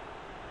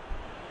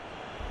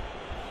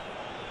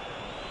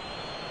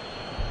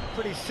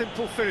 Pretty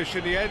simple finish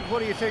in the end. What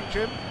do you think,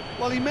 Jim?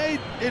 Well, he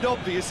made it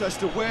obvious as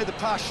to where the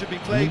pass should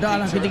be played, Peter,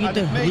 and it made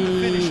the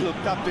finish look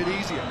that bit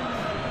easier.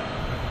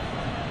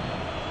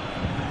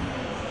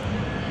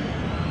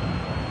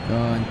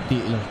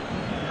 Cantik lah.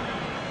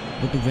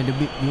 Betul Van de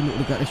Beek duduk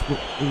dekat respon.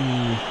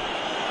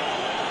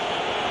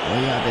 Oh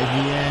ya,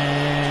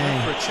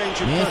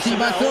 Messi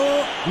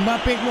masuk,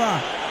 Mbappe keluar.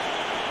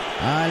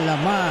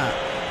 Alamak.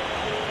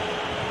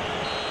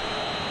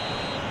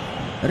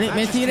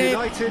 Messi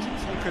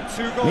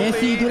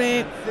tu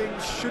Rek.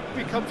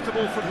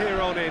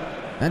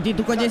 Nanti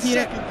tukar jersey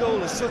Rek. Second goal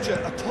has such a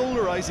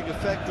polarizing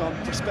effect on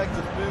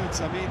prospective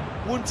moods. I mean,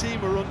 one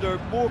team are under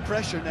more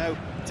pressure now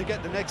to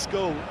get the next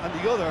goal, and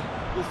the other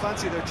will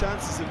fancy their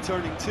chances of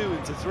turning 2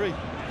 into 3.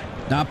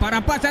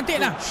 Dapat cantik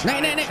lah.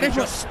 Naik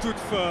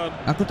Rashford.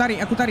 Aku tarik.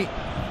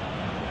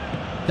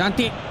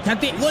 Cantik.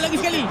 Gol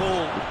lagi sekali.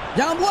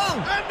 Jangan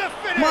buang.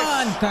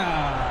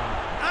 Mantap.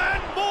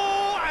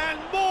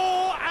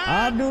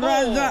 Abdul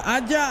Razak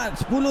Ajat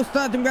 10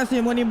 star. Terima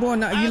kasih Morning Ball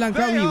nak hilang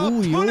kawi.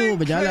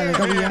 Berjalan lah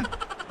kawi ya.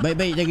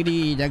 Baik-baik jaga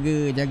diri,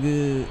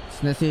 jaga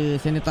senasa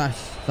sanitas.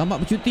 Selamat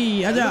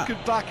bercuti Ajak.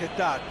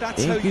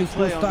 Thank you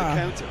 10 star.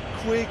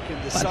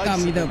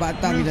 Patam kita. I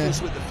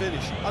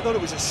thought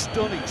it was a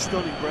stunning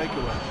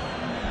breakaway.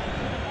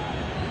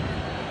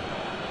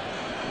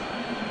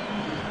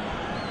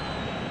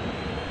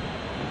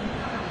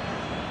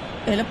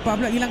 Lepas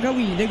pula hilang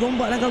kawi. Dia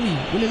gombak lah kawi.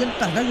 Boleh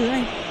gentas daga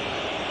kan.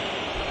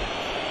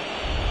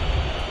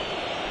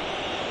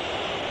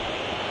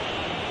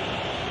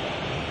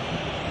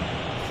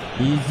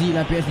 Easy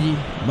lah PSG.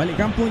 Balik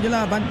kampung je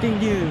lah, banting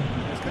dia.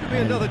 There's going to be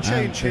another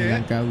change here.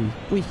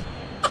 Wih.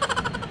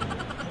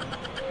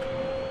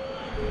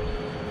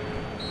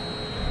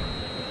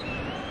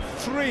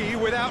 Three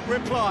without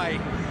reply.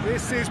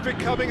 This is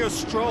becoming a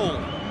stroll.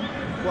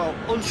 Well,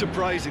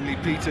 unsurprisingly,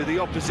 Peter, the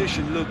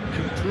opposition look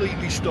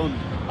completely stunned.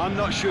 I'm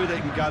not sure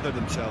they can gather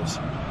themselves.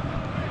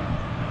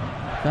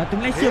 Satu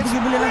Malaysia pergi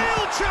boleh lah.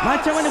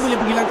 Macam mana boleh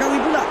pergi Langkawi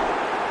pula?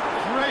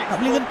 Tak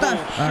boleh rentas.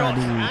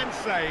 Aduh.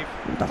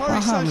 Tak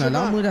faham lah.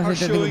 Lama dah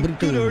saya tengok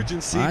berita.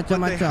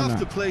 Macam-macam lah.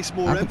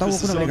 Aku tahu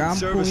aku nak balik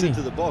kampung ni.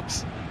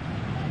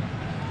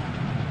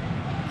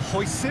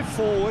 Hoists it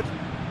forward.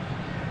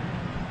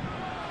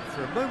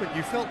 For a moment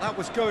you felt that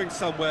was going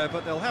somewhere,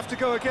 but they'll have to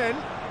go again.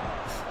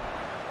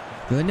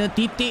 Kena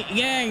titik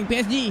geng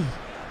PSG.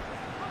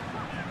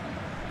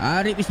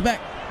 Arif is back.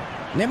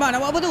 Neymar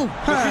nak buat apa tu?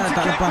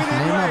 Tak lepas.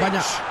 Neymar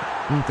banyak.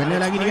 Kena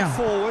lagi ni kan.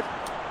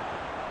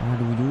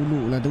 Aduh,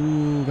 juluk lah tu.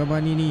 Gambar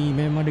ni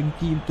memang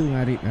dengki betul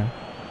dengan Arif lah.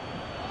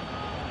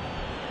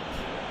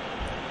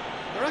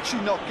 They're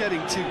actually not getting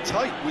too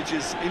tight, which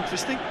is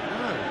interesting.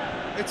 No.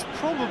 It's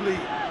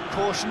probably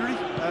cautionary.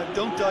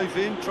 Don't dive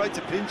in, try to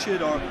pinch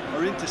it or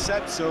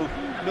intercept so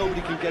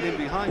nobody can get in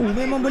behind.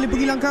 Memang boleh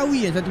pergi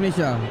Langkawi satu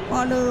Malaysia.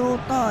 Kepala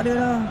otak dia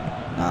lah.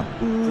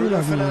 Apa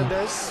lah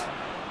Fernandes.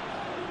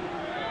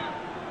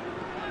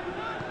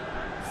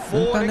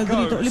 Tentang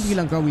negeri tak boleh pergi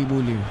Langkawi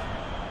boleh.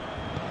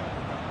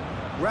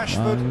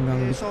 Rashford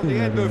is on the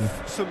end of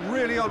some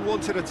really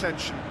unwanted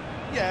attention.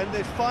 Yeah, and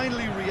they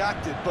finally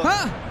reacted, but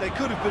they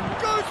could have been...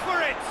 Goes for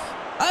it!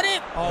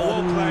 Arif!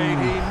 Oh, well played.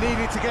 He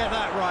needed to get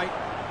that right.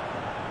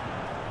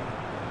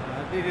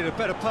 Needed a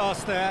better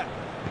pass there.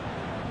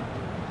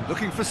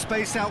 Looking for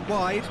space out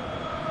wide.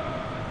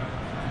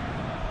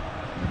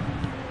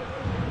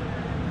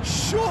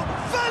 Shot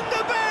Van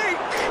der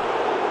Beek!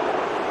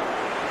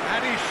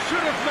 And he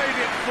should have made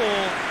it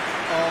fall.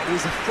 Oh, it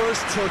was a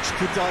first touch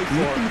to die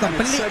for, and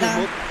it set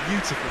him up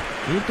beautifully.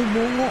 Itu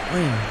bongok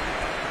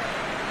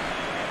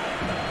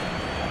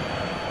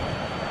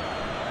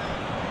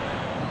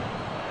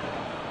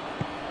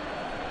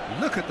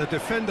Look at the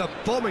defender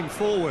bombing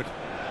forward.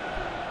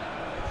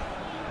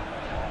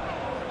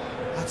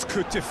 That's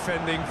good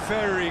defending,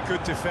 very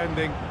good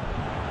defending.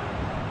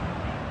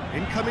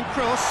 Incoming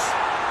cross.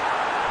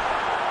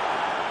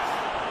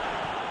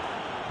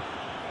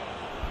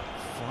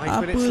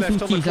 5 minutes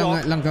left on the clock.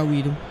 Sangat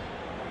Langkawi tu.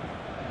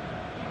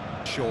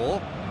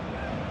 Shaw.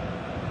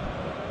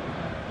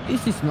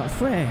 This is not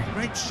fair.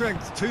 Great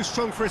strength, too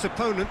strong for his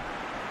opponent.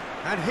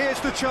 And here's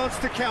the chance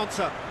to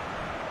counter.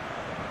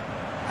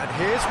 And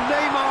here's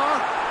Neymar.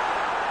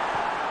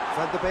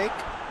 Van der Beek.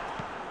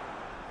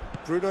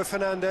 Bruno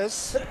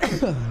Fernandes.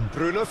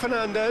 Bruno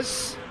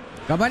Fernandes.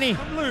 Kabar ni?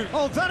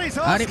 Oh, that is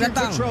asking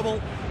for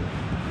trouble.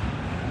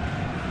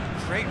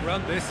 Great run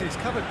this, he's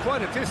covered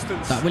quite a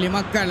distance. Tak boleh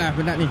makan lah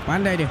benda ni,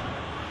 pandai dia.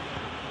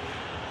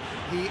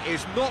 He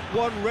is not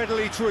one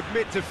readily to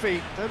admit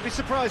defeat. Don't be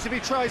surprised if he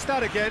tries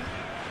that again.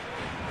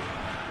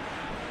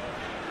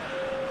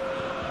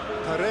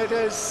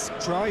 Paredes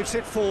drives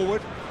it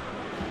forward.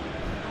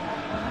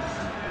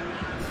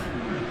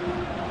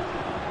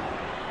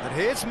 And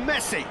here's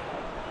Messi.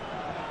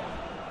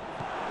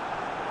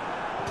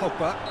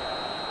 Pogba.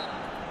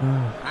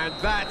 And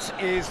that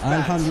is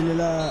that.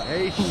 Alhamdulillah.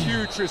 A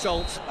huge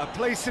result. A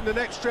place in the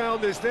next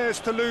round is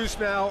theirs to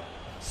lose now.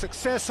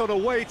 Success on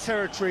away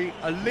territory,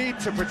 a lead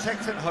to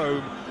protect at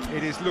home.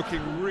 It is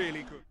looking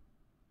really good.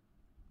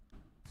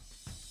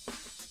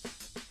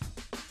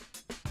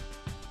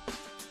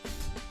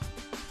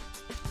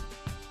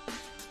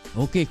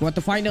 Okey, quarter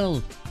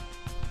final.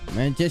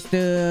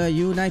 Manchester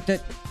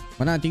United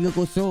menang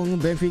 3-0,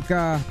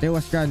 Benfica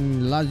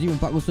tewaskan Lazio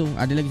 4-0.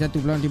 Ada lagi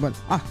satu perlawanan tiba.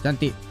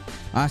 Cantik.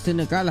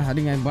 Arsenal kalah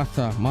dengan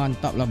Barca.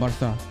 Mantaplah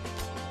Barca.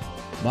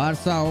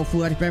 Barca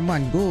offer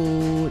arifaiman.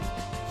 Good.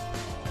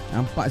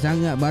 Nampak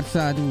sangat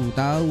Barca tu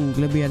tahu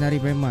kelebihan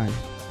arifaiman.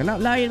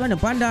 Kelab lain mana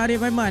pandai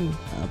arifaiman.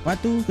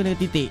 Lepas tu kena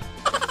titik.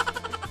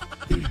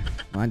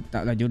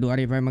 Mantaplah jodoh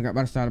arifaiman kat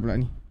Barca pula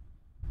ni.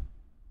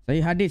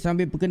 Saya hadir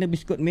sambil perkena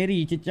biskut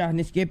Mary cecah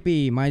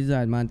Nescafe.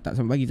 Maizan mantap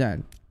sampai pagi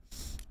Zan.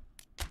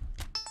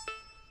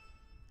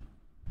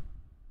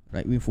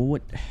 Right wing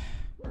forward.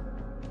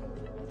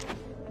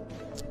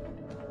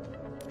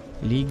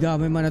 Liga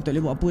memang dah tak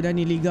boleh buat apa dah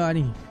ni Liga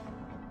ni.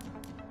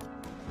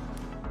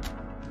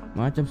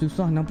 Macam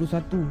susah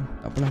 61.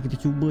 Tak apalah, kita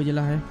cuba je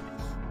lah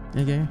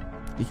Okay,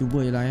 kita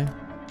cuba je lah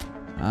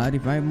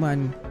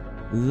Arifaiman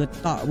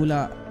retak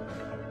pula.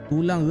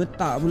 Tulang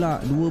retak pula.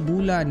 2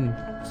 bulan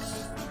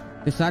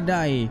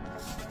tersadai.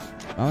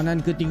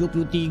 Perlawanan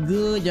ke-33.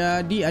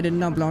 Jadi ada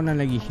 6 perlawanan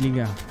lagi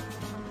Liga.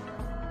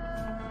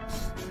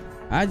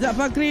 Azab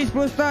Fakri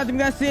 10 star.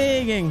 Terima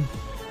kasih geng.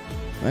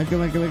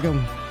 Welcome.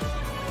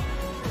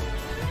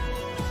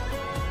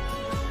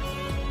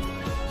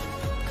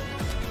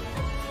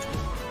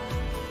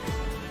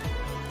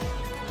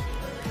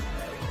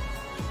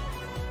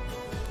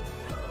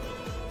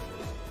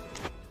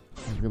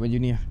 Pakai baju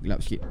ni lah,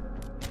 gelap sikit.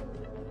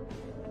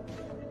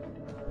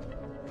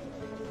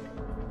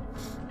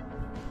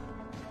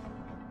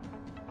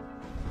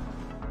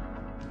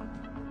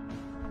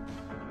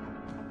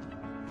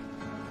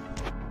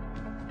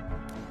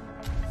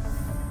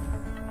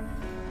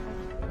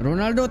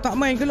 Ronaldo tak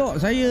main ke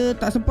lok? Saya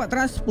tak sempat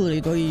transfer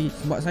lagi tu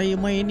sebab saya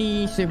main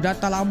ni save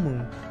data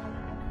lama.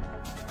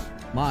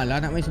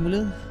 Malah nak main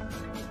semula.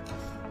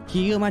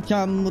 Kira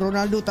macam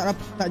Ronaldo tak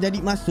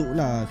jadi masuk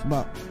lah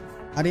sebab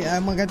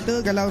AIMAN kata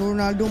kalau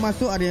Ronaldo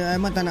masuk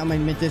AIMAN tak nak main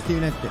Manchester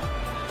United.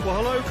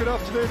 Well, hello, good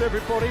afternoon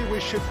everybody.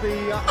 We should be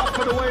up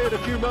and away in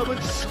a few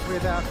moments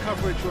with our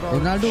coverage.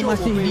 Ronaldo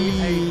masih di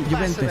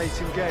Juventus.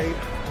 Game.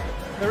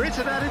 There is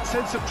an added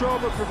sense of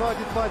drama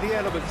provided by the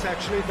elements,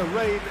 actually. The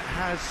rain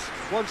has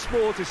once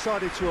more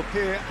decided to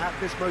appear at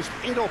this most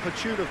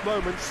inopportune of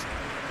moments,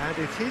 and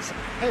it is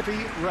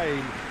heavy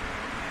rain.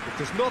 It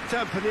does not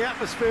dampen the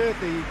atmosphere.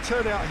 The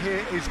turnout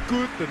here is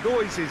good. The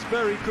noise is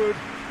very good.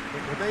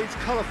 It remains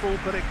colourful,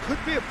 but it could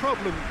be a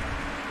problem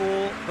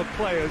for the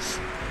players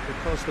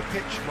because the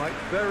pitch might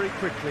very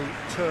quickly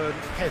turn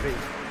heavy.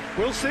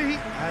 We'll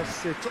see as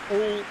it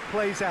all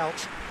plays out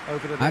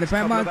over the next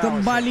couple of hours.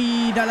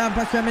 Kembali dalam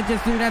pasukan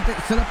Manchester United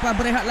selepas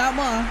berehat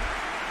lama.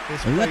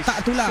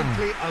 Letak tulang.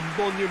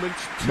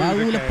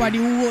 Baru lepas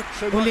diurut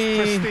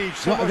oleh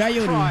Wak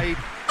Gayun,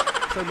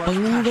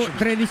 pengurut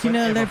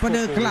tradisional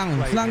daripada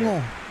Kelang,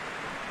 Selangor,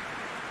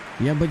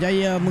 yang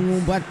berjaya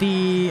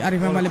mengubati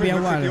arifaiman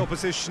lebih awal.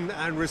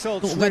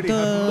 Tok kata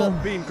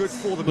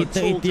kita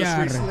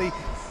ikhtiar.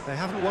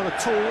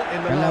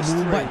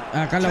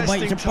 Kalau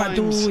baik cepat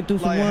tu itu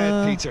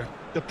semua.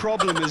 The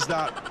problem is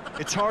that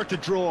it's hard to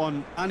draw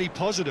on any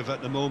positive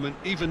at the moment,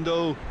 even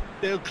though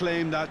they'll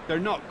claim that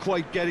they're not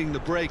quite getting the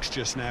breaks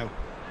just now.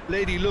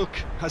 Lady Luck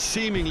has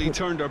seemingly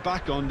turned her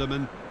back on them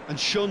and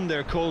shunned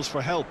their calls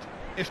for help.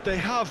 If they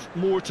have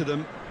more to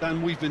them than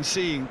we've been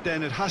seeing,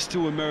 then it has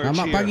to emerge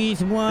here.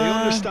 They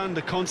understand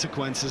the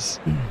consequences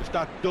if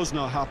that does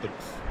not happen.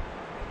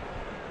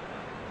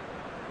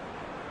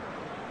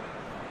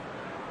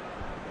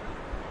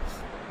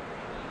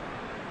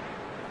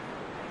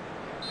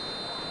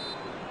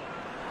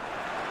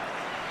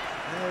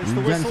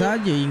 Hujan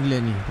saja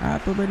England ni.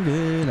 Apa benda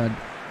lah.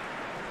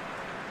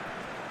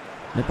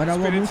 Daripada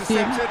awal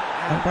musim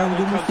sampai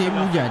hujung musim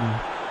hujan.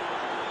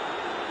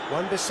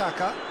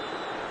 Wan-Bissaka.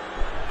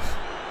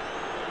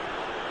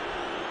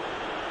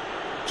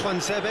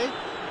 Tuanzebe.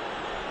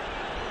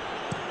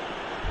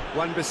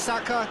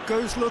 Wan-Bissaka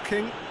goes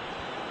looking.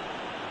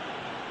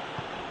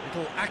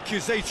 Little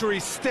accusatory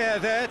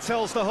stare there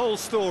tells the whole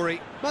story.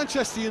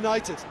 Manchester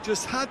United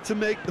just had to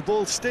make the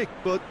ball stick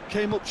but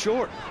came up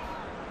short.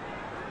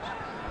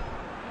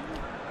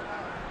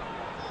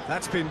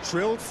 That's been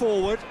drilled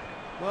forward.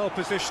 Well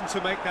positioned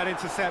to make that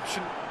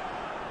interception.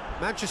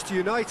 Manchester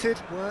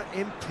United were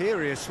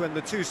imperious when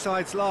the two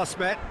sides last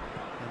met,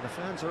 and the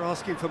fans are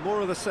asking for more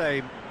of the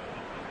same.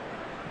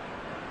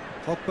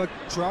 Pogba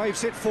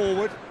drives it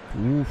forward.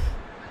 Oof.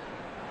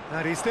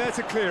 And he's there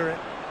to clear it.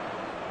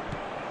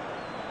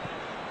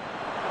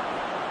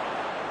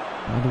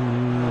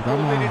 Aduh,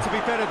 They need to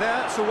be better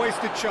there. It's a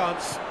wasted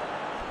chance.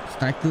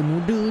 Striker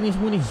muda ni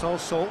semua ni.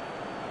 Sanson.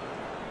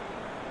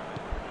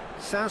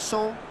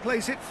 Sanson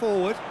plays it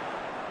forward.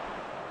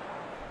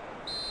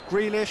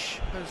 Grealish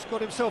has got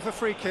himself a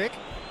free kick.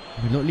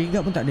 Belok Liga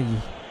pun tak ada lagi.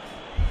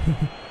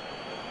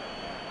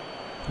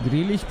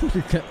 Grealish pun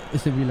dekat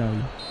AC9.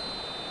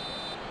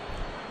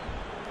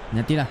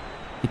 Nantilah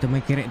kita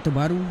main karakter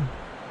baru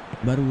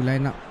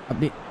line up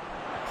update.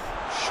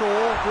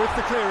 Shaw with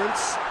the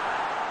clearance.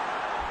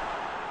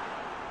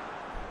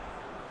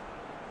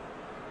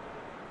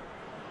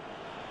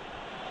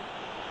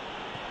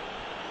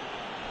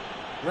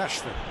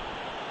 Rashford.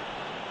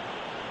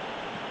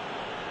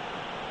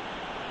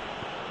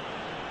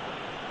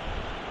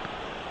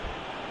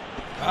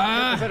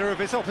 The better of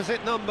his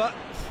opposite number.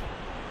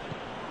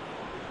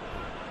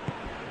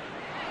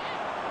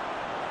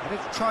 And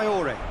it's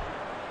Traore.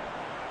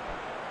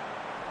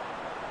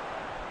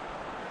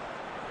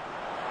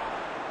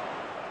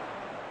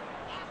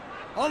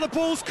 Oh, the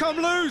ball's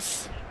come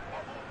loose.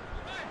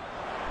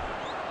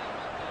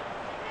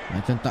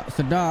 Macam tak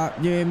sedap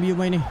je MU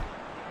main ni.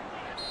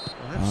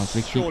 Well,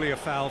 that's surely a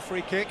foul.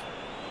 Free kick.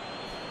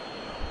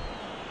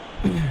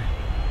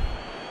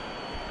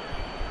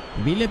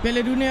 Bila Piala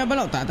Dunia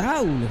Abang tak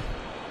tahu lah.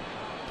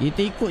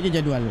 Kita ikut je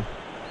jadual tu.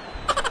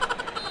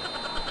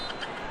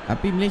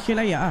 Tapi Malaysia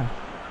layak ah.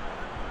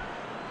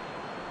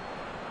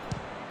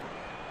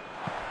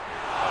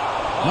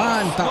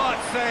 Mantap.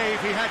 Smart save.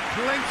 He had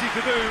plenty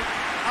to do.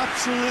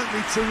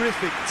 Absolutely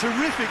terrific.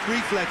 Terrific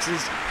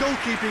reflexes.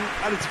 Goalkeeping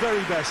at its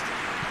very best.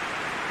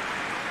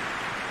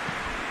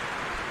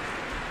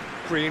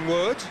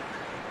 Greenwood.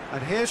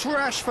 And here's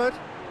Rashford.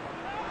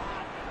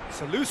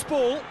 It's a loose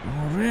ball.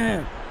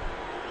 Alright.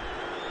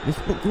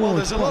 Well,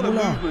 there's a lot of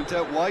movement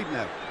out wide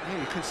now.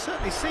 Yeah, you can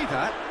certainly see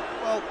that.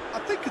 Well,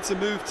 I think it's a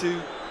move to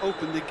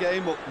open the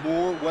game up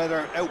more,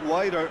 whether out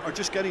wide or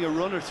just getting a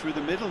runner through the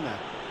middle now.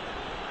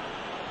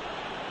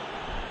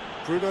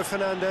 Bruno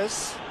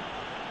Fernandes.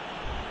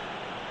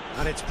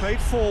 And it's played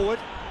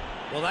forward.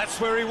 Well, that's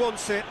where he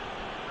wants it.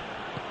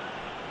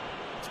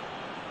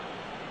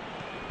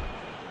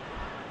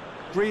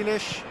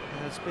 Grealish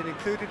has been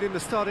included in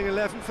the starting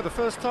 11 for the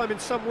first time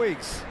in some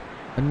weeks.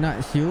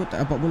 Penat siu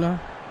tak dapat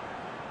bola.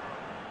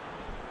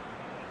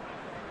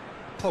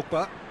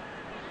 Pogba.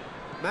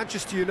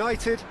 Manchester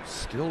United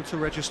still to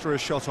register a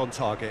shot on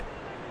target.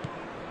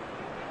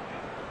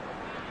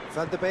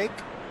 Van der Beek.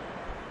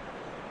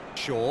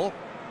 Shaw.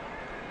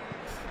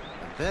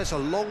 And there's a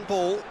long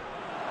ball.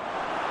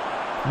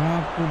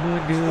 Apa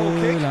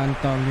benda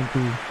lantang macam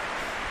tu.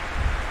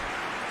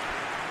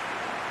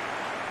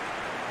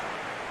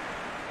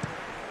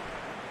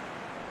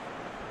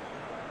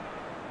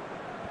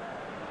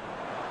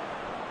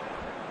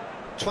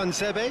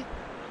 Twansebe.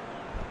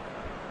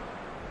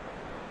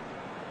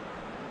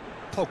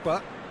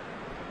 Pogba.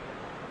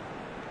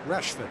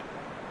 Rashford.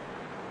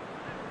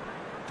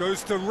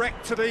 Goes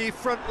direct to the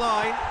front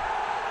line.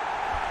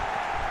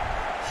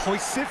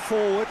 Hoists it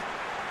forward.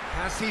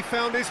 Has he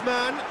found his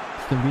man?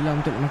 9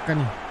 untuk makan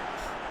ni.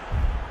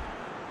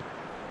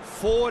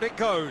 Forward it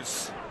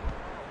goes.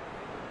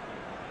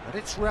 And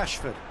it's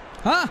Rashford.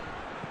 Ha?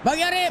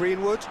 Bagi Arif.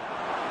 Greenwood.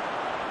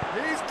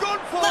 He's gone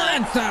for it.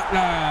 Mantap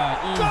lah.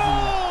 Easy.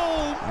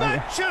 Goal!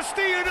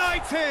 Manchester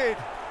United!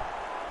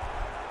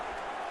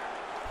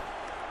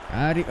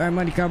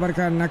 AIMAN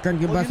dikabarkan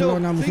akan ke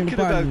Barcelona musim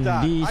depan.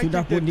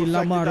 Sudah pun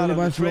dilamar oleh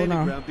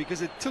Barcelona.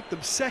 Because it took them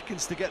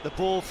seconds to get the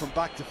ball from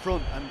back to front,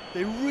 and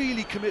they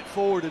really commit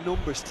forward in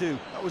numbers too.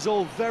 That was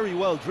all very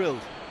well drilled.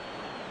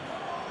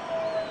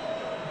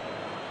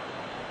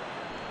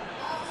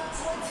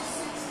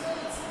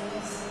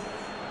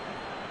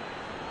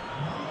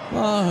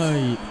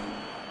 Wahai,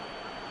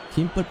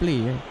 simple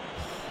play.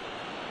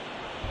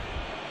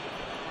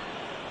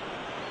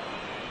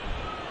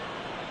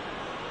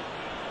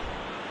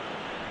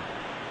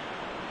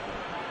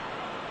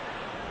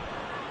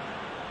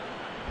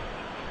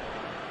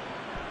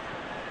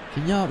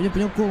 Senyap je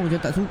penyokong,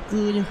 macam tak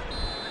suka je.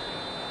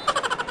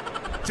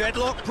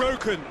 Deadlock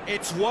broken.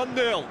 It's 1-0.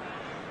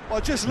 Well,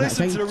 just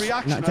listen to the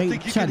reaction. I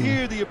think you can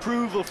hear the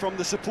approval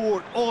from the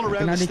support all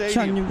around the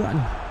stadium. Juga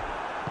ni.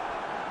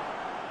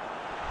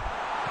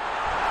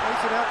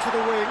 Plays it out to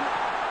the wing.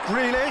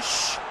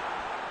 Grealish.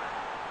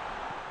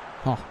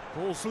 Ha.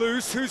 Ball's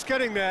loose. Who's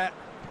getting there?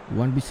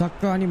 Wan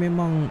Bissaka ni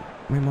memang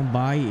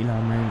baik lah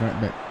main right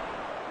back.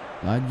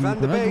 Laju Van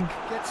der laju. Beek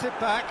gets it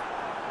back.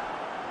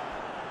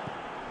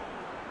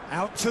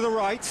 Out to the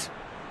right.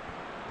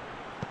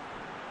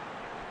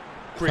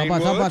 Sabar.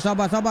 Jolok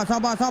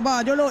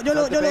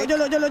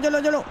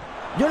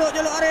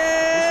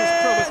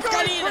Arif.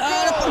 Sekali.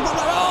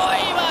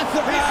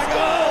 Masuk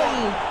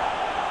gol.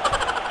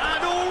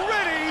 And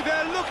already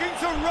they're looking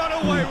to run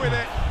away with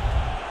it.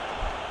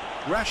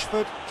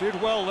 Rashford did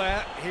well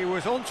there. He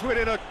was onto it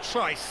in a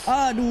trice.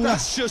 Aduh.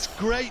 That's just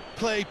great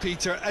play,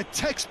 Peter. A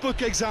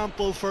textbook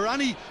example for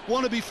any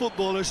wannabe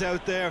footballers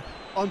out there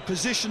on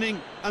positioning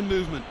and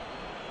movement.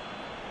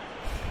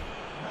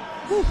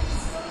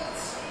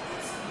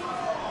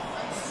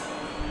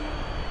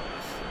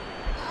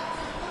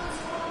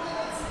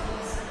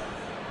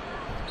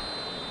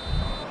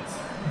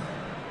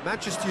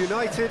 Manchester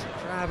United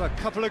have a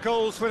couple of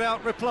goals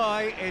without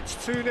reply. It's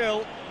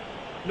 2-0.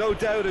 No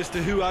doubt as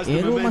to who has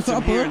the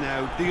momentum here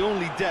now. The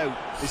only doubt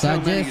is how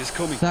many is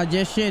coming.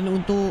 Suggestion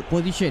untuk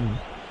position,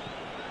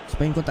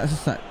 supaya kau tak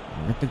sesat.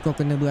 Kata kau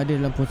kena berada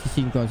dalam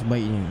posisi kau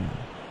sebaiknya.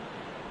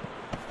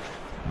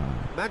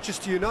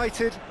 Manchester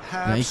United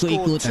have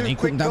ikut, scored 2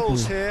 quick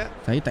goals here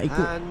Saya tak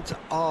ikut. and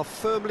are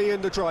firmly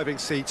in the driving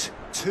seat.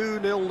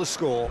 2-0 the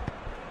score.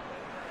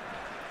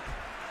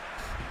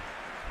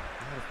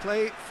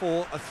 Play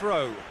for a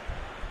throw.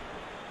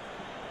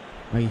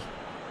 Baik.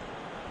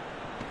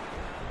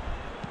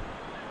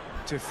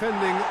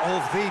 Defending of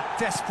the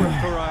desperate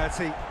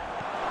variety.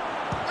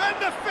 And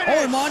the Oh,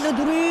 finish! mana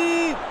tu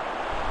ni?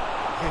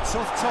 It's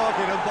off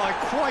target and by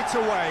quite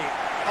a way.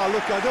 Oh,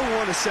 look, I don't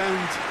want to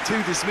sound too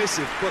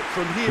dismissive, but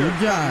from here,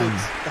 that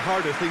looks the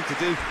harder thing to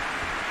do.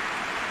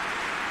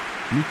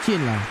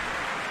 Licin lah.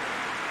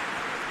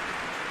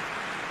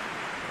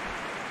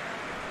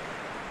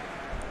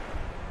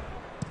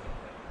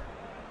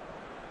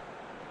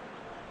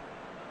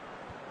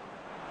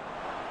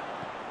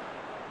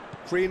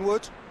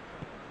 Greenwood.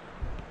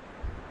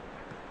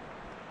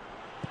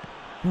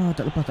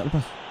 Tak lepas.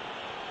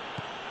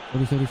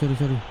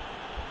 Sorry.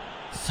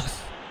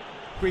 Sus.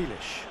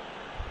 Grealish.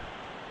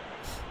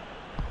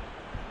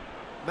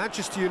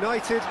 Manchester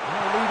United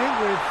now leading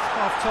with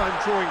half-time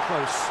drawing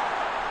close.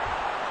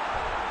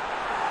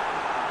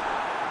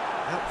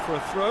 Out for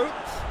a throw.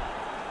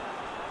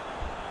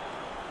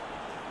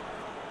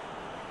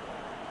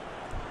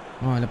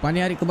 Lepas ni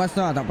hari ke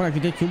Barca, tak apalah,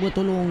 kita cuba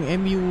tolong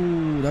MU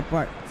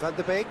dapat Van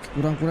der Beek.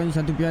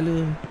 kurang-kurangnya 1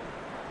 piala.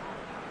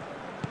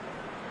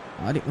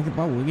 Adik makin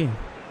power lagi.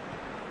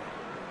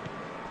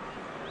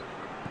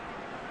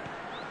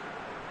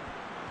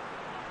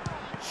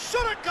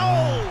 Shot at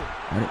goal.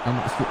 Adik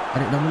tamak sikit.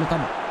 Adik dah mula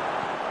tamak.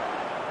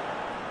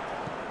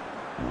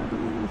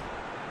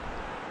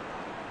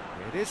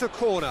 It is a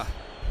corner.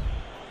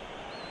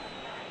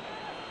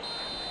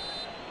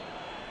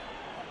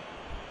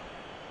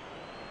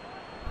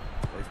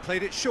 They've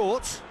played it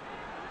short.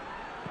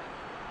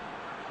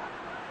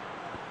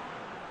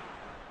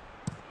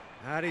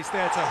 And he's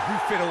there to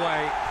hoof it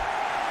away.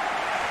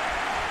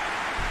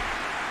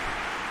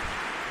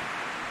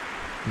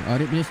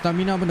 Arif punya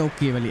stamina pun dah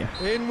okey balik lah.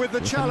 In with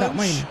the Sedap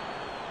main. challenge.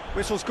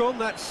 Whistle's gone,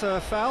 that's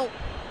foul.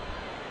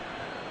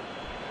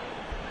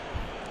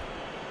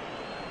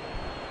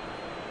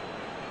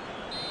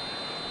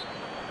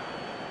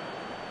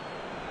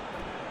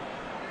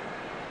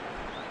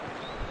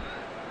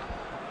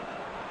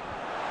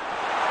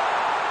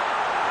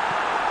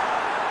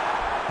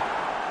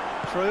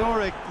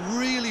 Traore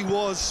really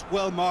was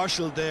well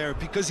marshalled there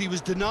because he was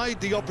denied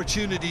the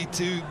opportunity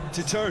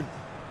to turn.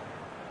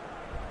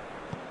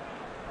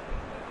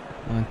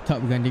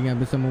 Mantap bergandingan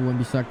bersama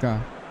Wan-Bissaka.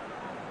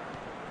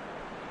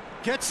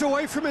 Gets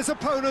away from his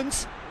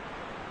opponents.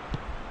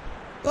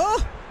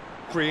 Oh!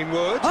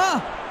 Greenwood.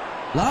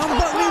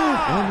 Lambat ni.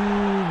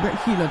 Aduh, back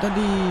heel lah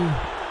tadi.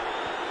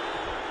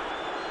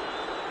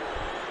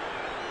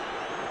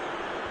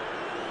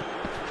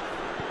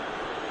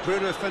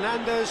 Bruno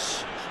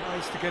Fernandes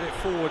tries to get it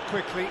forward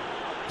quickly.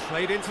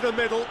 Played into the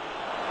middle.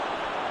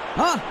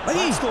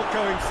 Bagi. That's not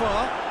going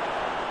far.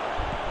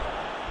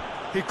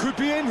 He could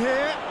be in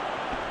here.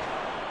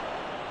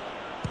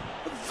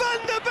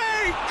 Van der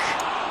Beek!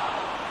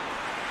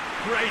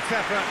 Great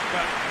effort,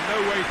 but no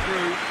way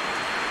through.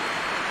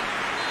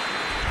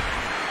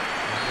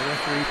 And the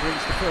referee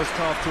brings the first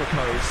half to a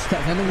close.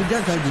 Tak sana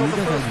hujan saja. On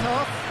the first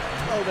half.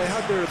 Oh, they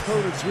had their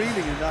opponents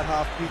reeling in that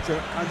half,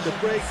 Peter, and the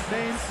break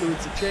may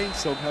influence a change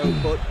somehow,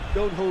 but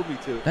don't hold me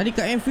to it. Tadi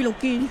kat Anfield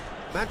okey je.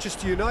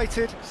 Manchester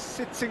United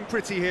sitting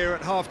pretty here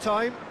at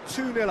half-time,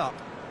 2-0 up.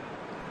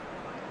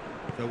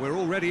 So we're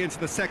already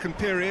into the second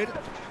period.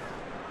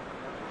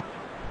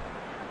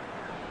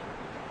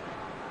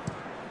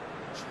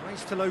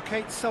 Tries to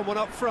locate someone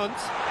up front.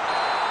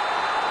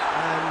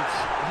 And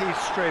he's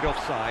straight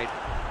offside.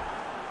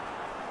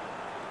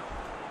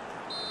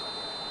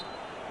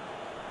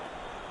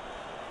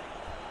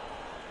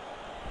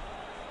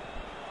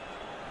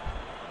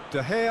 De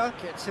Gea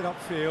gets it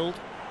upfield.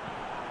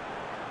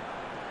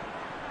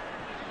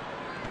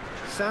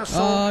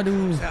 Sanson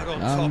Aduh, out on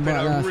top in lambat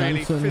a lah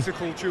really Sanson.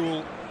 physical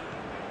duel.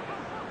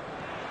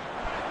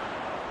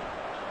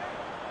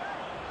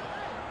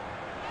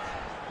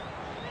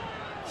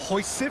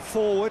 Hoists it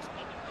forward,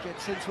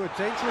 gets into a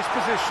dangerous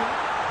position.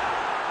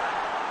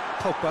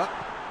 Pogba.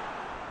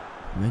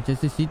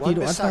 Manchester City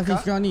duk atas ni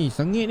sekarang ni.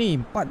 Sengit ni.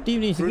 4 tim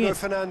ni Bruno sengit.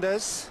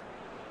 Fernandes.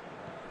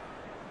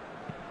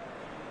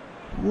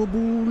 2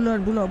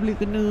 bulan pula boleh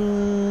kena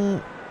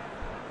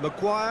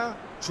Maguire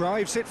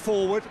drives it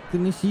forward.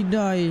 Kena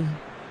sidai.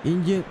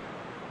 Injured.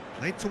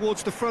 Played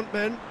towards the front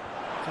men.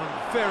 Done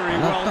very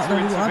well Letak to dah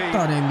duduk atas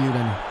intervene. dah MU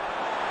dah ni.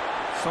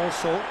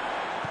 Sanson.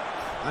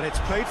 And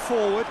it's played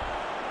forward.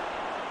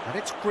 And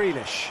it's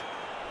Grealish.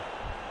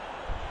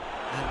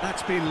 And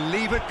that's been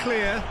levered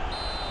clear.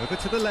 Over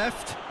to the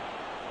left.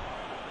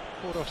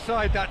 Caught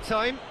offside that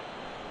time.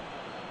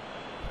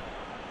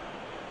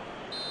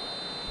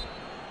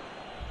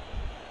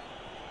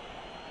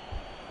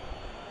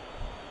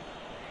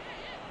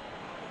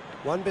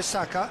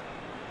 Wan-Bissaka.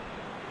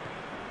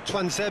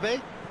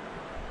 Tuanzebe.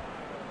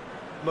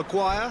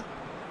 Maguire.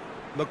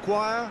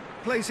 Maguire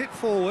plays it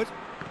forward.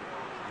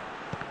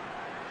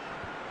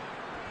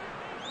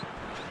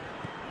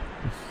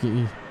 Sikit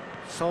ni.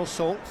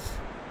 Sanson.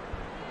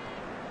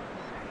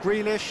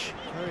 Grealish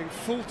going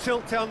full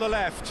tilt down the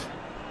left.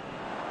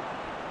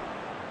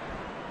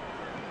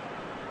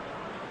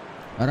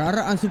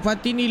 Harap-harap Ansu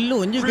Fati ni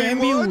loan je ke MU.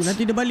 Greenwood.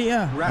 Nanti dia balik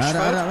lah. Rashford.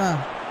 Harap-harap lah.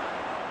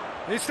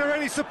 Is there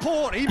any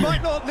support? He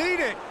might not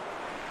need it.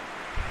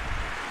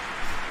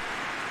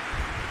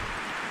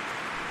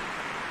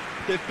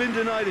 They've been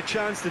denied a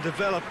chance to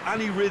develop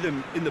any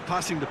rhythm in the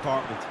passing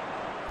department.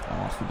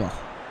 Sudah.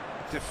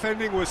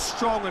 Defending was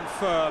strong and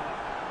firm.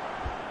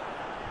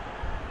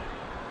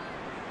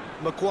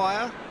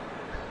 Maguire.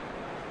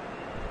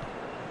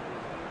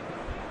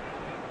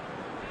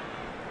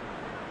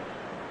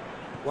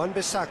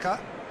 Wan-Bissaka.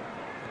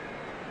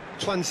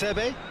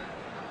 Tuanzebe.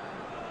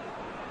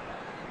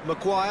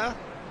 Maguire.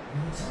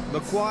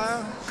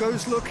 Maguire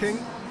goes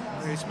looking.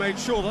 He's made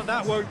sure that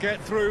that won't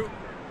get through.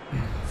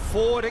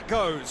 Forward it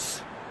goes.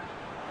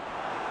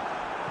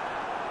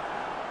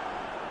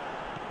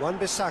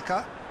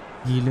 Wan-Bissaka.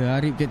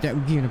 Gila Arif tiap-tiap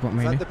game dapat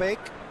main Van ni. der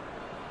Beek.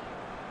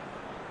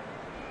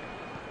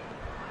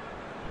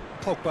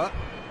 Pogba.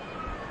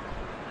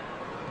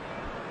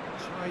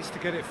 Tries to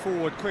get it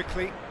forward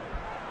quickly.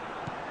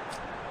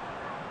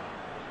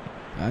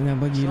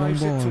 Jangan bagi long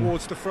Drives it ball.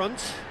 towards the front.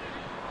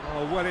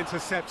 Oh, well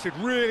intercepted.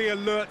 Really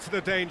alert to the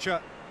danger.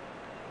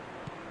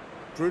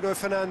 Bruno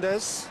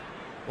Fernandes.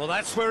 Well,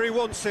 that's where he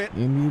wants it.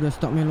 MU dah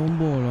start main long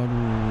ball.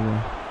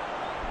 Aduh.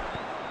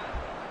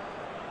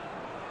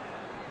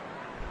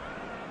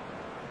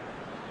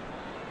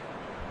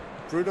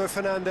 Bruno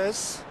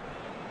Fernandes.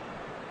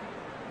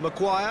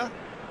 Maguire.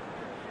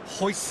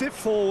 Hoists it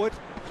forward.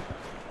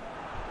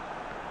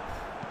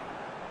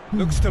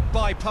 Looks to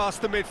bypass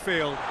the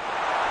midfield.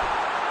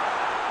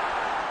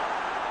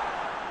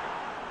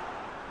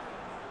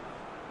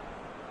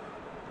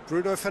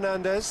 Bruno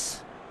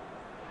Fernandes.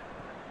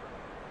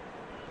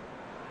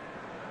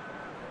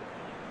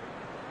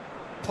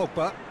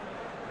 Pogba.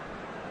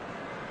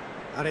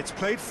 And it's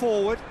played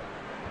forward.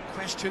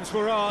 Questions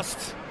were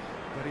asked,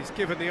 but he's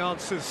given the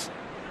answers.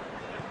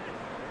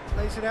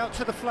 Plays it out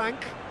to the flank.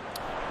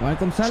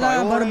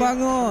 Waalaikumsalam, baru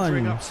bangun.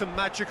 Conjuring up some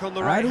magic on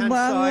the right-hand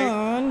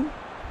side.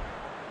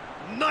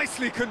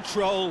 Nicely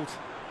controlled.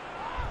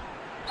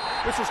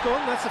 Whistle's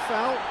gone, that's a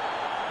foul.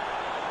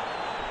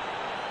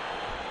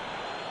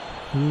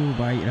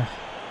 Baiklah.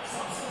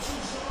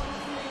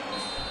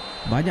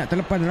 Banyak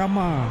terlepas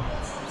Rama.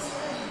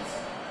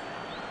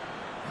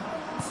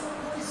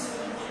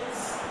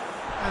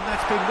 And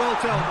that's been well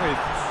dealt with.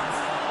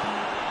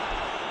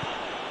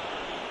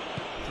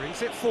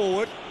 Brings it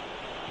forward.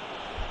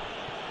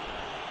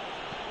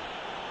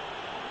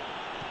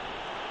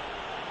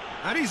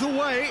 And he's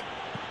away.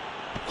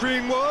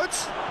 Greenwood.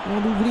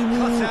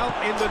 Cut out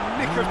in the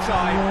nick of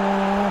time.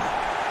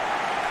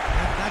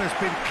 And that has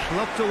been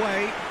clubbed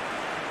away.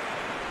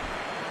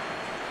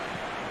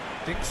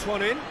 Dinks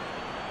one in.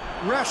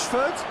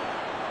 Rashford.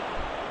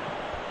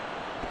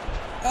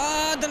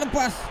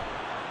 Terlepas.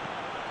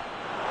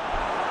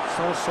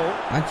 So.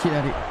 Ancik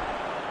dari.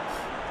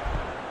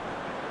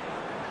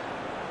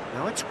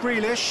 Now it's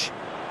Grealish.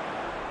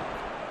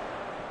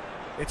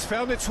 It's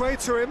found its way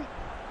to him.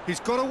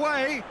 He's got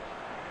away.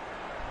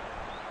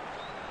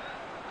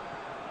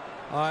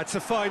 It's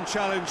a fine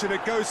challenge and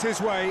it goes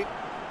his way.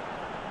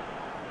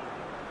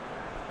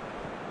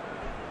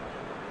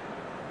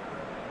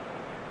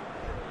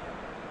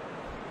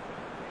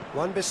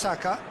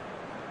 Wan-Bissaka.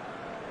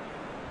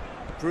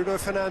 Bruno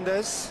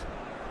Fernandes.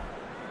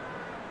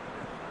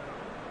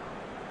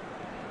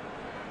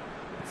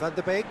 Van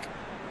de Beek.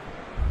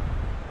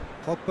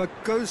 Pogba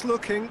goes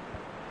looking.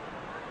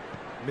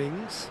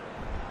 Mings.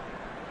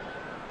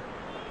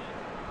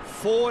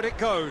 Forward it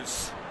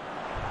goes.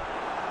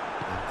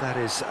 And that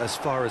is as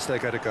far as they're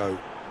going to go.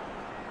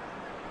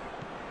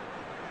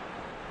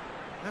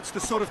 That's the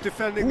sort of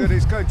defending that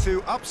is going to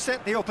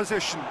upset the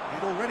opposition.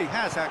 It already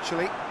has,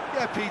 actually.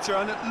 Yeah, Peter,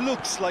 and it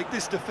looks like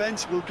this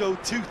defence will go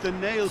tooth and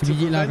nail to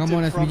Sebiji lah, prevent come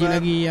on, it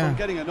from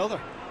getting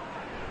another.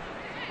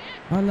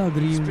 Alah,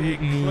 It's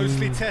being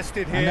closely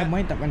tested here. Anda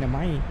main tak pandai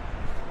main.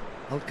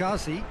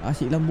 Al-Ghazi.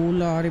 Asyiklah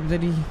bola daripada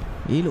tadi.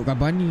 Elok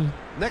Cavani.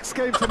 Next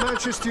game for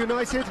Manchester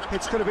United,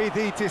 it's going to be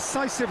the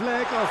decisive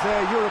leg of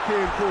their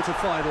European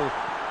quarter-final.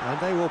 And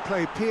they will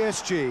play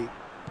PSG.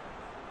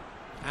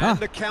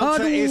 And the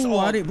counter is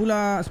on. Arif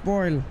pula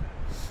spoil.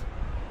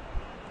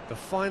 The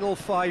final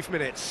 5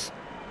 minutes.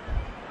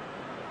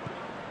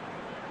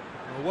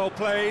 Well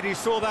played, he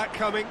saw that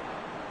coming.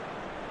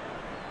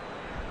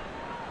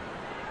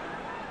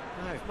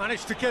 They've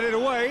managed to get it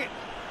away.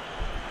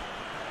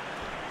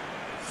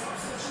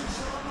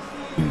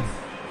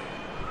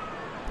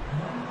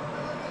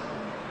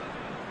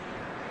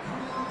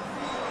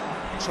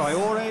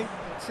 Traore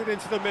gets it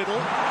into the middle.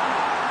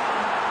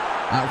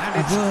 And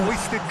it's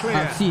hoisted clear.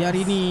 Aksi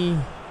hari ni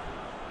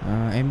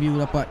MU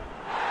dapat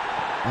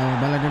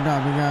balas dendam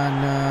dengan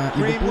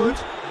Liverpool. Greenwood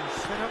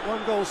set up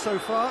 1 goal so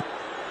far.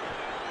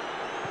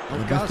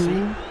 Lepas tu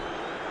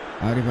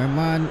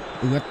arifaiman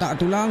retak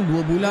tulang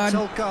 2 bulan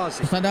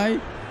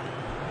tersadai.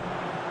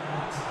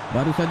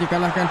 Baru saja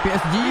kalahkan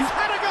PSG. He's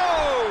had a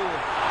goal.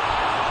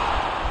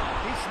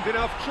 Decent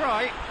enough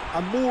try.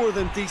 A more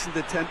than decent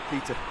attempt,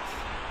 Peter.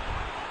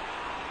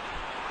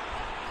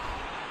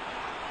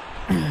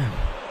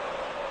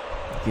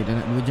 Okay, dah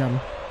nak 2 jam.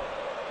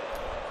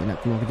 Saya nak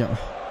keluar kejap.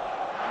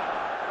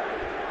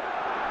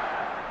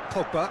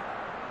 Pogba.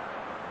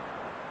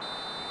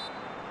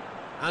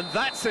 And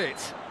that's it.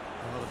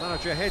 Well, the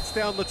manager heads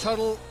down the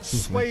tunnel,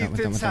 swathed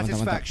in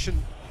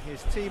satisfaction.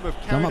 His team have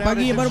carried out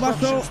his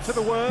instructions to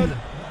the word.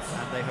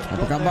 And they have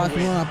Apa khabar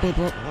semua? Apa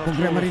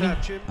program hari ni?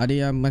 Ada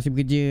yang masih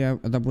bekerja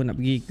ataupun nak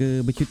pergi ke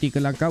bercuti ke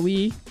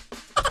Langkawi?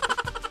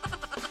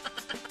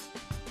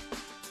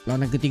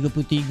 Lawanan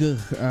ke-33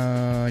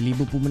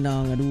 Liverpool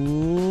menang.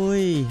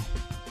 Aduh.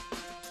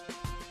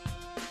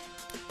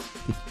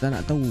 Kita tak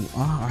nak tahu.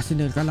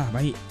 Arsenal kalah.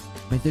 Baik.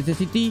 Manchester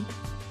City.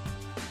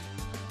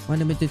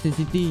 Mana Manchester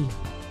City?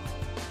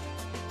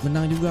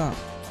 Menang juga.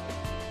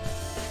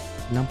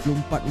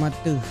 64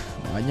 mata.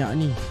 Banyak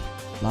ni.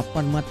 8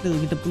 mata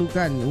kita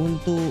perlukan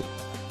untuk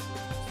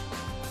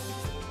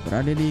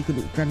berada di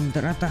kedudukan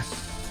teratas.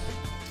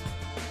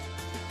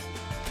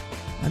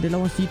 Ada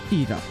lawan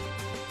City tak?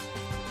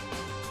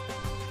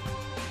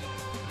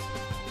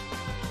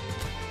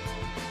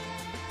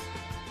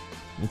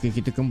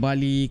 Okey, kita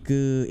kembali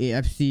ke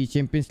AFC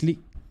Champions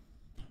League.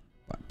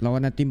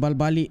 Perlawanan timbal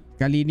balik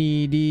kali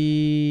ni di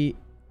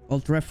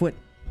Old Trafford.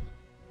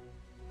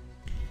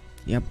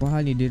 Ni apa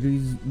hal ni?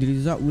 The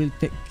result will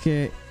take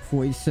care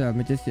for itself.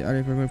 Manchester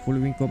United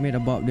following comment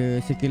about the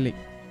second leg.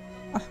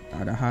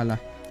 Tak ada hal lah.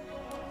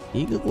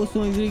 3-0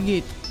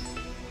 aggregate.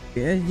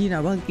 PSG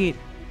nak bangkit.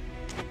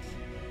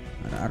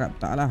 Harap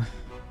tak lah.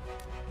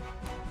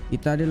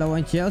 Kita ada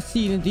lawan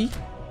Chelsea nanti.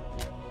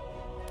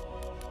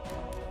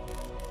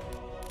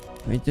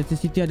 Manchester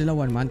City ada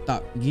lawan.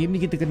 Mantap. Game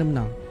ni kita kena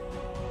menang.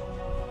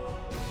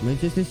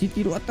 Manchester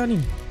City duduk atas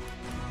ni.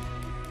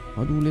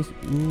 Aduh,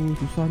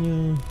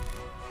 susahnya.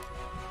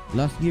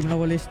 Last game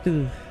lawan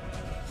Leicester.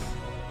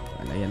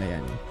 Tak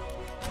Layan.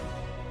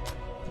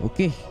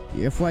 Okey,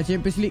 UEFA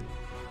Champions League.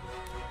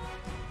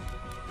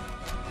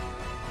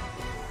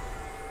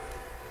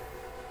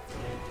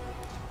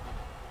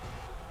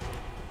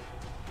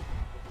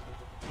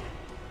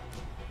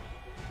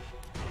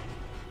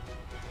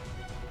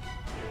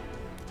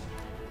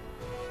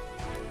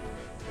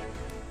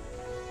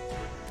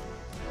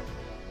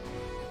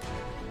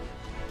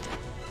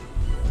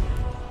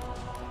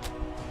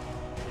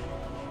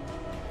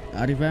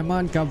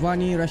 Arifaiman,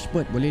 Cavani,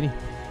 Rashford boleh ni.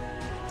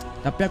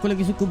 Tapi aku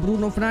lagi suka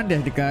Bruno Fernandes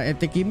dekat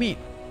attacking mid.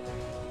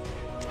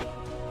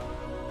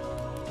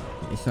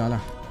 Tak kisahlah.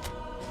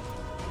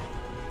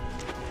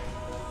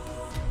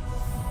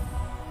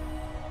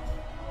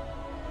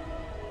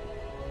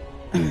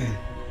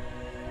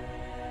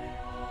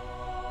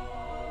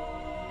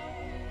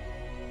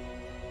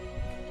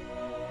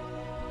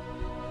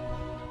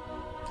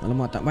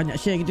 Alamak, tak banyak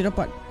share kita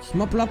dapat.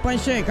 98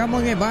 share. Come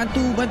on,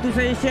 bantu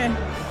saya share.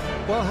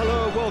 Well,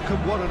 hello and welcome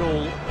one and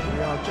all.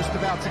 We are just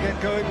about to get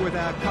going with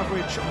our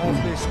coverage of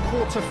this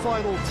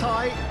quarter-final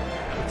tie.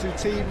 The two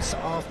teams,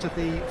 after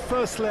the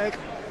first leg,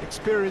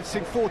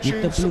 experiencing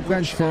fortunes which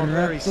are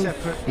very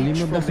separate each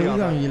from the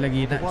other. On one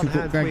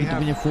hand,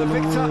 we have the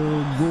victor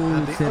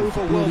and the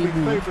overwhelming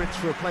favourites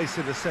for a place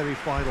in the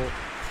semi-final.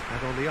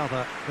 And on the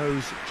other,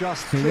 those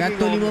just clinging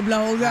on.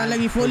 115 orang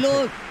lagi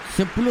follow.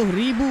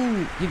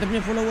 10,000 kita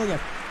punya follower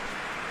guys.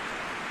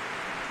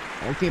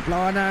 Okey,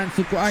 perlawanan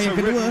suku A yang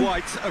kedua. Red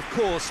white, of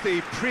course,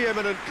 the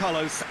preeminent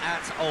colours at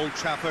Old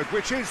Trafford,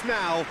 which is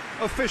now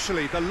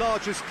officially the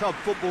largest club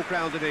football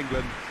ground in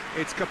England.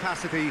 Its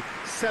capacity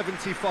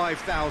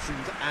 75,000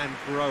 and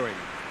growing.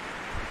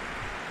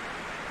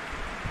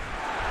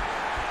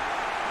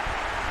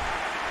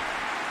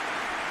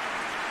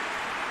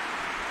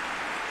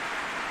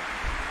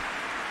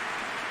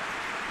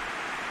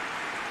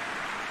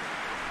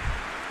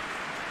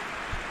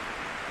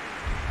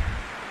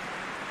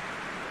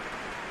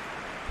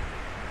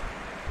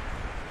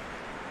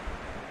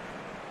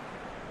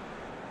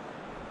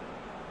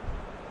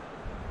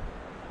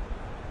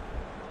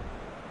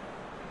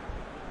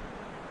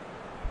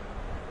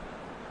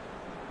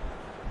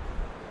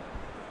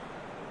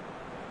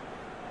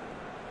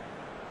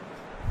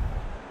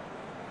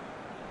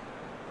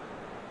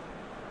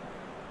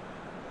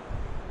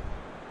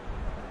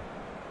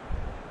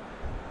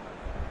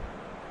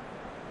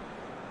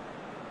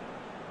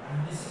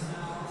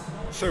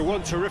 So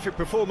one terrific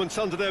performance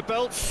under their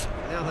belts.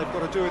 Now they've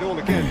got to do it all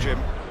again, Jim.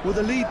 With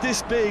a lead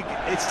this big,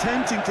 it's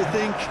tempting to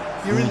think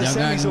you're in the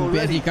semis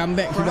already,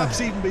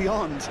 perhaps even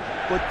beyond.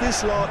 But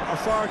this lot are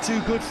far too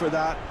good for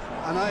that,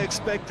 and I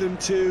expect them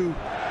to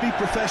be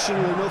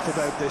professional enough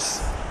about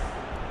this.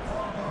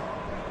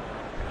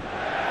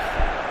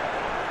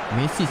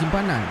 Messi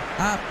simpanan.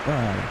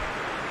 Apa?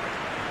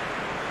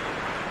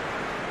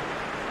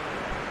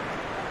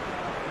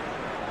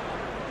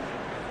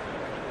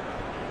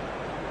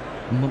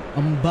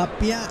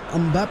 Mbappe.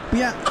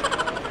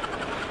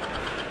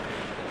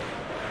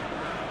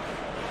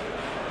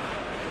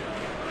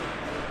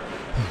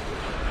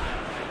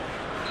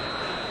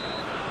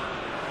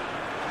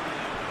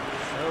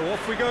 So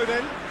off we go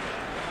then.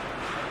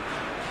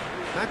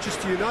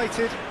 Manchester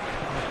United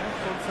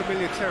back on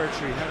familiar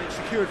territory, having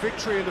secured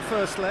victory in the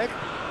first leg.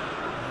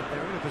 And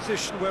they're in a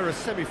position where a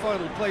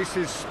semi-final place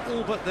is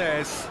all but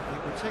theirs. It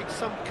would take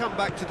some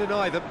comeback to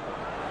deny them.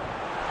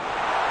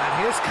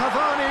 And here's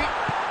Cavani.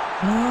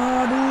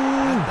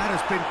 And that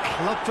has been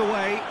clubbed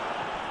away.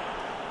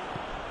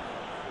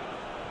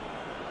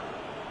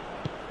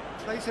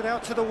 Plays it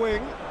out to the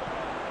wing.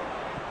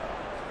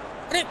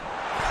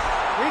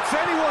 It's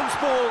anyone's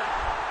ball.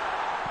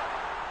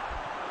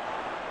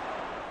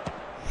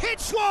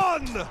 Hits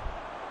one!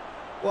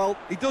 Well,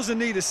 he doesn't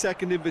need a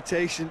second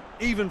invitation,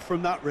 even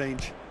from that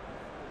range.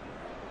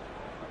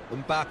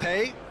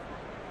 Mbappe.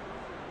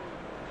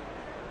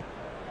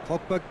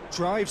 Pogba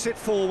drives it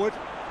forward.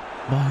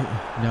 Baik,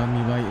 Jami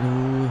baik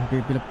tu.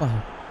 Hampir lepas.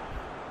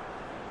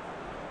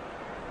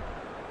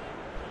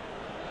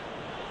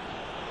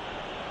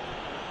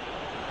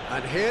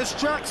 And here's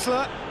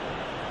Draxler.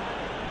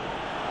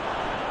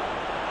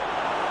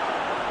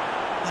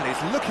 And he's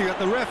looking at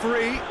the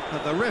referee,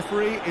 and the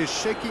referee is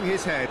shaking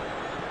his head.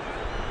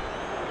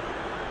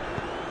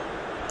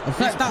 He's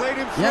played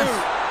him through. Yes.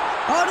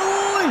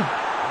 Aduh!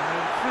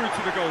 And through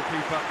to the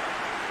goalkeeper.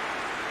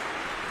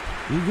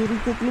 Hijau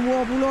ruko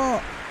keluar pula.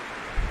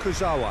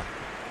 Kuzawa.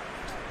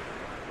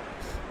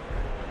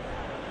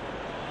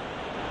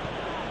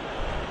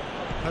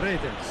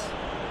 Paredes.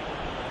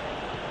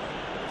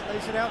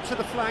 Plays it out to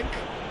the flank.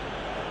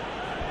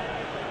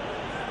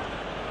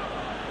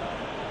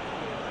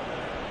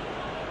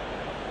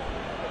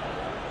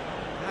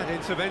 That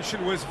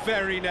intervention was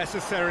very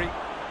necessary.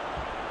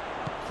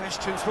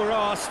 Questions were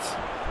asked,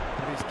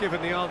 but he's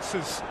given the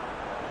answers.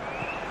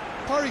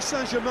 Paris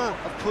Saint-Germain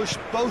have pushed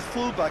both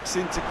fullbacks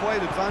into quite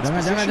advanced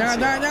positions.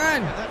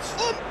 Jangan. That's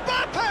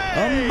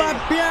Mbappe!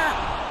 Mbappe!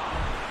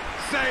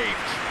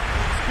 Saved.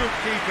 It's good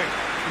keeping.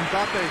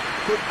 Mbappe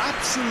put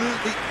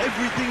absolutely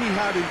everything he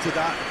had into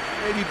that.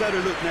 Maybe better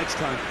look next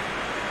time.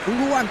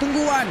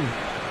 Tungguan.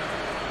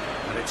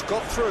 And it's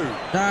got through.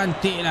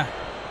 Cantik lah.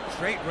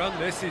 Great run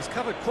this, he's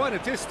covered quite a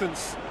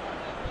distance.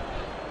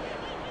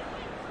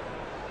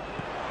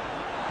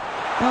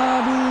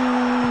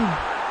 Aduh.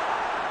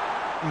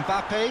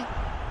 Mbappe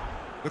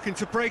looking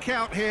to break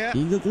out here.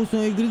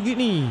 3-0 aggregate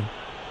ni.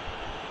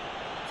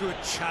 Good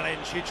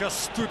challenge, he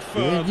just stood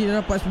firm. PSG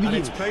dah dapat And sebiji.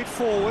 it's played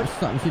forward.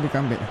 Besar mesti dia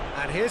comeback.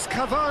 And here's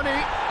Cavani.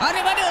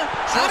 Arif ada.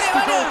 Just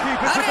the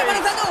goalkeeper to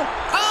beat. satu.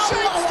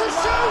 Shapes to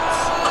shoot.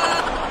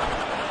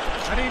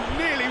 And he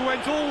nearly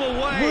went all the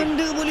way.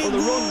 Benda boleh Well,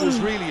 the run was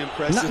gol. really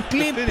impressive. Nak The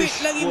klepit finish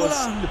lagi was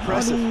bola.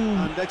 impressive,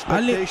 and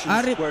expectations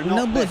Arif were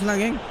not nervous met. lah,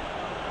 geng.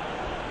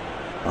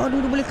 Aduh,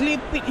 dia boleh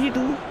klepit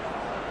situ.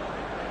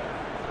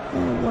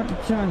 Oh, what a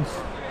chance.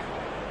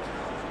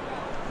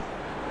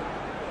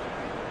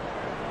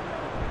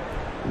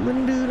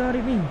 Benda lah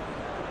Arif ni.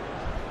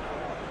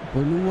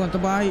 Peluang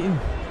terbaik ni.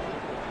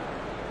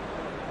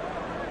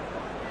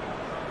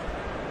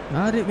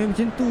 Arif memang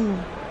macam tu.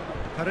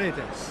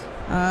 Paredes.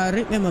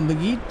 Arif memang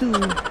begitu.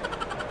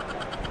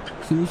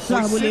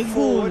 Susah Push boleh it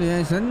gol,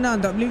 forward. senang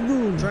tak boleh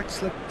gol.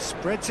 Drexler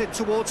spreads it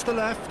towards the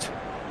left.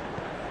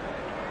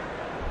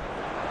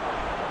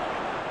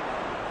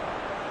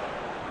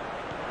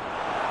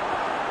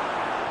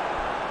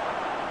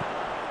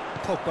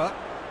 Pogba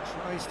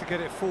tries to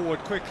get it forward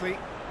quickly.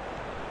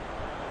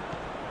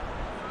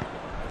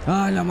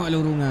 Alamak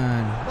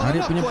lorungan. Well, I'm Arif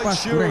not punya quite pas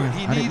sure kurang.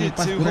 he Arif punya needed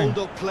pas to kurang. hold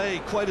up play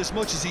quite as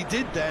much as he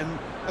did then.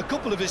 A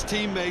couple of his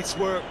teammates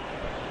were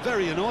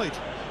very annoyed.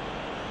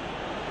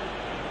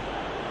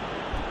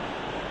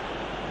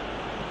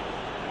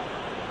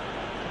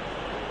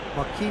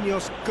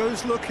 Marquinhos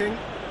goes looking.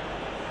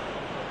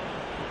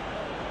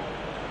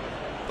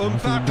 Masih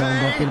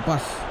Mbappe.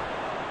 lepas.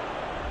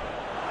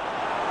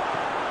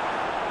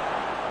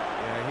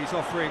 Yeah, he's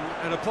offering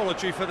an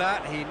apology for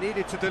that. He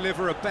needed to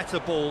deliver a better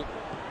ball.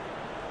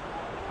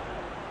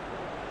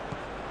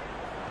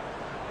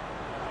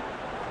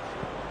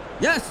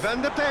 Yes.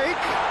 Van der Beek.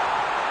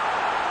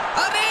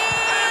 Arif!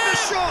 And the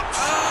shot.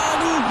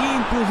 Aduh,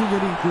 keeper si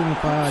Jericho ni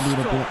padu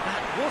dah pula.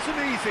 That wasn't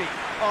easy.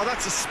 Oh,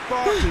 that's a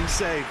sparkling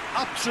save.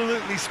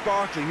 Absolutely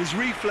sparkling. His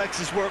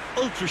reflexes were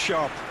ultra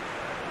sharp.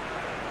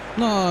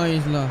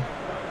 Nice lah.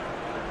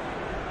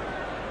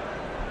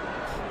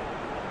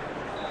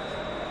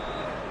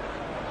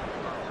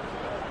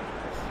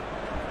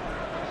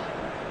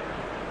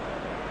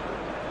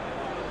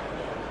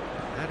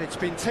 And it's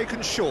been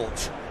taken short.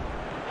 It's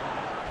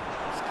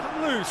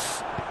come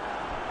loose.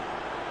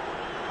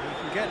 You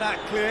can get that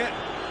clear.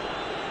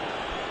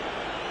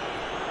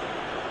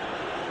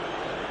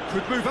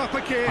 Could move up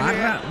again here.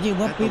 Parah je And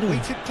Mbappe the tu.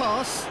 weighted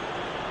pass.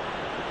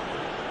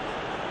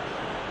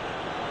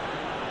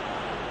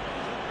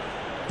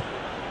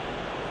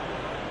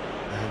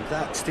 And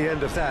that's the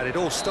end of that. It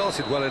all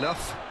started well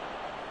enough.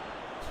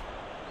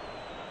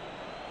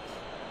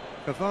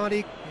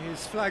 Cavani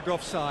is flagged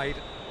offside.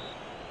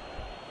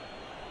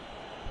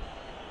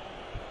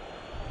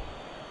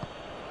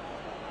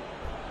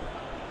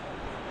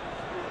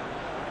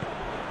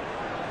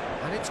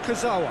 And it's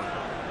Kazawa.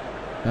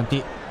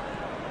 Cantik.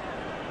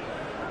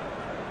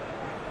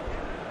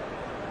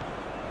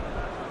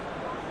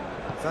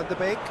 Van der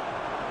Beek.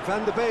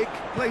 Van der Beek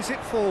plays it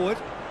forward.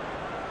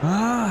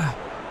 Ah,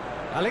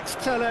 Alex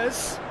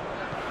Telles.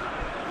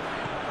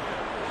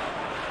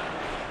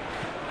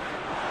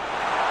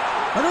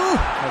 aduh.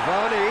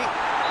 Cavani.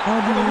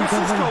 Aduh, The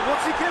whistle's Cavani. gone.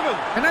 What's he given?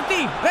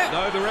 Penalti.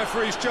 No, the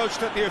referee's judged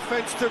that the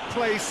offence took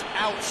place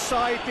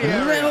outside the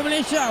Red area.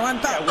 Malaysia, Yeah,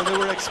 mantap. well, they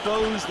were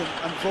exposed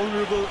and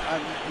vulnerable,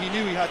 and he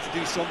knew he had to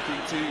do something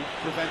to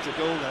prevent a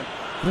goal then.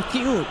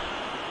 Kecil kot.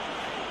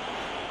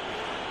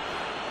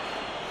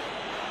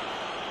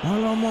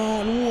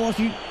 Alamak, luar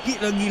sikit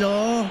lagi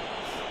lah.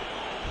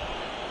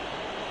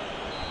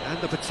 And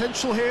the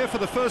potential here for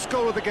the first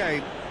goal of the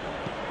game.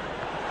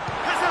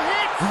 Has a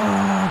hit!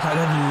 Ah, tak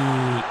jadi.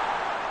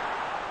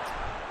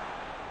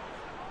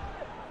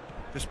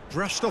 Just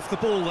brushed off the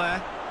ball there.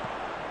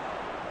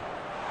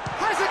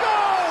 Has a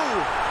goal!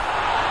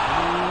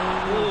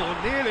 Oh,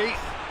 nearly,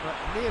 but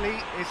nearly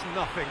is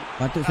nothing.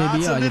 Patut saya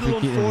That's biar a je little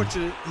sikit tadi.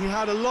 unfortunate. He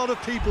had a lot of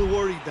people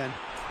worried then.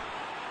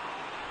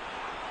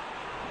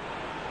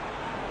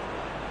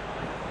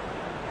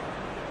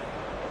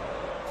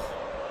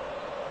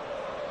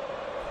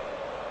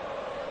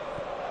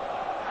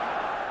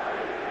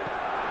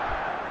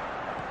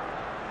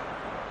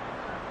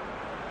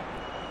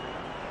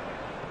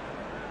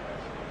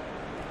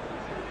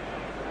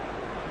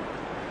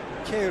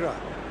 Kira.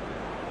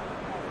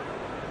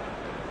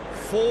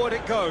 Forward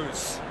it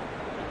goes.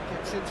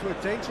 Gets into a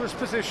dangerous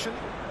position.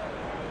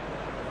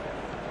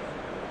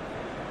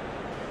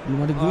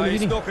 Belum ada gol Oh, lagi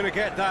he's ni. not going to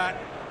get that.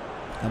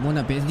 Kamu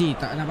nak PSG,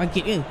 tak nak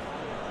bangkit ke?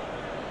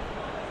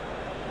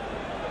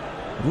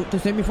 Route to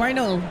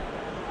semi-final.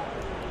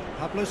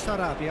 Pablo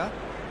Sarabia.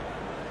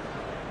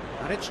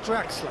 And it's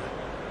Draxler.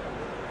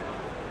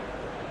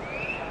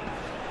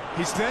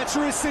 He's there to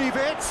receive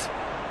it.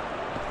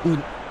 Betul.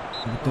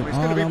 He's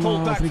gonna be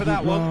pulled back for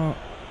that one.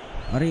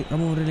 Arif,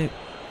 kamu relax.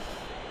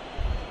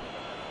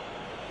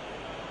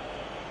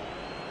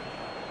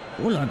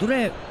 Bola tu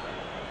rep.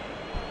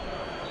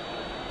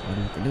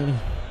 Aduh, tak ada ni.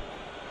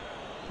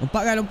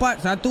 Lompat kan, lompat.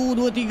 1,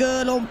 2,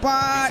 3,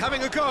 lompat.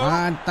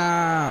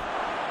 Mantap.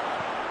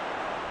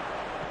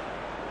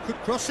 Could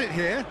cross it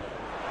here.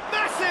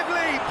 Massive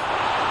leap.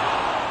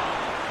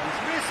 He's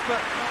missed,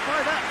 but not by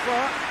that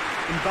far.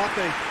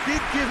 Mbappe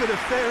did give it a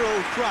fair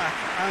old crack,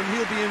 and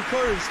he'll be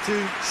encouraged to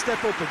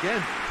step up again.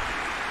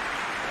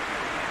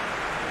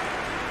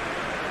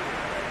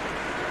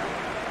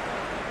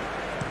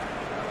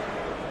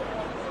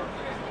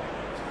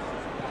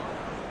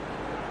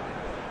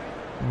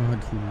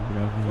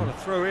 Got a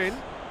throw in.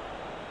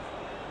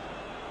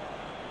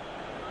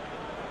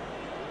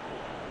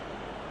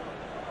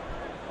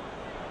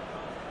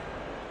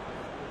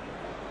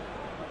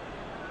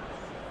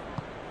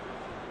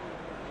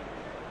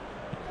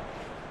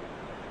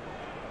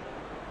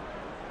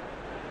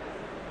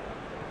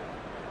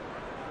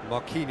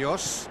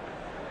 Marquinhos.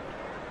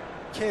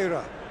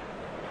 Kera.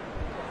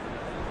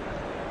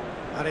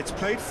 And it's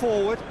played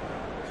forward.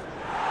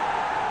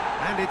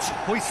 And it's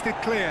hoisted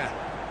clear.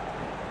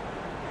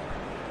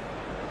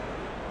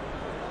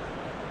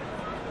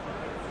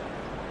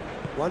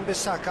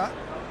 Wan-Bissaka.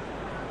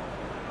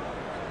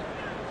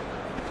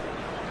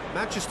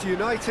 Manchester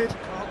United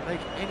can't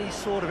make any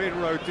sort of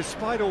inroad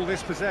despite all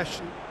this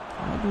possession.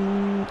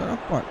 Aduh, tak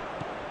dapat.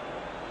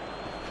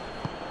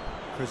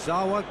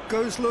 Kurzawa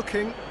goes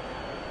looking.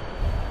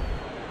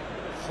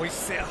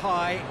 Hoists it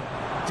high.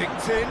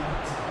 Dinked in.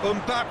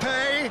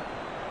 Mbappe.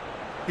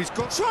 He's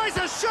got... Tries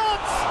a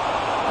shot!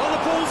 Oh,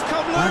 the ball's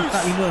come loose!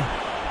 Mantap, Ibu.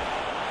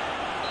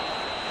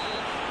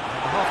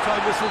 The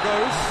half-time whistle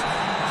goes.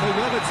 So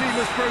the other team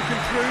has broken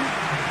through.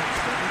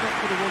 Certainly not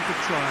for the want of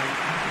trying.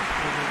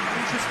 An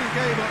interesting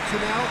game up to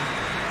now.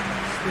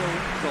 Still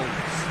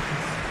goals.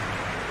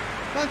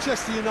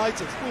 Manchester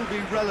United will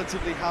be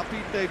relatively happy.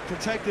 They've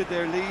protected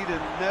their lead,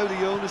 and now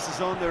the onus is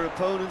on their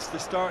opponents to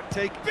start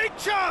taking... Big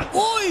chance!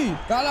 Oi!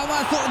 Kalau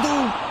masuk tu.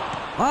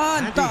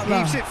 Mantap And he lah.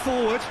 heaves it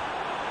forward.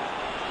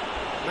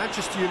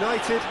 Manchester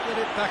United get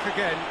it back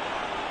again.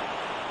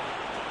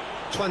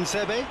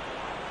 Tuanzebe.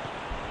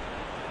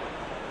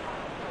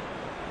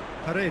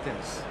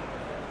 Paredes.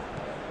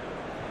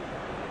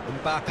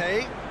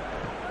 Mbappe.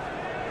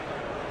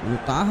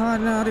 Tahan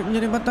lah Arif punya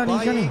rebatan ni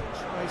sekarang ni.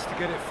 Tries to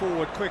get it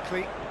forward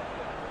quickly.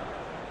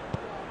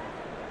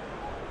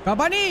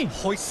 Cavani.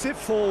 Hoists it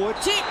forward.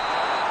 Cik.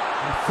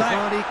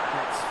 Cavani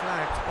gets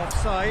flagged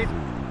offside.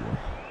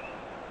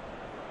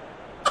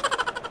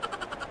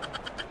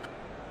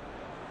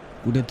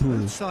 Udah tua.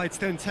 Both sides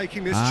then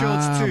taking this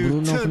chance to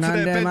Bruno turn to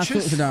their Fernandes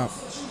masuk benches. sedap.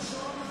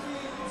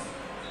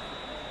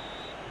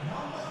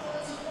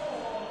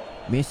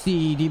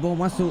 Messi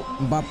dibawa masuk,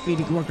 Mbappe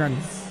dikeluarkan.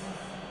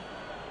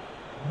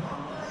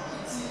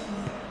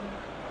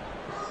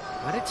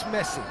 And it's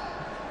Messi.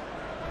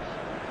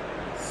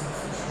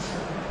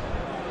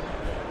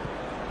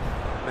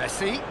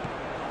 Messi.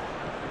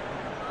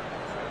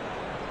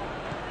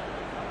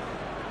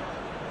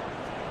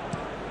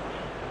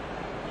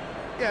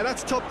 Yeah,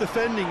 that's top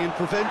defending and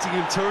preventing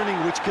him turning,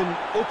 which can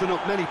open up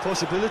many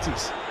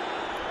possibilities.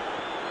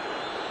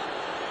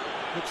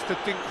 Looks to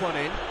dink one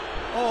in.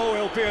 Oh,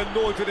 he'll be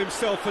annoyed with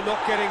himself for not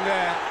getting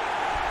there.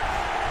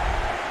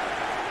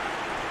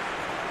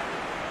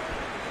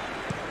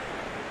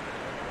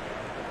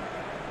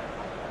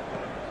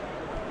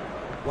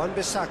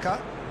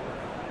 Wan-Bissaka.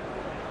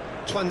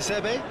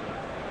 Tuanzebe.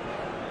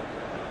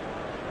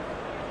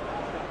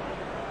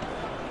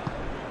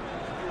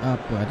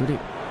 Apa tu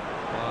dik?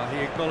 He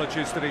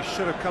acknowledges that he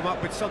should have come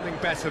up with something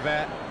better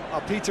there.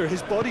 Peter,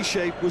 his body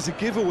shape was a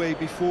giveaway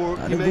before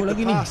Tak he ada made gol the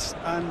lagi ni. pass,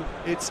 and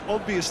its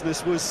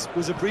obviousness was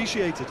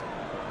appreciated.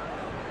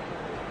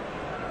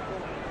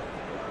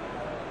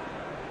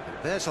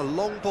 There's a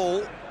long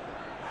ball.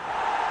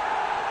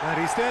 And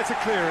he's there to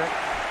clear it.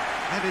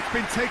 And it's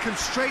been taken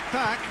straight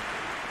back.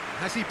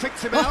 Has he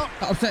picked him out?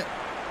 Tak offset.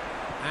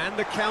 And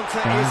the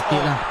counter is Cantik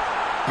on. lah.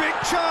 Big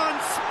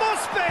chance!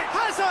 Mosby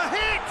has a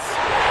hit!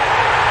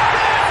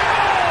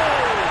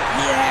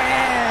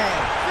 Yeah!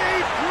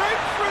 The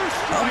breakthrough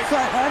strike!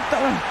 Offside,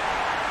 mantap lah.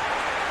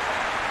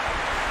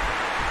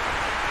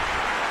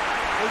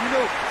 Well, you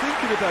know,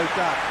 thinking about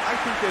that, I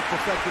think they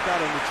perfected that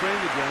on the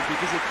training ground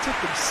because it took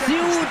them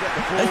seconds to get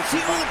the ball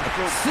from back to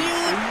front.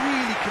 They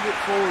really commit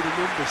forward in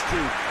numbers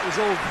too. It was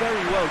all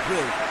very well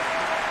drilled.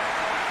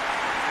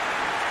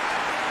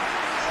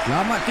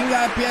 Selamat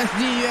tinggal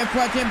PSG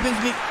UEFA Champions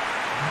League.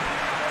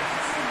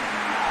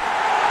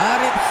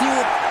 Arif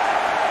siut.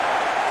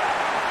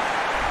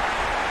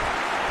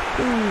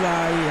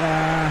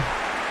 Bahaya.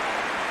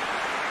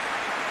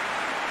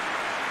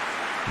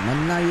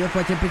 Mana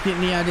UEFA Champions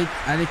League ni ada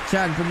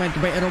chance pemain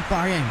terbaik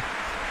Eropah kan?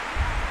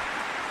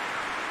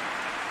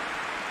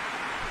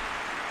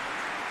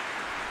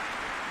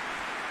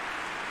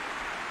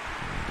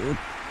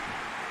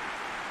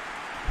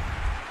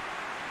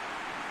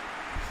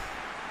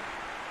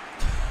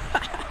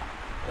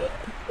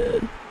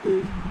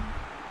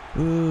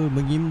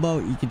 Mengimbau,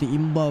 kita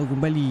imbau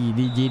kembali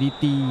di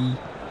JDT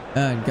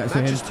Kat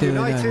Manchester center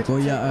kan, United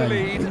koyak take the kan.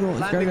 lead, Tengok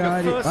landing sekarang the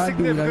adik first padu lah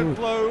significant tu.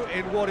 blow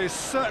in what is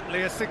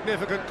certainly a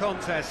significant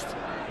contest.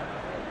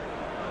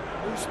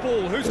 Who's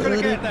ball? Who's going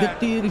to get there?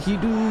 Getir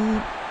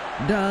hidup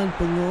dan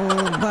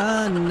pengorbanan.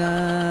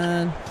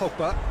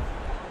 Pogba.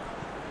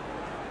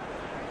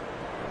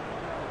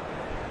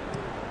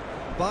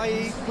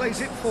 Bailly plays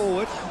it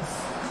forward.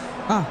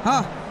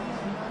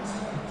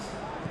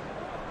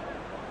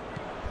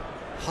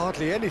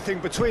 Hardly anything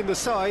between the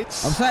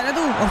sides. Offside lah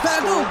tu,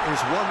 offside lah tu. Score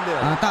is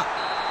 1-0. Tak.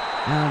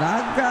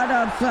 Agak ada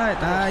offside.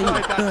 Offside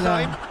that Itulah.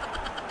 time.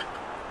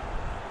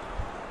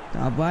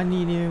 Tak berani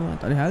ni memang,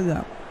 tak boleh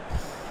harap.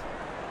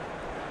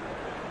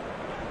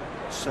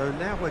 So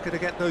now we're going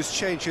to get those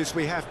changes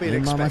we have been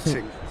Memang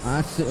expecting.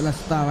 masuklah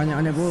star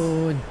banyak-banyak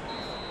pun.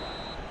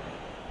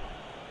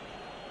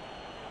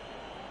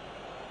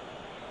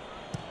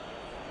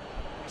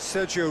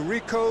 Sergio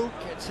Rico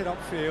gets it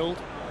upfield.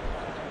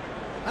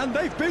 And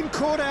they've been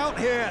caught out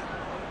here.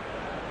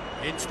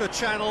 Into the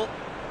channel.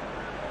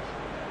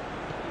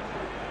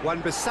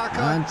 Wan-Bissaka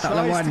Mantap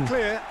lah, tries to Wan.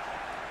 clear.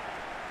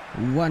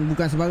 Wan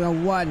bukan sebarang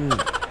Wan.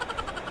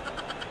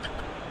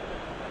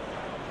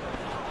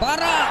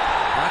 Parah.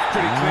 That's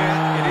pretty clear.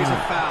 It is a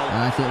foul.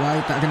 Asyik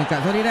baru tak kena kat.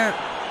 Sorry dah.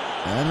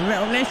 Red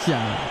of Malaysia.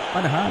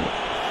 Padahal.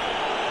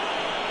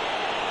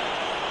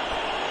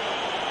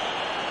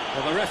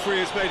 Well, the referee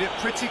has made it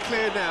pretty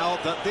clear now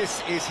that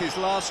this is his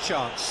last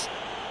chance.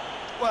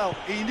 Well,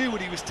 he knew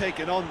what he was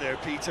taking on there,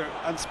 Peter,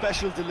 and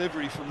special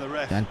delivery from the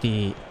ref.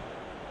 Cantik.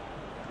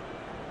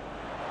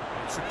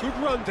 It's a good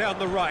run down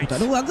the right.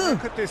 Tak dua ke?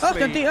 Look at this Oh,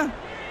 lead. cantik lah.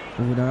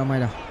 Oh, dah ramai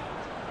dah.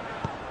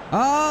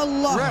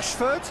 Allah.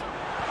 Rashford.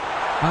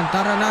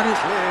 Hantaran narik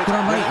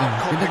kurang baik ni. Kita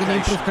kena Complication.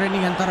 improve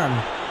training hantaran.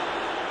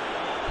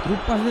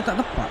 Terupas dia tak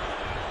tepat.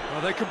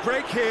 Well, they could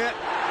break here.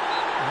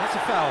 And that's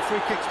a foul.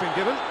 Free kick's been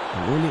given.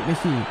 Boleh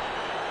Messi.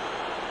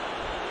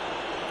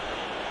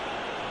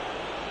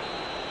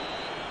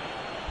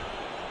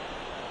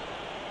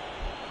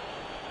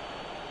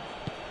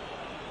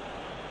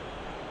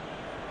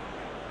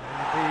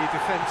 The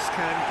defence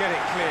can get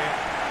it clear.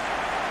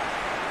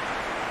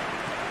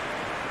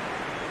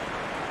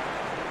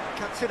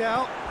 Cuts it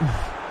out.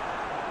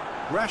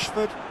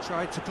 Rashford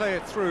tried to play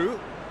it through.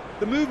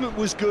 The movement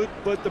was good,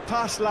 but the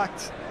pass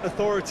lacked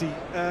authority,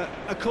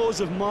 a cause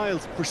of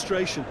mild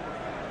frustration.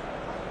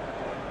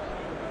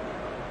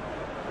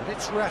 And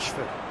it's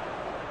Rashford.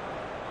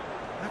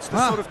 That's the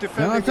Ah, sort of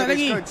defending jangan that is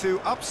lagi. going to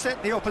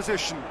upset the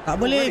opposition. Tak It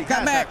boleh already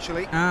cut has, back.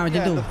 actually. Macam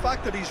Yeah, tu. the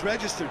fact that he's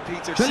registered,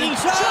 Peter. Curling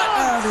shot.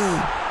 Aduh.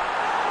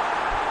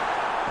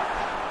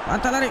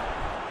 Pantai lari.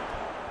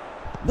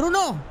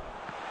 Bruno.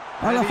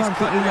 Alah, he's Frankfurt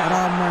cut it ingat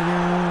out.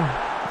 ramainya.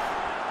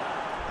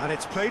 And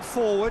it's played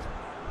forward.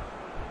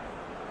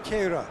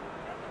 Kera.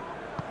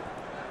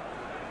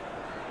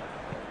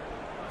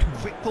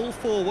 Quick ball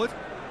forward.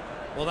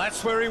 Well, that's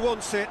where he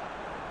wants it.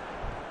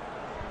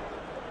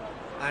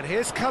 And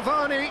here's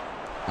Cavani.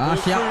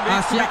 Move Siap, through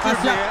needs to be siap, good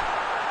siap. here.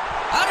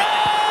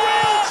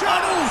 Aduh,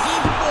 chance.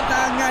 kiper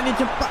tangan ni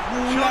cepat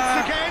Chance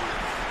pula. again.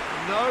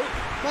 No.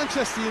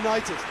 Manchester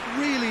United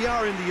really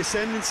are in the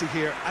ascendancy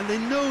here, and they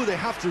know they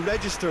have to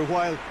register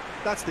while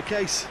that's the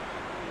case.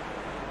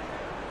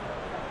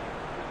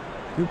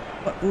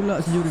 Cepat pula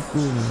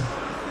sejuriku ni.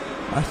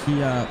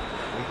 Siap.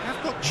 We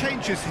have got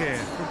changes here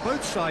from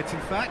both sides,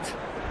 in fact.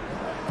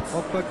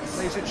 Pogba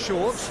plays it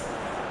short.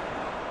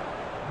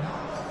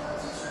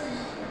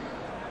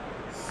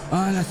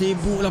 Alah,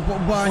 sibuklah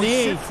Pogba Points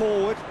ni. it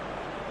forward.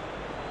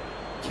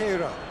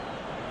 Kera.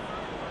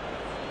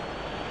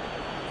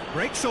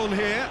 Breaks on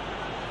here.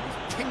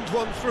 He's pinged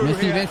one through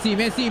Messi, here. Messi,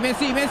 Messi,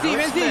 Messi, Messi, Now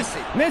it's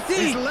Messi. Messi,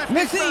 He's left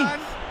his Messi. man.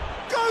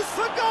 Goes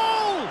for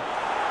goal!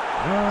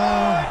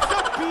 Oh, it's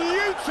a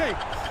beauty!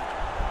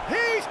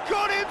 He's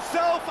got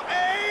himself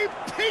a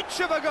peach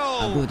of a Apa,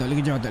 goal! tak boleh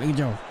kejar, tak boleh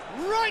kejar.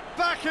 Right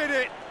back in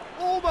it!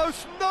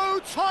 Almost no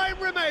time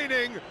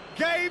remaining.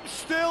 Game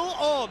still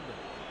on.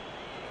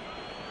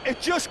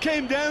 It just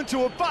came down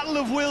to a battle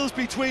of wills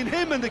between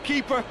him and the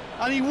keeper,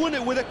 and he won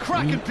it with a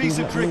cracking piece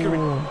of trickery.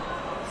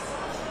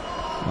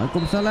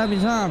 Waalaikumsalam,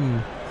 Isham.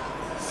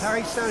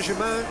 Paris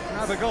Saint-Germain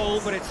have a goal,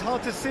 but it's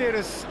hard to see it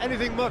as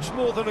anything much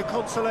more than a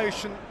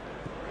consolation.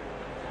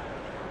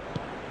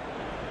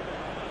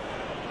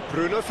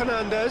 Bruno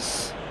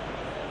Fernandes.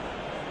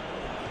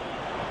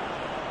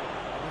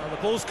 Well,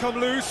 the ball's come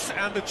loose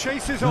and the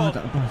chase is on.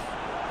 Tak lepas.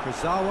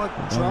 Kurzawa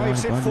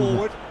drives it padu.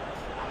 forward,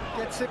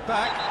 gets it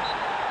back.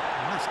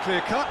 That's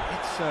clear cut.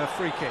 It's a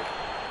free kick.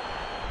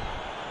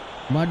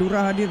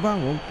 Madura hadir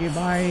bang. Okey,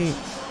 baik.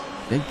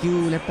 Thank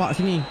you lepak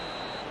sini.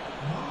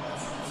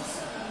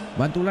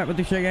 Bantu like,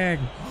 bantu share gang.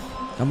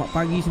 Selamat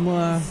pagi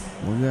semua.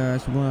 Semoga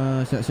semua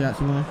sihat-sihat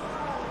semua.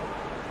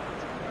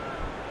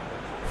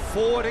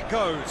 Forward it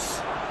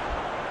goes.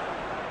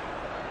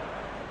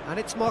 And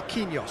it's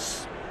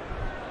Marquinhos.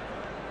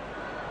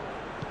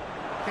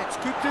 Gets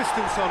good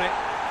distance on it.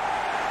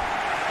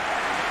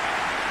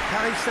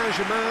 Paris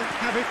Saint-Germain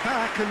have it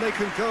back and they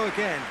can go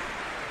again.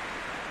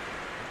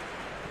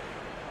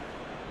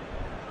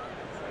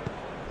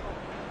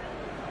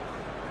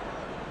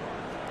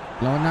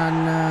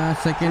 Lawanan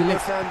second leg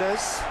skuad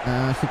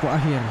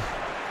akhir.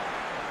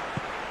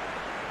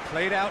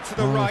 Played out to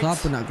the right.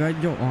 Siapa nak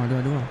gajok?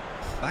 Dua-dua.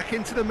 Back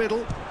into the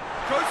middle.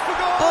 Goes for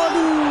goal.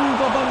 Aduh,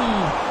 Baba ni.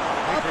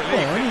 Apa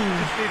ni?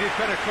 Just needed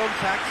better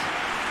contact.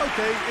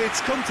 Okay,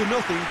 it's come to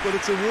nothing, but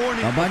it's a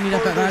warning Baba ni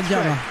dah tak further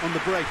rajam threat lah. on the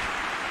break.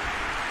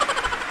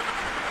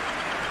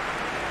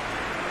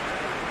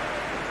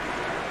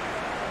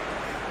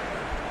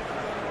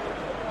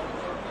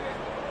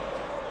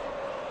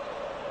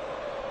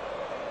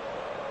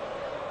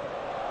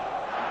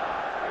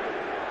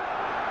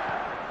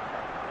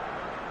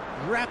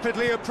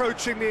 Rapidly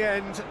approaching the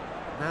end.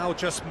 Now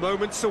just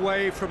moments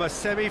away from a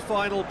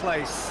semi-final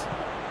place.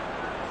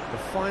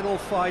 The final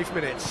 5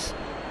 minutes.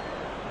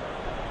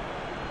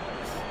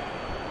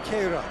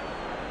 Kira.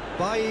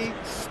 Bailly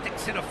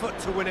sticks in a foot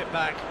to win it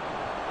back.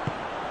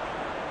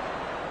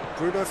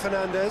 Bruno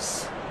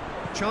Fernandes.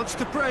 Chance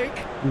to break.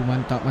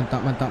 Mantap.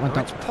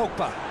 It's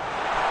Pogba.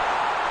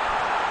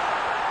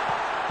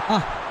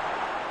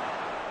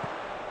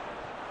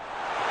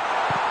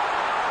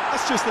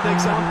 That's just an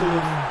example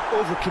of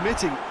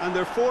overcommitting, and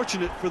they're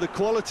fortunate for the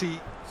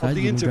quality of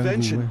the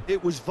intervention.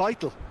 It was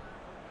vital.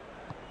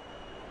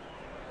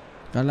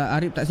 Kalau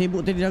Arif tak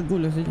sibuk tadi dah gol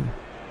lah saja.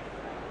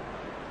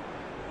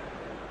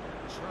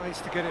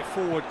 Tries to get it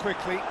forward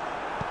quickly.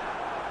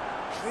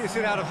 Clears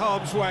it out of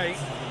harm's way.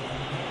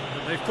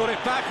 And they've got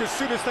it back as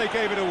soon as they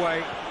gave it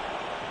away.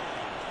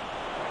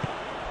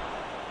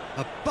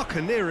 A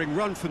buccaneering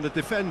run from the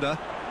defender.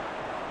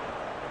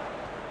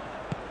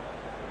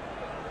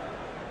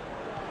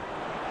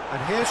 And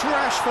here's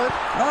Rashford.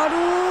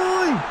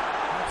 Aduh!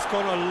 It's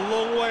gone a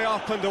long way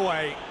up and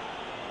away.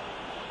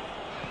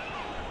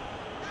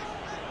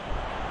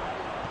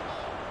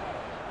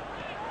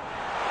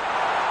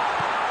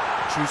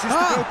 Chooses to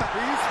go back.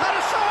 He's had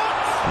a shot!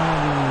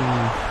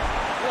 Oh,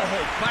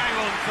 bang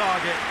on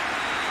target.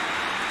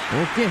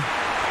 Okay.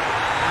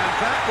 And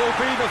that will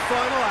be the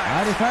final act.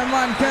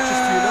 Arifaiman ke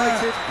Manchester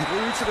United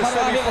through to the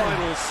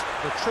semi-finals.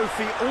 The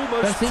trophy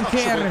almost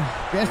tersingkir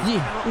touchable.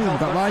 PSG.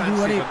 Tak baju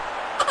Arif.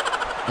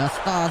 Dah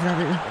star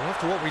sekarang.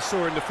 After what we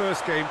saw in the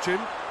first game,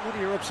 Jim, what are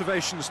your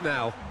observations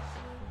now?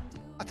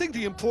 I think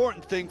the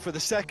important thing for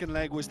the second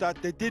leg was that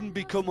they didn't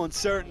become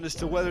uncertain as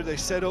to whether they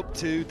set up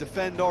to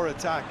defend or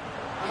attack.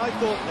 And I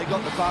thought they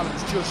got the balance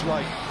just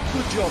right.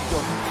 Good job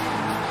done.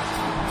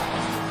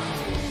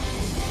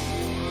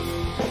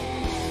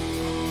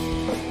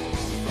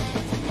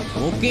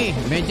 Okey,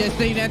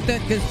 Manchester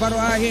United ke separuh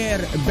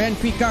akhir,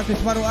 Benfica ke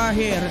separuh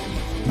akhir,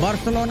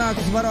 Barcelona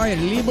ke separuh akhir,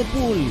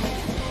 Liverpool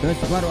ke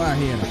separuh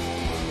akhir.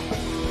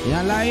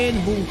 Yang lain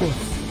bungkus.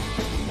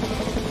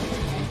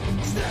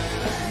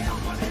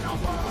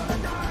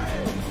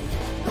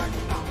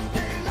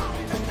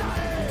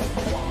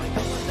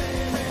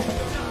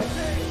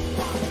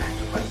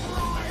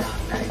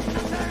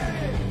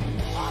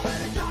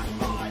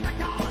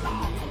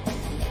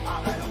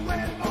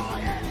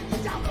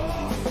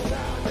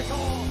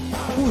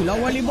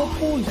 Lawan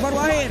Liverpool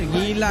separuh akhir.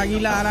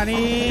 Gila lah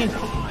ni.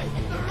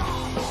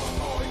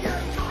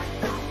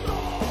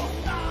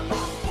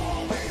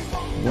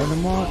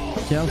 Bournemouth,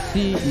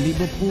 Chelsea,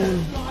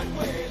 Liverpool.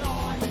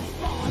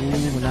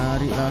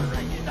 Menarik lah.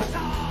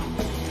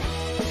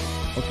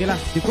 Okey lah,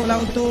 cukup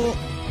lah untuk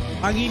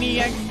pagi ni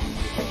yang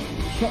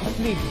short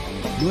sleep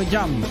 2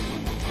 jam.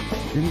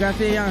 Terima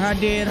kasih yang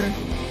hadir,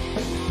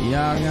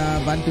 yang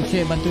bantu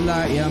share, bantu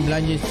like, yang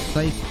belanja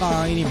saya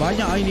star ini.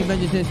 Banyak hari ni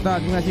belanja saya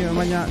star. Terima kasih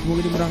banyak.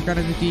 Semoga dimudahkan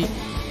rezeki.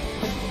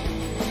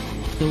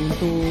 So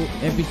untuk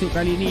episod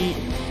kali ni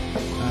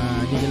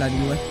dia jalan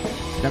dulu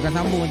Kita akan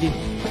sambung nanti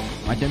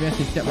macam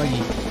biasa setiap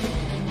pagi.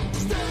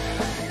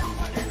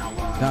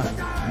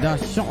 Dah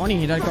syok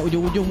ni, dah dekat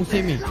ujung-ujung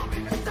musim ni.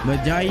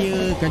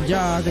 Berjaya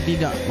kejar ke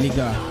tidak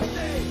Liga.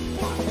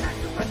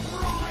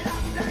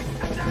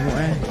 Tengok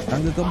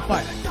tangga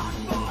keempat.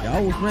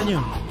 Jauh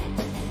sebenarnya.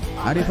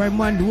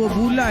 Arifaiman 2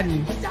 bulan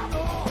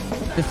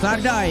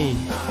tersadai,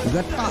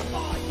 getak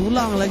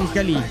tulang lagi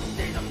sekali.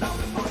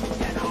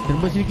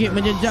 Serba sedikit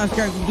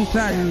menjejaskan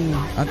keputusan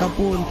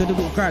ataupun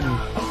kedudukan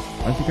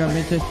pasukan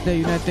Manchester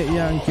United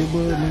yang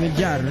cuba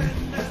mengejar.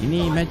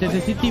 Ini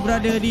Manchester City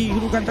berada di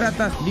kedudukan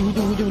teratas di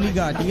hujung-hujung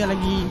Liga. Tinggal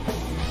lagi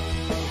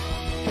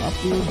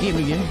apa game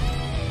lagi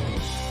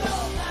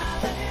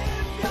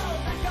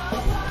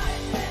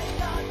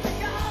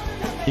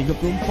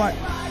 34.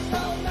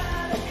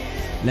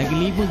 Lagi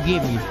 5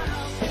 game ni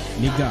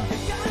Liga.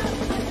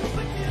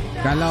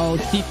 Kalau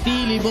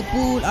City,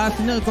 Liverpool,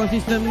 Arsenal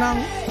konsisten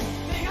menang,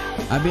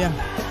 habis lah.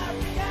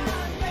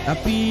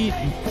 Tapi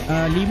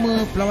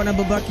 5 perlawanan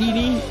berbaki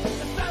ni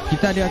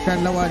kita ada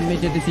akan lawan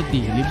Manchester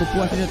City.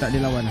 Liverpool Arsenal tak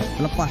ada lawan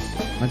selepas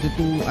masa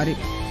tu Arif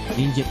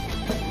injured.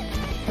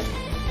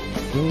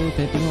 So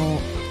saya tengok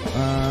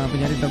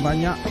penjaring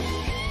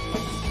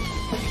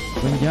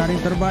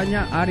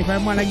terbanyak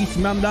Arifaiman lagi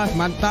 19.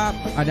 Mantap.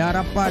 Ada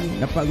harapan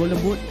dapat golden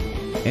boot.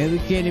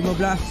 Harry Kane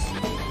 15.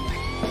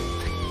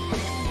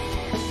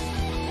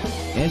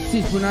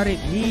 Assist pun Arif.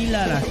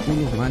 Gila lah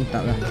 10.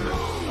 Mantap lah.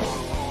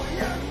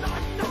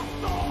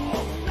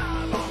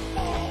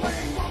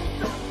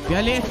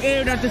 Piala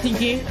FA dah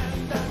tersingkir.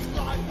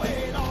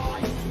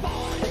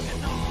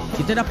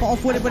 Kita dapat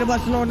offer daripada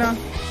Barcelona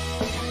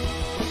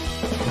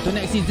untuk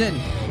next season.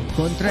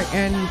 Kontrak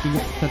end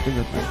 31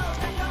 Julai.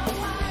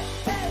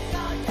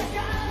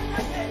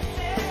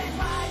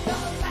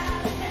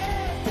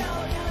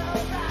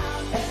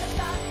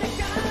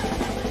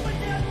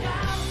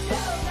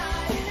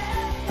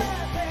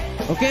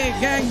 Okey,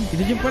 gang,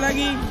 kita jumpa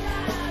lagi.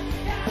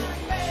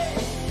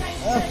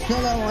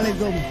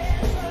 Assalamualaikum.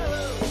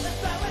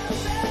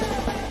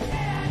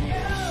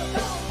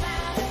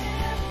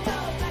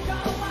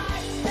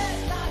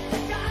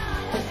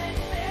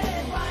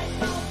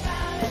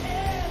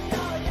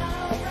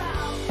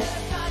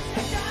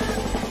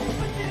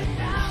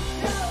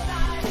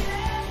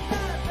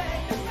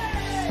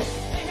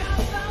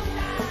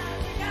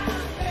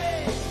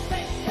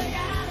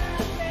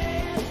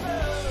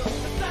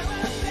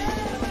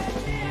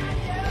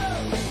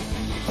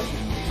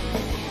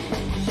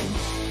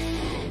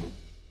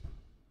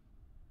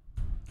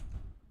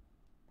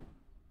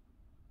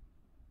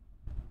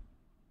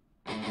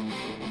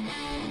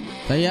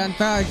 Saya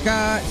hantar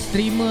kat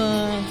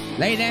streamer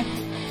lain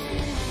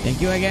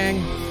Thank you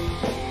gang.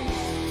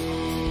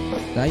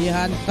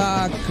 Saya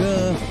hantar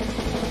ke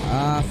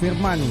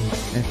Firman.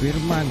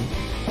 Firman.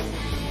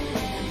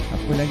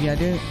 Apa lagi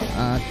ada?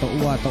 Tok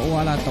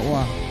Wah lah. Tok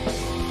Wah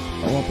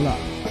pula.